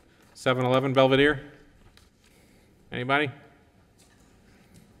 711 Belvedere? Anybody?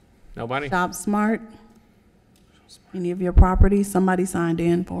 Nobody? Shop Smart. Any of your properties, somebody signed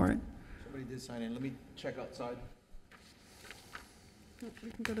in for it. Somebody did sign in. Let me check outside. We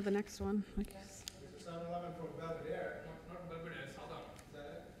can go to the next one. I guess.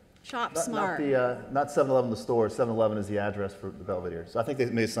 Shop Smart. Not 7-Eleven the store. 7-Eleven is the address for the Belvedere. So I think they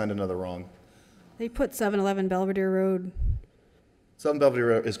may have signed another wrong. They put 711 Belvedere Road. 7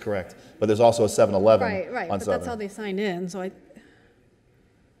 Belvedere is correct, but there's also a 7-Eleven Right, on but 7. that's how they signed in, so I...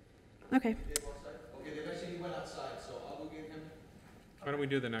 Okay. Why don't we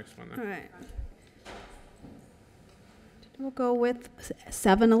do the next one then? All right. We'll go with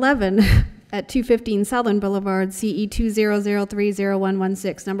 711 at 215 Southern Boulevard, CE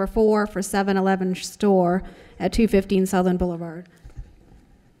 200301116. Number 4 for 7-Eleven store at 215 Southern Boulevard.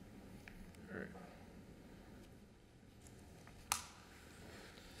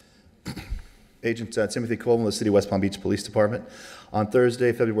 Agent Timothy Colvin, the City of West Palm Beach Police Department. On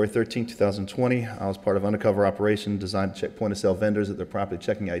Thursday, February 13, 2020, I was part of an undercover operation designed to check point-of-sale vendors at their property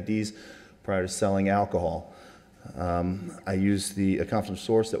checking IDs prior to selling alcohol. I used a confidential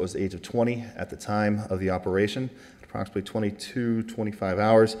source that was the age of 20 at the time of the operation. At approximately 25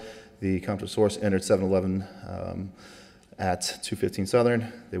 hours, the confidential source entered 7-Eleven at 215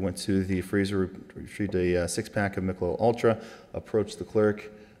 Southern. They went to the freezer, retrieved a six-pack of Michelob Ultra, approached the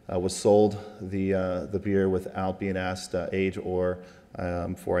clerk, was sold the beer without being asked age or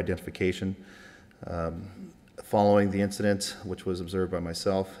for identification. Following the incident, which was observed by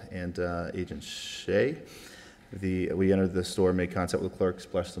myself and Agent Shea, we entered the store, made contact with the clerk,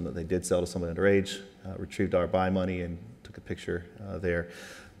 expressed them that they did sell to someone underage, retrieved our buy money, and took a picture there. I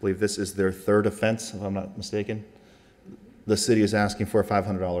believe this is their third offense, if I'm not mistaken. The city is asking for a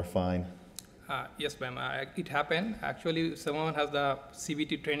 $500 fine. Yes, ma'am. It happened. Actually, someone has the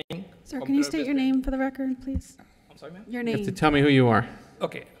CBT training. Sir, can you state your name for the record, please? I'm sorry, ma'am? Your You have name. to tell me who you are.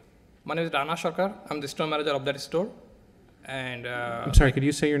 Okay. My name is Rana Sarkar. I'm the store manager of that store. And I'm sorry, could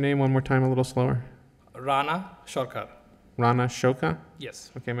you say your name one more time a little slower? Rana Sarkar. Rana Shoka?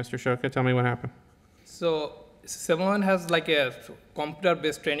 Yes. Okay, Mr. Shoka, tell me what happened. So someone has like a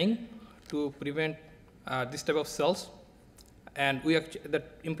computer-based training to prevent this type of sales. And the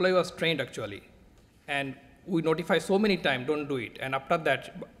employee was trained actually. And we notify so many times, don't do it. And after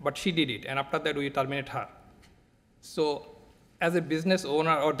that, but she did it. And after that, we terminate her. So as a business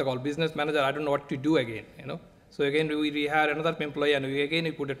owner or the business manager, I don't know what to do again, you know. So again, we rehire another employee and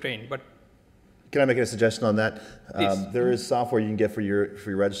we put a train. But Can I make a suggestion on that? Please. There is software you can get for your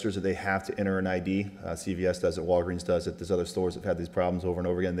registers that they have to enter an ID. CVS does it, Walgreens does it. There's other stores that have had these problems over and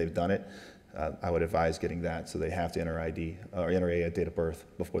over again. They've done it. I would advise getting that, so they have to enter ID or enter a date of birth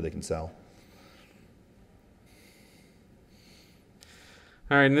before they can sell.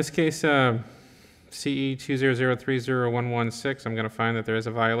 All right, in this case, CE 200301116, I'm going to find that there is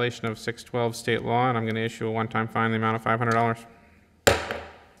a violation of 612 state law, and I'm going to issue a one-time fine in the amount of $500.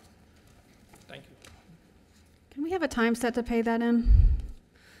 thank you. Can we have a time set to pay that in?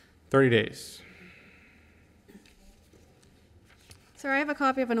 30 days. Sir, I have a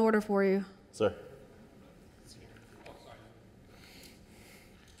copy of an order for you. Sir.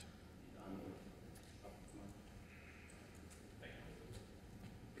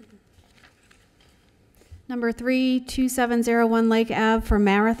 Number 32701 Lake Ave for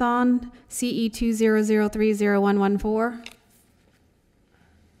Marathon, CE 200301114.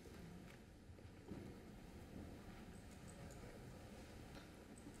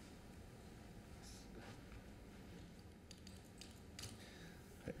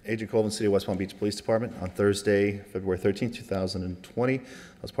 Agent Colvin, City of West Palm Beach Police Department. On Thursday, February 13, 2020, I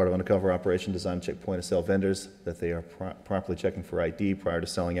was part of an undercover operation designed to check point-of-sale vendors that they are properly checking for ID prior to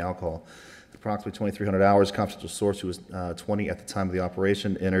selling alcohol. Approximately 2,300 hours, confidential source, who was 20 at the time of the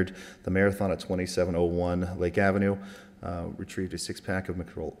operation, entered the marathon at 2701 Lake Avenue, retrieved a six-pack of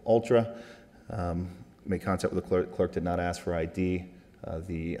Michelob Ultra, made contact with the clerk. Clerk did not ask for ID.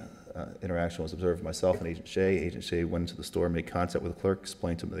 The interaction was observed by myself and Agent Shea. Agent Shea went into the store, made contact with the clerk,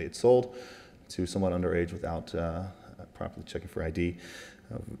 explained to him that they had sold to someone underage without properly checking for ID.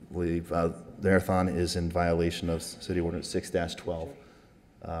 I believe the marathon is in violation of City Ordinance 6-12.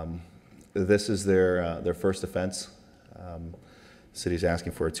 This is their first offense. The city's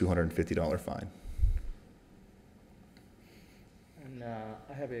asking for a $250 fine. And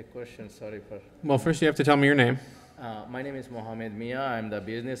I have a question, sorry for... Well, first you have to tell me your name. My name is Mohammed Mia, I'm the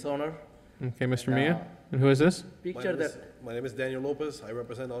business owner. Okay, Mr. Mia. And who is this? Picture My name is Daniel Lopez. I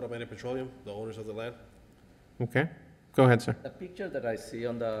represent Automatic Petroleum, the owners of the land. Okay. Go ahead, sir. The picture that I see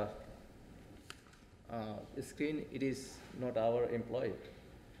on the screen, it is not our employee.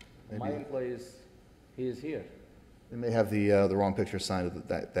 My Maybe. employee he is here. They may have the wrong picture assigned to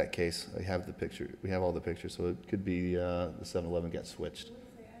that case. They have the picture. We have all the pictures, so it could be the 7-Eleven got switched.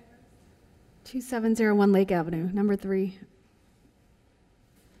 2701 Lake Avenue, number 3.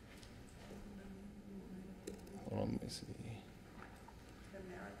 Hold on, let me see.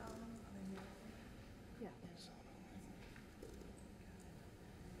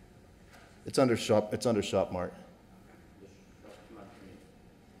 It's under shop. It's under Shop Mart.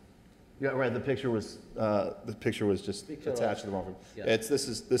 Yeah, right. The picture was just attached to the wrong. Yeah. This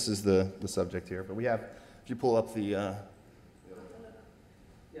is the subject here. But we have. If you pull up the. Yeah,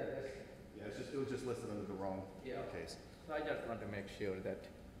 it was just listed under the wrong case. So I just want to make sure that.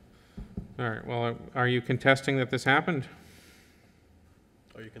 All right, well, are you contesting that this happened?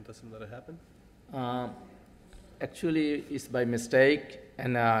 Are you contesting that it happened? Actually, it's by mistake,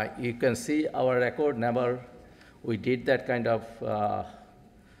 and you can see our record never, we did that kind of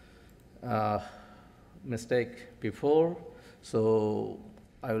mistake before. So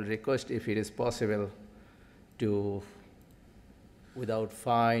I will request if it is possible to, without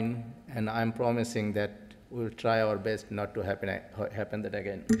fine, and I'm promising that we'll try our best not to happen that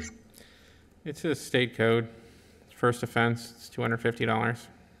again. It's a state code. First offense, it's $250.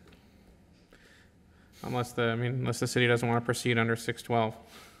 Unless the city doesn't want to proceed under 612.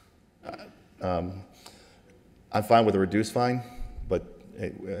 I'm fine with a reduced fine, but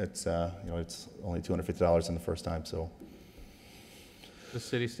it's only $250 in the first time, so. The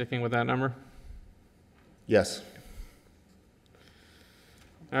city sticking with that number? Yes.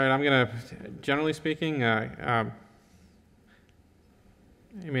 All right, I'm gonna, generally speaking, I'm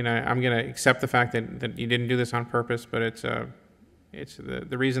gonna accept the fact that you didn't do this on purpose, but it's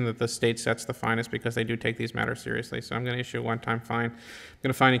the reason that the state sets the fine is because they do take these matters seriously. So I'm gonna issue a one-time fine. I'm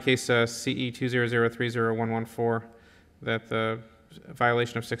gonna fine in case CE 200301114 that the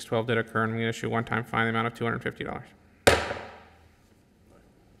violation of 612 did occur, and I'm gonna issue a one-time fine in the amount of $250.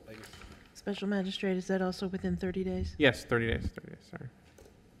 Special magistrate, is that also within 30 days? Yes, 30 days, sorry.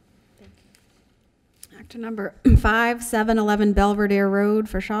 Action number 5711 Belvedere Road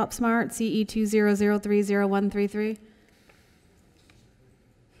for Shop Smart, CE 200300133.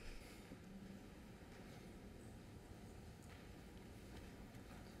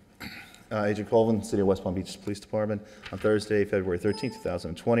 Agent Colvin, City of West Palm Beach Police Department. On Thursday, February 13th,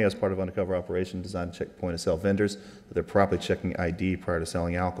 2020, as part of undercover operation designed to check point-of-sale vendors that they're properly checking ID prior to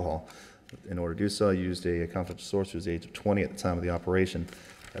selling alcohol. In order to do so, I used a confidential source who was the age of 20 at the time of the operation.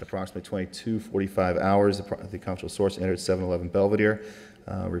 At approximately 22:45 hours, the confidential source entered 711 Belvedere,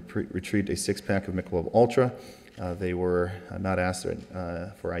 retrieved a six-pack of Michelob Ultra. They were not asked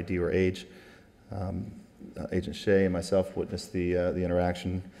for ID or age. Agent Shea and myself witnessed the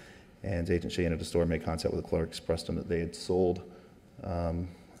interaction, and Agent Shea entered the store and made contact with the clerk, expressed to him that they had sold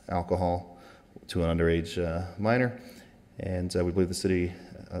alcohol to an underage minor, and we believe the city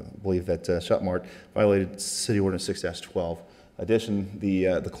believe that Shop Mart violated City Ordinance 6-12. In addition,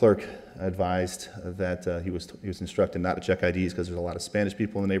 the clerk advised that he was instructed not to check IDs because there's a lot of Spanish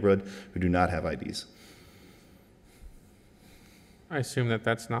people in the neighborhood who do not have IDs. I assume that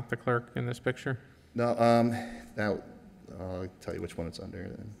that's not the clerk in this picture? No, now I'll tell you which one it's under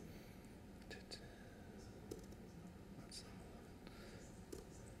then.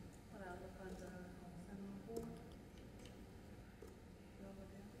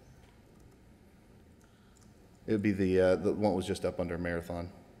 It would be the one that was just up under Marathon,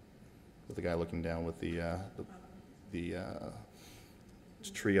 with the guy looking down with the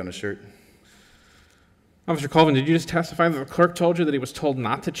tree on his shirt. Officer Colvin, did you just testify that the clerk told you that he was told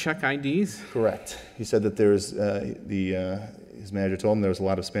not to check IDs? Correct. He said that there's his manager told him there was a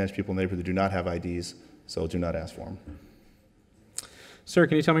lot of Spanish people in the neighborhood that do not have IDs, so do not ask for them. Sir,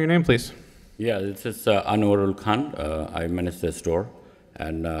 can you tell me your name, please? Yeah, this is Anwarul Khan. I manage the store,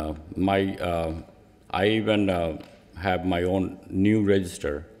 and I even have my own new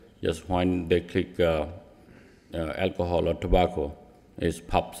register. Just when they click alcohol or tobacco, it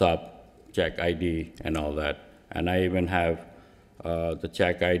pops up, check ID and all that. And I even have the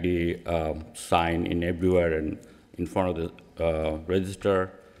check ID sign in everywhere and in front of the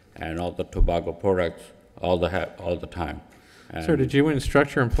register, and all the tobacco products all the time. And sir, did you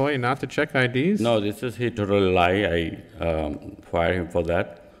instruct your employee not to check IDs? No, he totally lie. I fire him for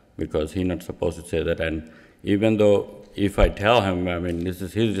that, because he's not supposed to say that. And even though if I tell him, this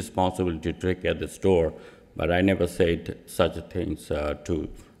is his responsibility to check at the store, but I never said such things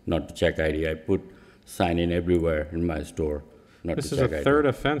not to check ID. I put sign in everywhere in my store, not to check ID. This is a third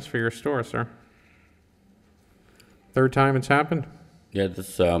offense for your store, sir. Third time it's happened? Yeah,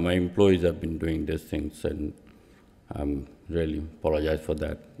 my employees have been doing these things, and I'm really apologize for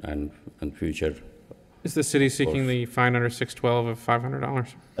that, and in future. Is the city seeking the fine under 612 of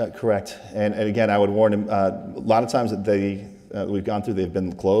 $500? Correct. And again, I would warn him, a lot of times that we've gone through, they've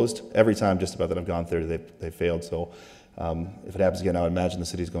been closed. Every time just about that I've gone through, they've failed. So if it happens again, I would imagine the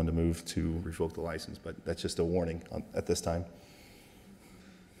city's going to move to revoke the license, but that's just a warning at this time.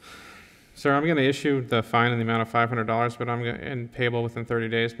 Sir, I'm going to issue the fine in the amount of $500, but and payable within 30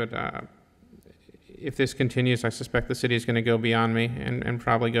 days. But if this continues, I suspect the city is going to go beyond me and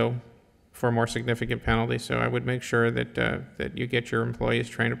probably go for a more significant penalty. So I would make sure that that you get your employees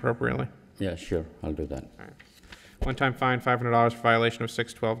trained appropriately. Yeah, sure, I'll do that. All right. One-time fine, $500 for violation of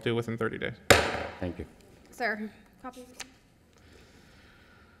 612, due within 30 days. Thank you. Sir, copies.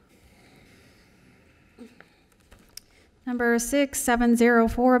 Number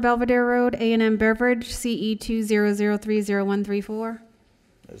 6704 Belvedere Road, A&M Beverage, CE 200300134.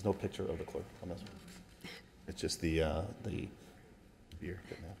 There's no picture of the clerk on this one. It's just the beer.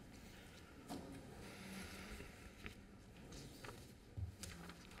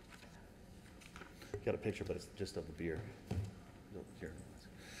 Got a picture, but it's just of the beer. Here.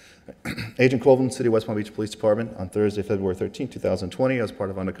 Agent Colvin, City of West Palm Beach Police Department, on Thursday, February 13, 2020, as part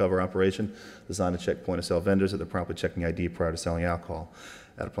of undercover operation designed to check point-of-sale vendors that they're promptly checking ID prior to selling alcohol.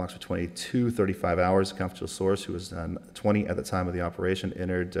 At approximately 22:35 hours, a confidential source who was 20 at the time of the operation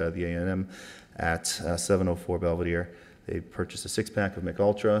entered the A&M at 704 Belvedere. They purchased a six-pack of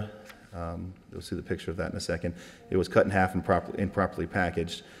McUltra. You'll see the picture of that in a second. It was cut in half and improperly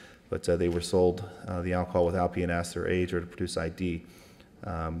packaged, but they were sold the alcohol without being asked their age or to produce ID.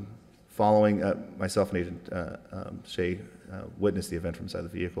 Following, myself and Agent Shea witnessed the event from inside the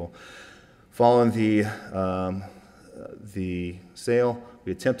vehicle. Following the sale,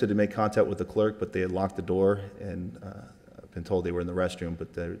 we attempted to make contact with the clerk, but they had locked the door and been told they were in the restroom,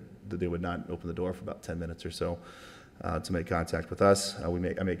 but they would not open the door for about 10 minutes or so to make contact with us. I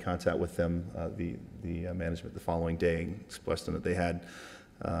made contact with them, the management, the following day, and expressed them that they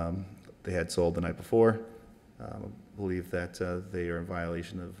had sold the night before. I believe that they are in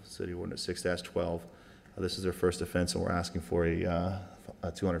violation of City Ordinance 6-12. This is their first offense, and we're asking for a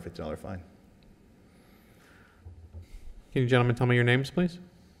 $250 fine. Can you gentlemen tell me your names, please?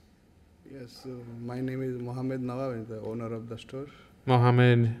 Yes, my name is Mohammed Nawab, I'm the owner of the store.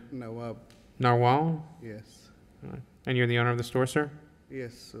 Mohammed Nawab. Narwal? Yes. All right. And you're the owner of the store, sir?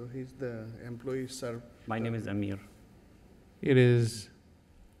 Yes, so he's the employee, sir. My name is Amir. It is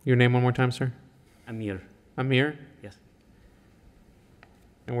your name one more time, sir? Amir. Amir? Yes.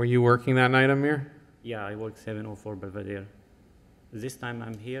 And were you working that night, Amir? Yeah, I work 704 Belvedere. This time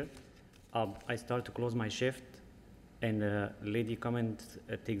I'm here. I start to close my shift, and the lady come and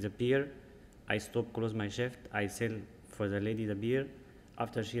take the beer. I stop, close my shift. I sell for the lady the beer.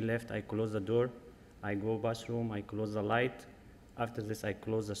 After she left, I close the door. I go bathroom, I close the light. After this, I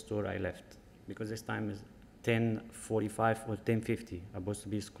close the store, I left. Because this time is 10:45 or 10:50. I'm supposed to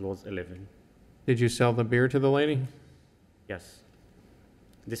be closed 11. Did you sell the beer to the lady? Yes.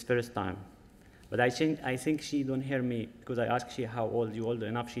 This first time. But I think she don't hear me, because I asked she how old, you old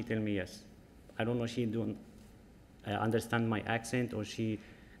enough, she tell me yes. I don't know, she don't understand my accent, or she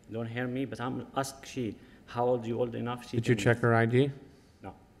don't hear me, but I'm ask she how old, you old enough, she Did you check her ID?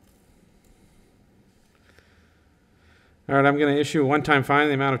 No. All right, I'm going to issue a one-time fine in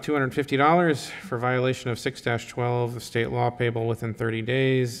the amount of $250 for violation of 6-12, the state law, payable within 30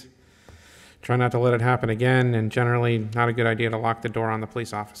 days. Try not to let it happen again, and generally not a good idea to lock the door on the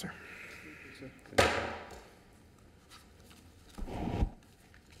police officer.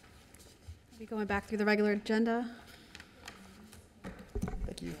 Be going back through the regular agenda.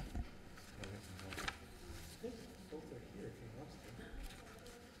 Thank you.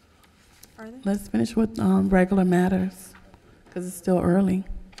 Are they? Let's finish with regular matters, because it's still early.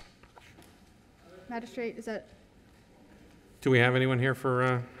 Magistrate, is that, Do we have anyone here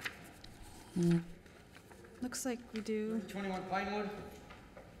for, looks like we do. 21 Pinewood.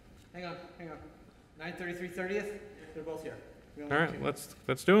 Hang on. 933 30th. They're both here. We only all have right, two.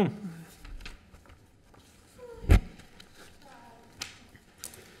 let's do them.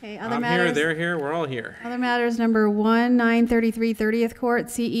 Okay, other I'm matters. here, they're here, we're all here. Other matters, number 1, 933 30th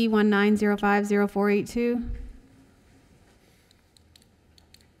Court, CE 19050482.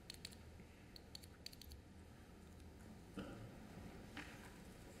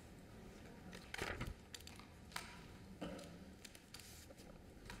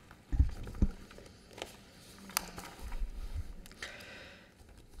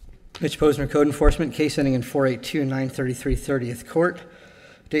 Mitch Posner, Code Enforcement, case ending in 482, 933 30th Court.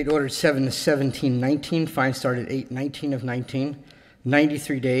 Date ordered 7/17/19, fine started 8/19 of 19,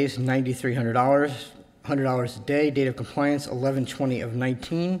 93 days, $9,300, $100 a day. Date of compliance 11/20 of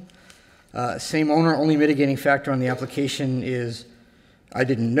 19. Same owner, only mitigating factor on the application is I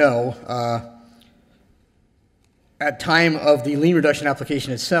didn't know. At time of the lien reduction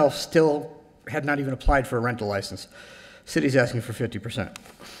application itself, still had not even applied for a rental license. City's asking for 50%.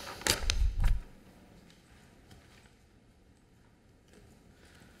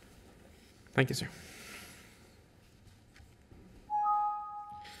 Thank you, sir.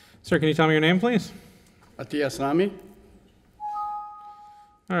 Sir, can you tell me your name, please? Atiya Aslami.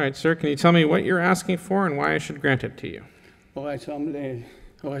 All right, sir, can you tell me what you're asking for and why I should grant it to you? All right, so I'm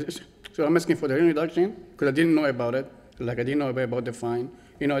asking for the lien reduction because I didn't know about it. Like I didn't know about the fine.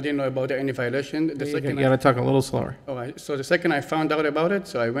 I didn't know about any violation. You gotta talk a little slower. All right, so the second I found out about it,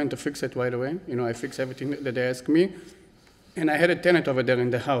 so I went to fix it right away. I fixed everything that they asked me. And I had a tenant over there in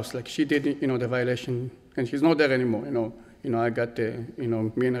the house, like she did, the violation, and she's not there anymore, I got the,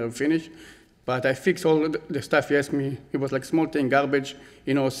 me and her finished, but I fixed all the stuff he asked me. It was like small thing, garbage,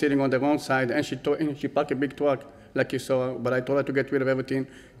 sitting on the wrong side, and she parked a big truck, like you saw, but I told her to get rid of everything.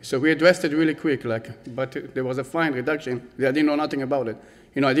 So we addressed it really quick, but there was a fine reduction. I didn't know nothing about it.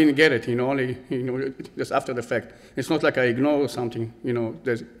 I didn't get it, only, just after the fact. It's not like I ignore something,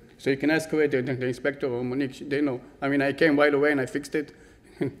 so you can ask the inspector or Monique, they know. I came right away and I fixed it.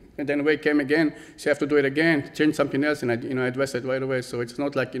 And then Ray came again, so you have to do it again, change something else, and I addressed it right away. So it's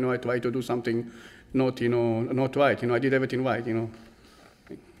not like, I try to do something not, not right. I did everything right,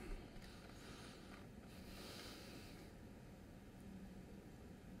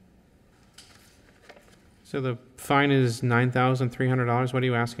 So the fine is $9,300. What are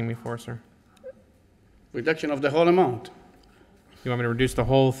you asking me for, sir? Reduction of the whole amount. You want me to reduce the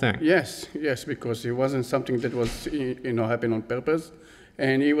whole thing? Yes, because it wasn't something that was, happened on purpose.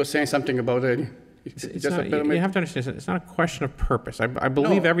 And he was saying something about it. It's not, you have to understand, it's not a question of purpose. I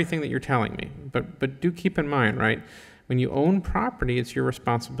believe everything that you're telling me, but do keep in mind, right? When you own property, it's your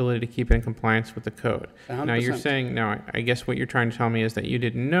responsibility to keep it in compliance with the code. 100%. Now you're saying, I guess what you're trying to tell me is that you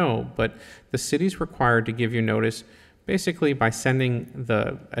didn't know, but the city's required to give you notice basically by sending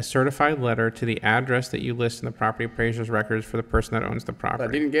a certified letter to the address that you list in the property appraiser's records for the person that owns the property. But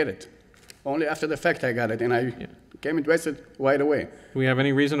I didn't get it. Only after the fact I got it, and I came and addressed it right away. Do we have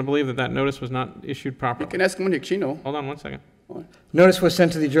any reason to believe that that notice was not issued properly? You can ask Monique, she knows. Hold on one second. Notice was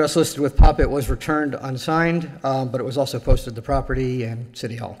sent to the address listed with POP. It was returned unsigned, but it was also posted to the property and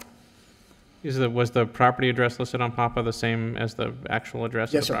City Hall. Was the property address listed on PAPA the same as the actual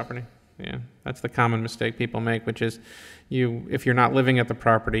address of the property? Yeah, that's the common mistake people make, which is if you're not living at the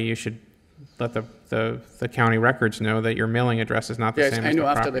property, you should let the county records know that your mailing address is not the same as the property. Yes, I know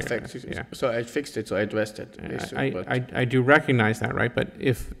after the fact. Yeah. So I fixed it, so I addressed it. I do recognize that, right? But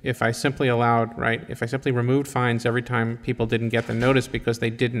if I simply if I simply removed fines every time people didn't get the notice because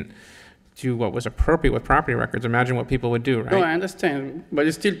they didn't do what was appropriate with property records, imagine what people would do, right? No, I understand, but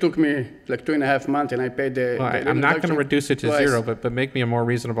it still took me like 2.5 months, and I paid the. Well, I'm not going to reduce it to twice. zero, but make me a more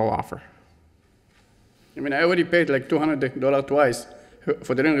reasonable offer. I already paid like $200 twice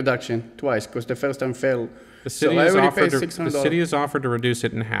for the rent reduction twice because the first time failed. The city has offered to reduce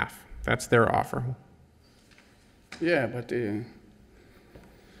it in half. That's their offer. Yeah, but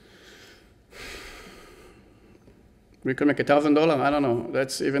we could make $1,000. I don't know.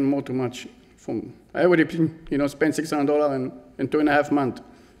 That's even more too much. I already, spent $600 in 2.5 months,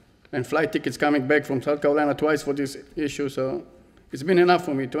 and flight tickets coming back from South Carolina twice for this issue. So it's been enough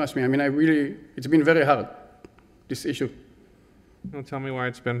for me. Trust me. It's been very hard. This issue. Well, tell me why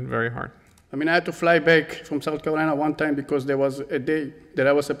it's been very hard. I had to fly back from South Carolina one time because there was a day that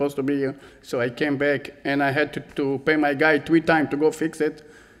I was supposed to be here. So I came back, and I had to pay my guy 3 times to go fix it.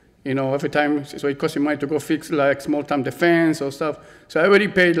 Every time, so it cost me money to go fix like small-time defense or stuff. So I already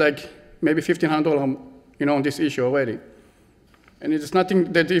paid like maybe $1,500, on this issue already. And it's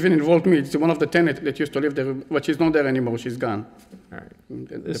nothing that even involved me. It's one of the tenants that used to live there, but she's not there anymore. She's gone. All right.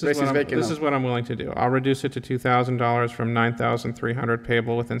 The place is vacant now. This is what I'm willing to do. I'll reduce it to $2,000 from $9,300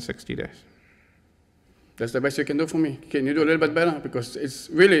 payable within 60 days. That's the best you can do for me. Can you do a little bit better? Because it's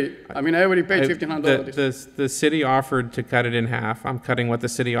really, I already paid $1,500. The city offered to cut it in half. I'm cutting what the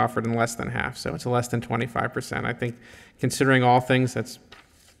city offered in less than half, so it's less than 25%. I think, considering all things, that's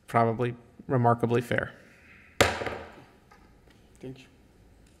probably remarkably fair. Thank you.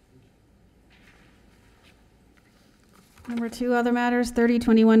 Number 2, other matters,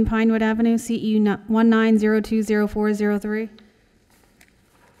 3021 Pinewood Avenue, CE 190204003.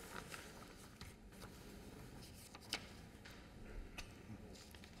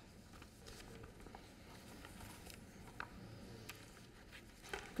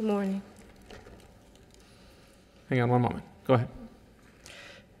 Good morning. Hang on one moment. Go ahead.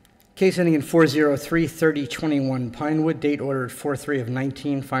 Case ending in 403-3021 Pinewood, date ordered 4/3 of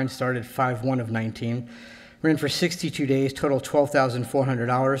 19, fine started 5/1 of 19. Ran for 62 days, total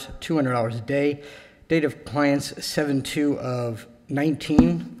 $12,400, $200 a day. Date of compliance 7/2 of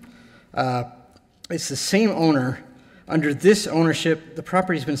 19. It's the same owner. Under this ownership, the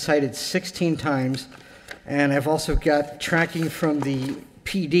property's been cited 16 times, and I've also got tracking from the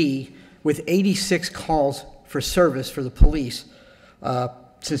PD with 86 calls for service for the police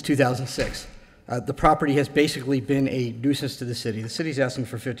since 2006. The property has basically been a nuisance to the city. The city's asking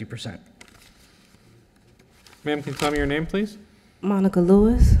for 50%. Ma'am, can you tell me your name, please? Monica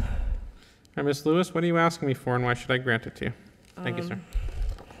Lewis. All right, Ms. Lewis, what are you asking me for, and why should I grant it to you? Thank you, sir.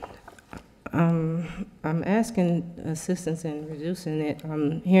 I'm asking assistance in reducing it.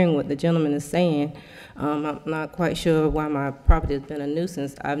 I'm hearing what the gentleman is saying. I'm not quite sure why my property has been a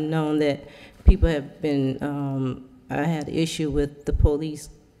nuisance. I've known that people have been, I had an issue with the police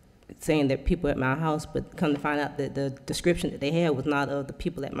saying that people at my house, but come to find out that the description that they had was not of the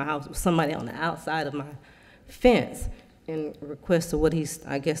people at my house. It was somebody on the outside of my fence in request of what he's,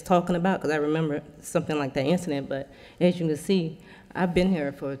 I guess, talking about, because I remember something like that incident. But as you can see, I've been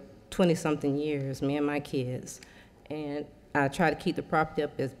here for 20-something years, me and my kids, and I try to keep the property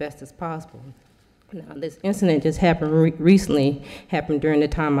up as best as possible. Now, this incident just happened recently, happened during the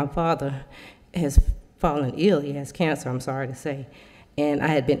time my father has fallen ill. He has cancer, I'm sorry to say. And I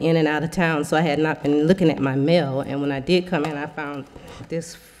had been in and out of town, so I had not been looking at my mail. And when I did come in, I found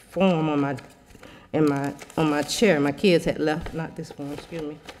this form on my chair. My kids had left, not this form, excuse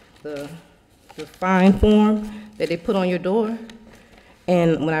me, the fine form that they put on your door.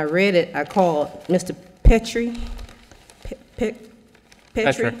 And when I read it, I called Mr. Patrick,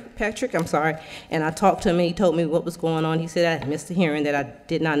 I'm sorry, and I talked to him, and he told me what was going on. He said I had missed a hearing that I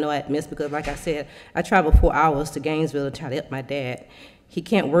did not know I had missed because, like I said, I traveled 4 hours to Gainesville to try to help my dad. He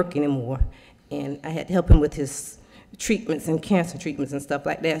can't work anymore, and I had to help him with his treatments and cancer treatments and stuff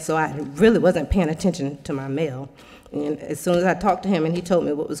like that, so I really wasn't paying attention to my mail. And as soon as I talked to him and he told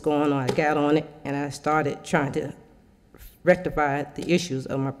me what was going on, I got on it, and I started trying to rectify the issues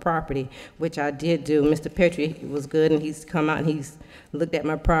of my property, which I did do. Mr. Petrie was good, and he's come out and he's looked at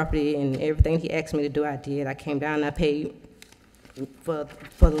my property, and everything he asked me to do, I did. I came down and I paid for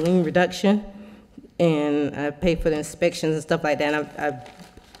the lien reduction, and I paid for the inspections and stuff like that. And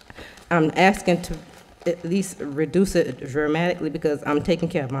I'm asking to at least reduce it dramatically because I'm taking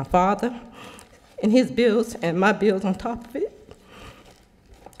care of my father and his bills and my bills on top of it.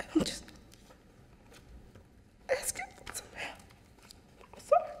 I'm just asking.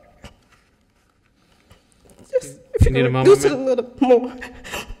 Do you need a moment, reduce it a ma'am? little more.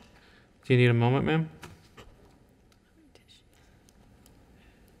 Do you need a moment, ma'am?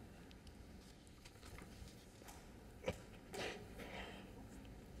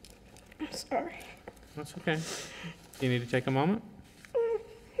 I'm sorry. That's okay. Do you need to take a moment?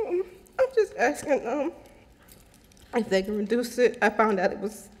 I'm just asking if they can reduce it. I found out it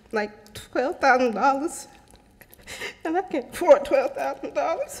was like $12,000, and I can't afford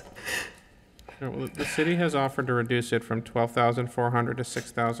 $12,000. Sure, well, the city has offered to reduce it from $12,400 to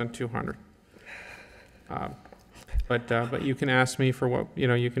 $6,200. But you can ask me for what,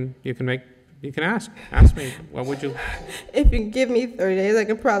 you can ask me, what would you? If you can give me 30 days, I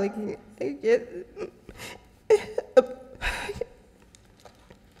can probably get, up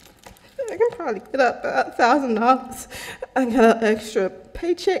about $1,000. I got an extra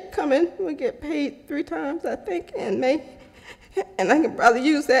paycheck coming. We get paid 3 times, I think, in May. And I can probably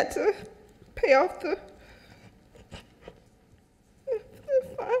use that to pay off the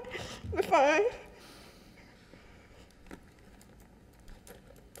fine.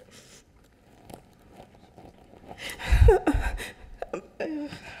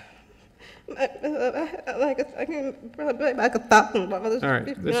 I can probably pay back $1,000. All right,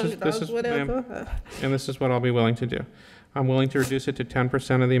 this is, whatever. ma'am, and this is what I'll be willing to do. I'm willing to reduce it to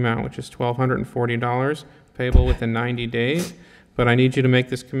 10% of the amount, which is $1,240, payable within 90 days. But I need you to make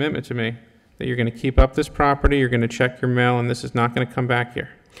this commitment to me that you're going to keep up this property, you're going to check your mail, and this is not going to come back here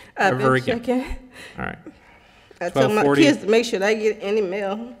ever again. Checking. All right. I tell my kids to make sure they get any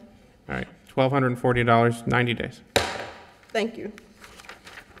mail. All right, $1,240, 90 days. Thank you.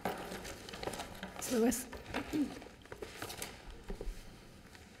 So let's.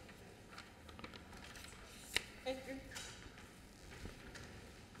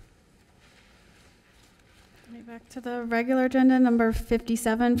 Back to the regular agenda, number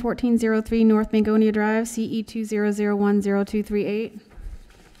 57, 1403 North Mangonia Drive, CE 200102338.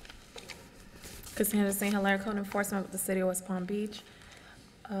 Cassandra St. Hilaire, Code Enforcement with the City of West Palm Beach.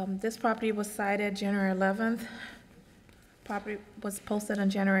 This property was cited January 11th. Property was posted on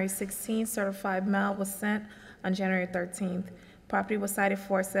January 16th. Certified mail was sent on January 13th. Property was cited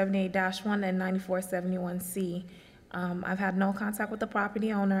for 78-1 and 9471C. I've had no contact with the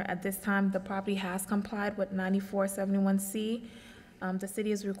property owner. At this time, the property has complied with 9471C. The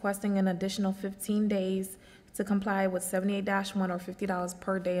city is requesting an additional 15 days to comply with 78-1 or $50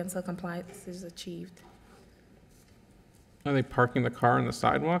 per day until compliance is achieved. Are they parking the car on the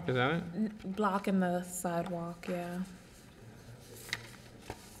sidewalk? Is that it? Blocking the sidewalk, yeah.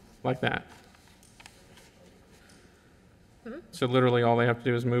 Like that? Hmm? So literally all they have to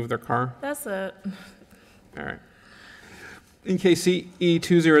do is move their car? That's it. All right. In case CE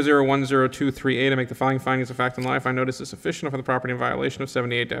 2001023A to make the following findings of fact and law, I find notice is sufficient for the property in violation of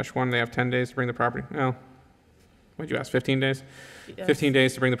 78-1. They have 10 days to bring the property. Oh, what'd you ask? 15 days? Yes. 15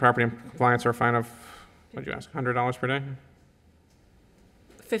 days to bring the property in compliance or a fine of, what'd you ask? $100 per day?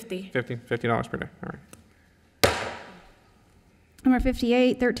 50. $50 per day. All right. Number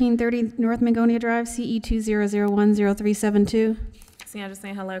 58, 1330 North Magonia Drive, CE 2001037. Sandra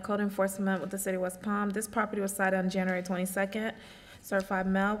St. Hilaire, Code Enforcement with the City of West Palm. This property was cited on January 22nd. Certified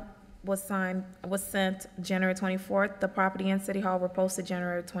mail was sent January 24th. The property and City Hall were posted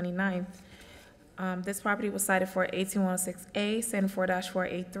January 29th. This property was cited for 18106A,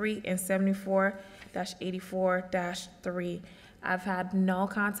 74-483, and 74-84-3. I've had no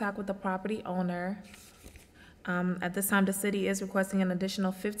contact with the property owner. At this time, the city is requesting an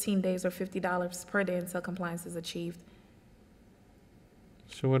additional 15 days or $50 per day until compliance is achieved.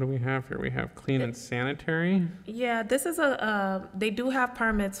 So what do we have here? We have clean and sanitary. Yeah, this is they do have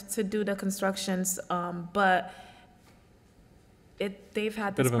permits to do the constructions, but they've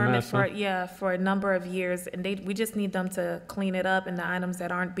had Bit this of a permit mess, for, huh? for a number of years, and we just need them to clean it up, and the items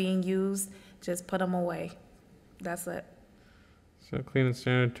that aren't being used, just put them away. That's it. So clean and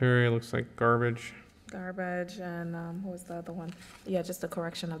sanitary, looks like garbage. Garbage and, what was the other one? Yeah, just the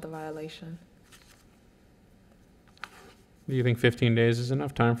correction of the violation. Do you think 15 days is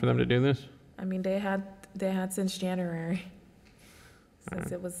enough time for them to do this? I mean, they had since January,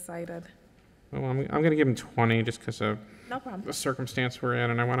 since it was cited. Well, I'm going to give them 20 just because of No problem. the circumstance we're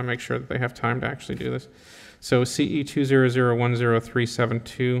in, and I want to make sure that they have time to actually do this. So CE 2001037. I'm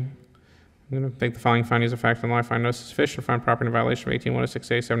going to make the following findings of fact and law. I find no sufficient find property in violation of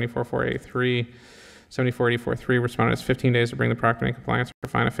 18106A, 74483, 74843. Respondent has 15 days to bring the property in compliance for a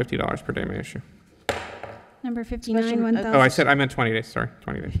fine of $50 per day may issue. Number 59, 1000. Oh, I meant 20 days. Sorry,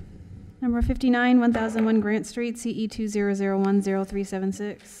 20 days. Number 59, 1001 Grant Street, CE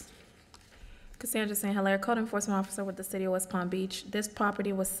 2001036. Cassandra St. Hilaire, Code Enforcement Officer with the City of West Palm Beach. This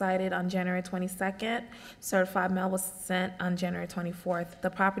property was cited on January 22nd. Certified mail was sent on January 24th.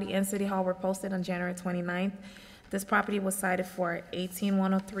 The property and City Hall were posted on January 29th. This property was cited for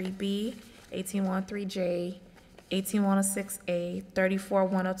 18103B, 18103J, 18106A,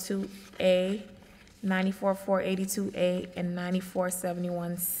 34102A, 94482A, and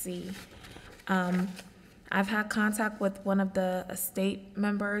 9471C. I've had contact with one of the estate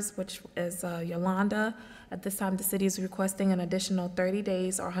members, which is Yolanda. At this time, the city is requesting an additional 30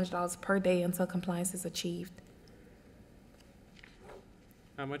 days or $100 per day until compliance is achieved.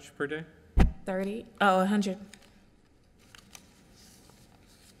 How much per day? 30? Oh, 100.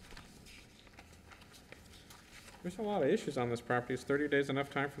 There's a lot of issues on this property. Is 30 days enough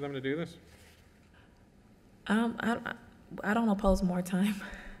time for them to do this? I don't oppose more time.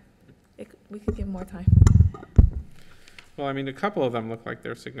 We could give more time. Well, I mean, a couple of them look like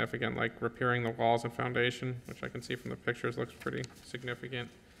they're significant, like repairing the walls and foundation, which I can see from the pictures looks pretty significant.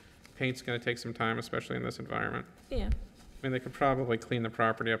 Paint's going to take some time, especially in this environment. Yeah. I mean, they could probably clean the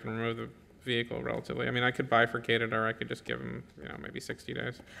property up and remove the vehicle relatively. I mean, I could bifurcate it, or I could just give them, maybe 60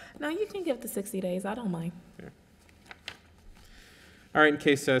 days. No, you can give the 60 days. I don't mind. Yeah. All right, in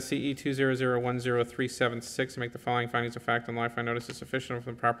case CE 2001036, make the following findings of fact and law. I find notice is sufficient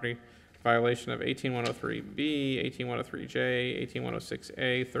for the property violation of 18103B, 18103J,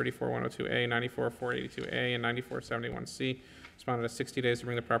 18106A, 34102A, 94482A, and 9471C. Responded to 60 days to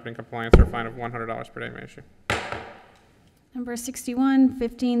bring the property in compliance or a fine of $100 per day may issue. Number 61,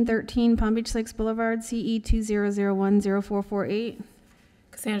 1513 Palm Beach Lakes Boulevard, CE 200104448.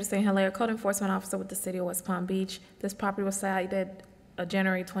 Cassandra St. Hilaire, Code Enforcement Officer with the City of West Palm Beach. This property was cited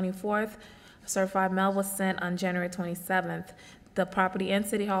January 24th. A certified mail was sent on January 27th. The property and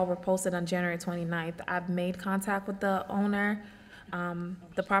City Hall were posted on January 29th. I've made contact with the owner.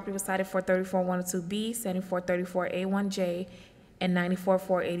 The property was cited for 34102B, 7434A1J, and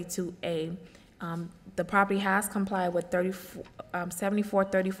 94482A. The property has complied with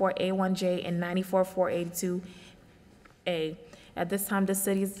 7434A1J and 94482A. At this time, the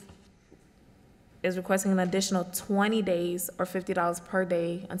city is requesting an additional 20 days or $50 per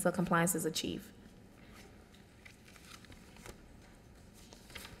day until compliance is achieved.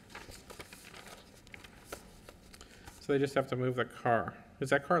 So they just have to move the car. Is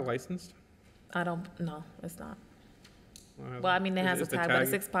that car licensed? I don't know, it's not. Well, I mean, it has a tag, but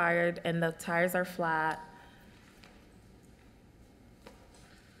it's expired, and the tires are flat.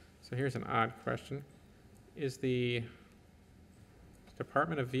 So here's an odd question. Is the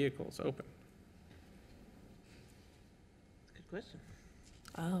Department of Vehicles open? Good question.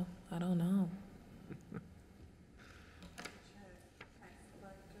 Oh, I don't know.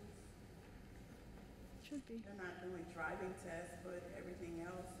 Should be. They're not doing driving test, but everything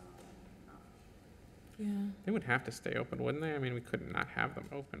else, Yeah. They would have to stay open, wouldn't they? I mean, we couldn't not have them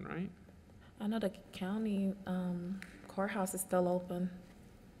open, right? I know the county courthouse is still open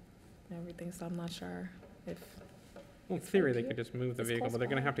and everything, so I'm not sure if. Well, in it's theory, okay. they could just move the It's vehicle, close but they're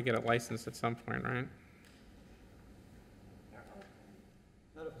gonna by. have to get it licensed at some point, right?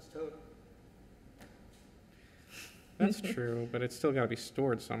 Not if it's towed. That's true, but it's still gotta be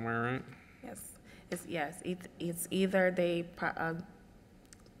stored somewhere, right? Yes, it's either they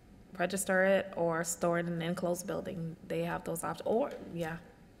register it or store it in an enclosed building. They have those options, or, yeah.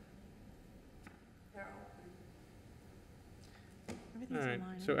 All right,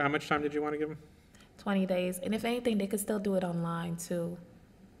 so how much time did you wanna give them? 20 days, and if anything, they could still do it online too.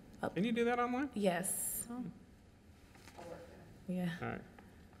 Can you do that online? Yes. Yeah. All right.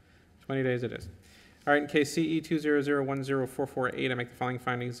 20 days it is. All right, in case CE 200104448, I make the following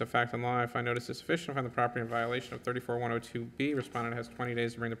findings of fact and law. I find notice is sufficient. I find the property in violation of 34102B. Respondent has 20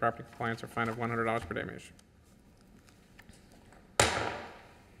 days to bring the property to compliance or fine of $100 per day may issue.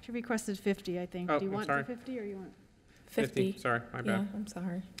 She requested 50, I think. Oh, Do you I'm want sorry. the 50 or you want? 50. Sorry, my Yeah, bad. I'm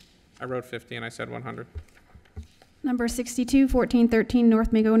sorry. I wrote 50 and I said 100. Number 62, 1413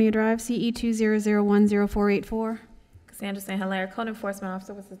 North Magonia Drive, CE 200104484. Cassandra St. Hilaire, Code Enforcement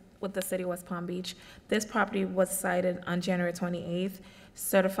Officer with the City of West Palm Beach. This property was cited on January 28th.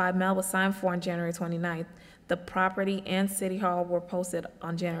 Certified mail was signed for on January 29th. The property and City Hall were posted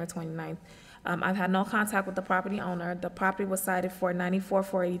on January 29th. I've had no contact with the property owner. The property was cited for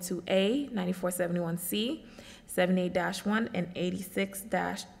 94482A, 9471C, 78-1, and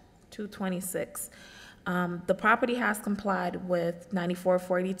 86-226. The property has complied with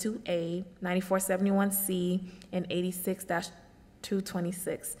 94482A, 9471C, and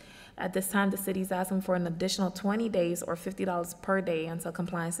 86-226. At this time, the city is asking for an additional 20 days or $50 per day until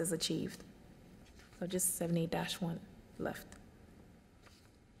compliance is achieved. So just 78-1 left.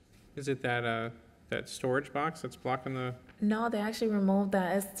 Is it that, that storage box that's blocking the, No, they actually removed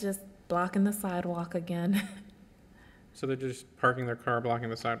that. It's just blocking the sidewalk again. so they're just parking their car blocking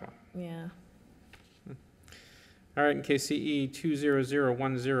the sidewalk? Yeah. All right, in case CE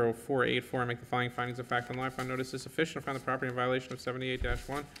 200104484, I make the following findings of fact and law. I find notice is sufficient. I find the property in violation of 78-1.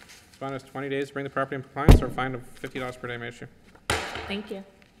 Respondent has 20 days to bring the property in compliance or a fine of $50 per day may issue. Thank you.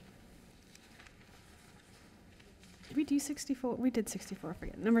 Did we do 64? We did 64, I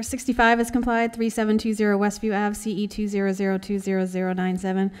forget. Number 65 is complied, 3720 Westview Ave, CE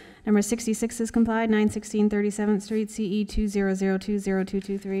 200200097. Number 66 is complied, 916 37th Street, CE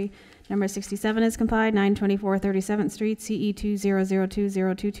 200202223. Number 67 is complied, 924 37th Street, CE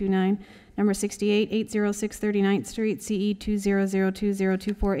 200202229. Number 68, 806 39th Street, CE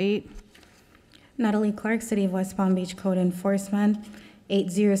 200202448. Natalie Clark, City of West Palm Beach Code Enforcement.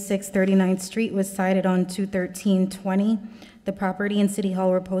 806 39th Street was cited on 2/13/20. The property and City Hall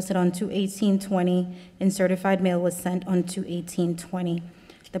were posted on 2/18/20, and certified mail was sent on 2/18/20.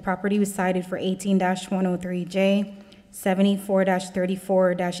 The property was cited for 18-103J,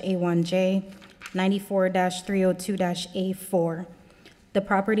 74-34-A1J, 94-302-A4. The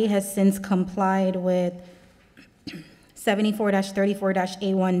property has since complied with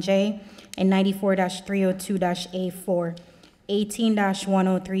 74-34-A1J and 94-302-A4.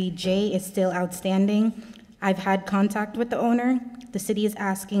 18-103J is still outstanding. I've had contact with the owner. The city is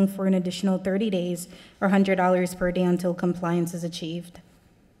asking for an additional 30 days or $100 per day until compliance is achieved.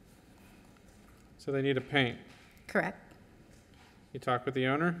 So they need to paint. Correct. You talk with the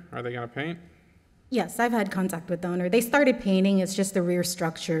owner? Are they going to paint? Yes, I've had contact with the owner. They started painting. It's just the rear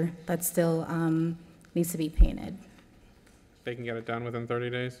structure that still needs to be painted. They can get it done within 30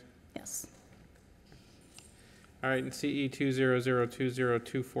 days? Yes. All right, in CE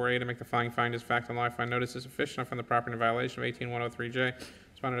 200202248, I make the following findings, fact and law. I find notice is sufficient. I find the property in violation of 18103J.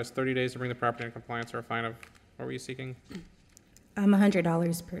 Respondent has 30 days to bring the property in compliance or a fine of, what were you seeking?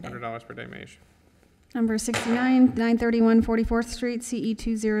 $100 per day. $100 per day may issue. Number 69, 931 44th Street, CE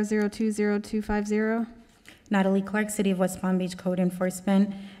 200202250. Natalie Clark, City of West Palm Beach Code Enforcement.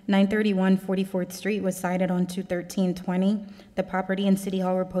 931 44th Street was cited on 2/13/20. The property and City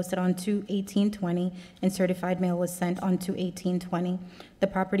Hall were posted on 2/18/20, and certified mail was sent on 2/18/20. The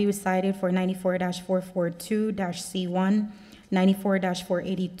property was cited for 94-442-C1,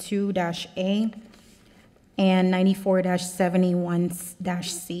 94-482-A, and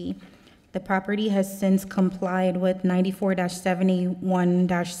 94-71-C. The property has since complied with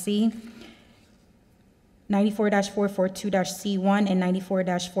 94-71-C, 94-442-C1, and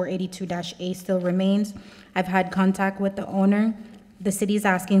 94-482-A still remains. I've had contact with the owner. The city is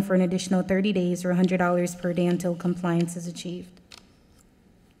asking for an additional 30 days or $100 per day until compliance is achieved.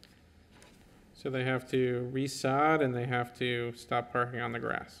 So they have to resod and they have to stop parking on the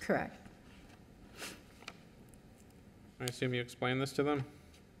grass. Correct. I assume you explained this to them?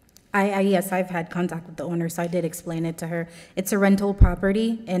 Yes, I've had contact with the owner, so I did explain it to her. It's a rental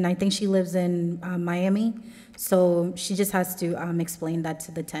property, and I think she lives in Miami, so she just has to explain that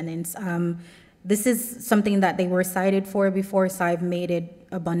to the tenants. This is something that they were cited for before, so I've made it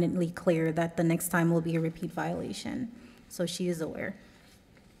abundantly clear that the next time will be a repeat violation. So she is aware.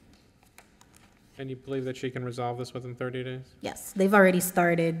 And you believe that she can resolve this within 30 days? Yes, they've already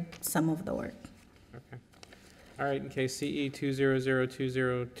started some of the work. Okay. All right, in case CE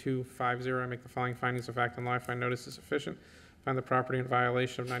 200202250, I make the following findings of fact and law. I find notice is sufficient. Find the property in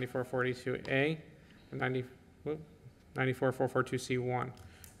violation of 9442A and 94442C1.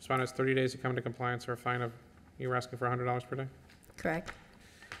 Respondent has 30 days to come into compliance or a fine of, you were asking for $100 per day? Correct.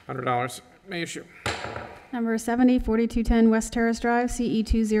 $100. May issue. Number 70, 4210 West Terrace Drive, CE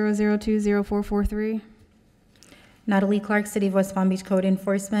 200204443. Natalie Clark, City of West Palm Beach Code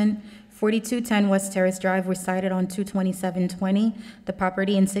Enforcement. 4210 West Terrace Drive was cited on 2/27/20. The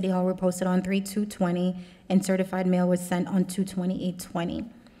property and City Hall were posted on 3/2/20, and certified mail was sent on 2/28/20.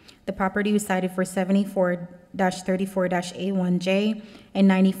 The property was cited for 74-34-A1J and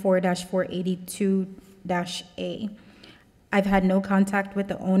 94-482-A. I've had no contact with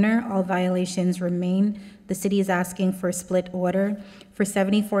the owner. All violations remain. The city is asking for a split order. For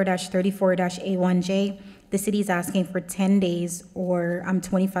 74-34-A1J, the city is asking for 10 days or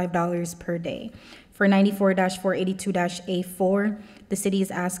 $25 per day. For 94-482-A4, the city is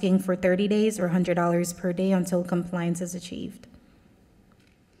asking for 30 days or $100 per day until compliance is achieved.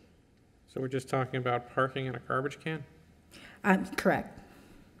 So we're just talking about parking in a garbage can? Correct.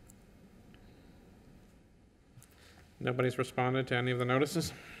 Nobody's responded to any of the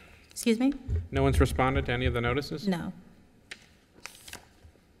notices? Excuse me? No one's responded to any of the notices? No.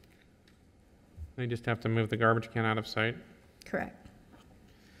 They just have to move the garbage can out of sight. Correct.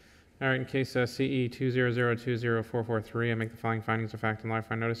 All right, in case CE 200204443, I make the following findings of fact and law. I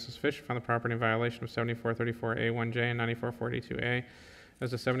find notice is sufficient. Find the property in violation of 7434A1J and 9442A.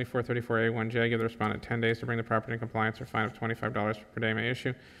 As a 7434A1J, give the respondent 10 days to bring the property in compliance or fine of $25 per day may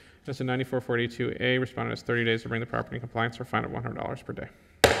issue. As a 9442A, respondent has 30 days to bring the property in compliance or fine of $100 per day.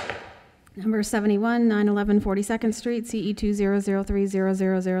 Number 71, 911 42nd Street, CE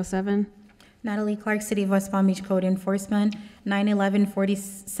 2003007. Natalie Clark, City of West Palm Beach Code Enforcement. 911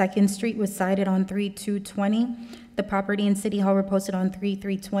 42nd Street was cited on 3/2/20. The property and City Hall were posted on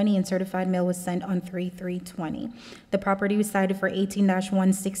 3/3/20, and certified mail was sent on 3/3/20. The property was cited for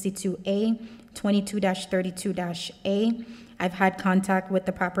 18-162A, 22-32-A. I've had contact with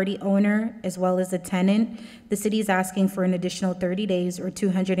the property owner as well as the tenant. The city is asking for an additional 30 days or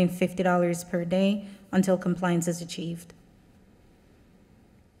 $250 per day until compliance is achieved.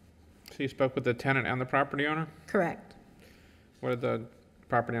 So you spoke with the tenant and the property owner? Correct. What did the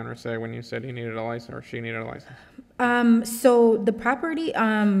property owner say when you said he needed a license or she needed a license? So the property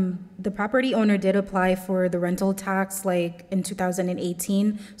owner did apply for the rental tax like in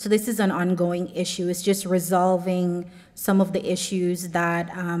 2018. So this is an ongoing issue. It's just resolving some of the issues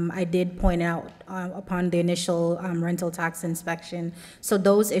that I did point out upon the initial rental tax inspection. So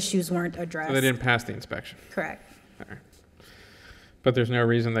those issues weren't addressed. So they didn't pass the inspection? Correct. All right. But there's no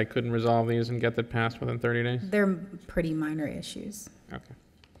reason they couldn't resolve these and get that passed within 30 days? They're pretty minor issues. Okay.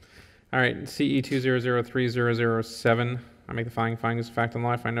 All right, CE 2003007, I make the following findings of fact and law.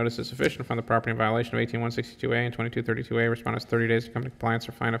 I find notice is sufficient from the property in violation of 18162A and 2232A. Respondent has 30 days to come to compliance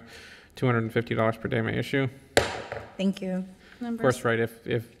or fine of $250 per day may issue. Thank you. Of course, right,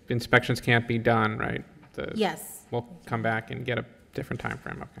 if inspections can't be done, right? Yes. We'll come back and get a different time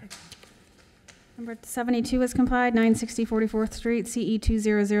frame, okay. Number 72 is complied, 960 44th Street, CE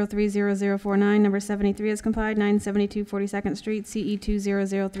 200300049. Number 73 is complied, 972 42nd Street, CE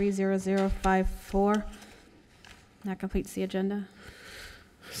 200300054. That completes the agenda.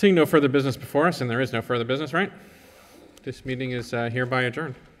 Seeing no further business before us, and there is no further business, right? This meeting is hereby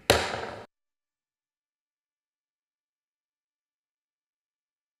adjourned.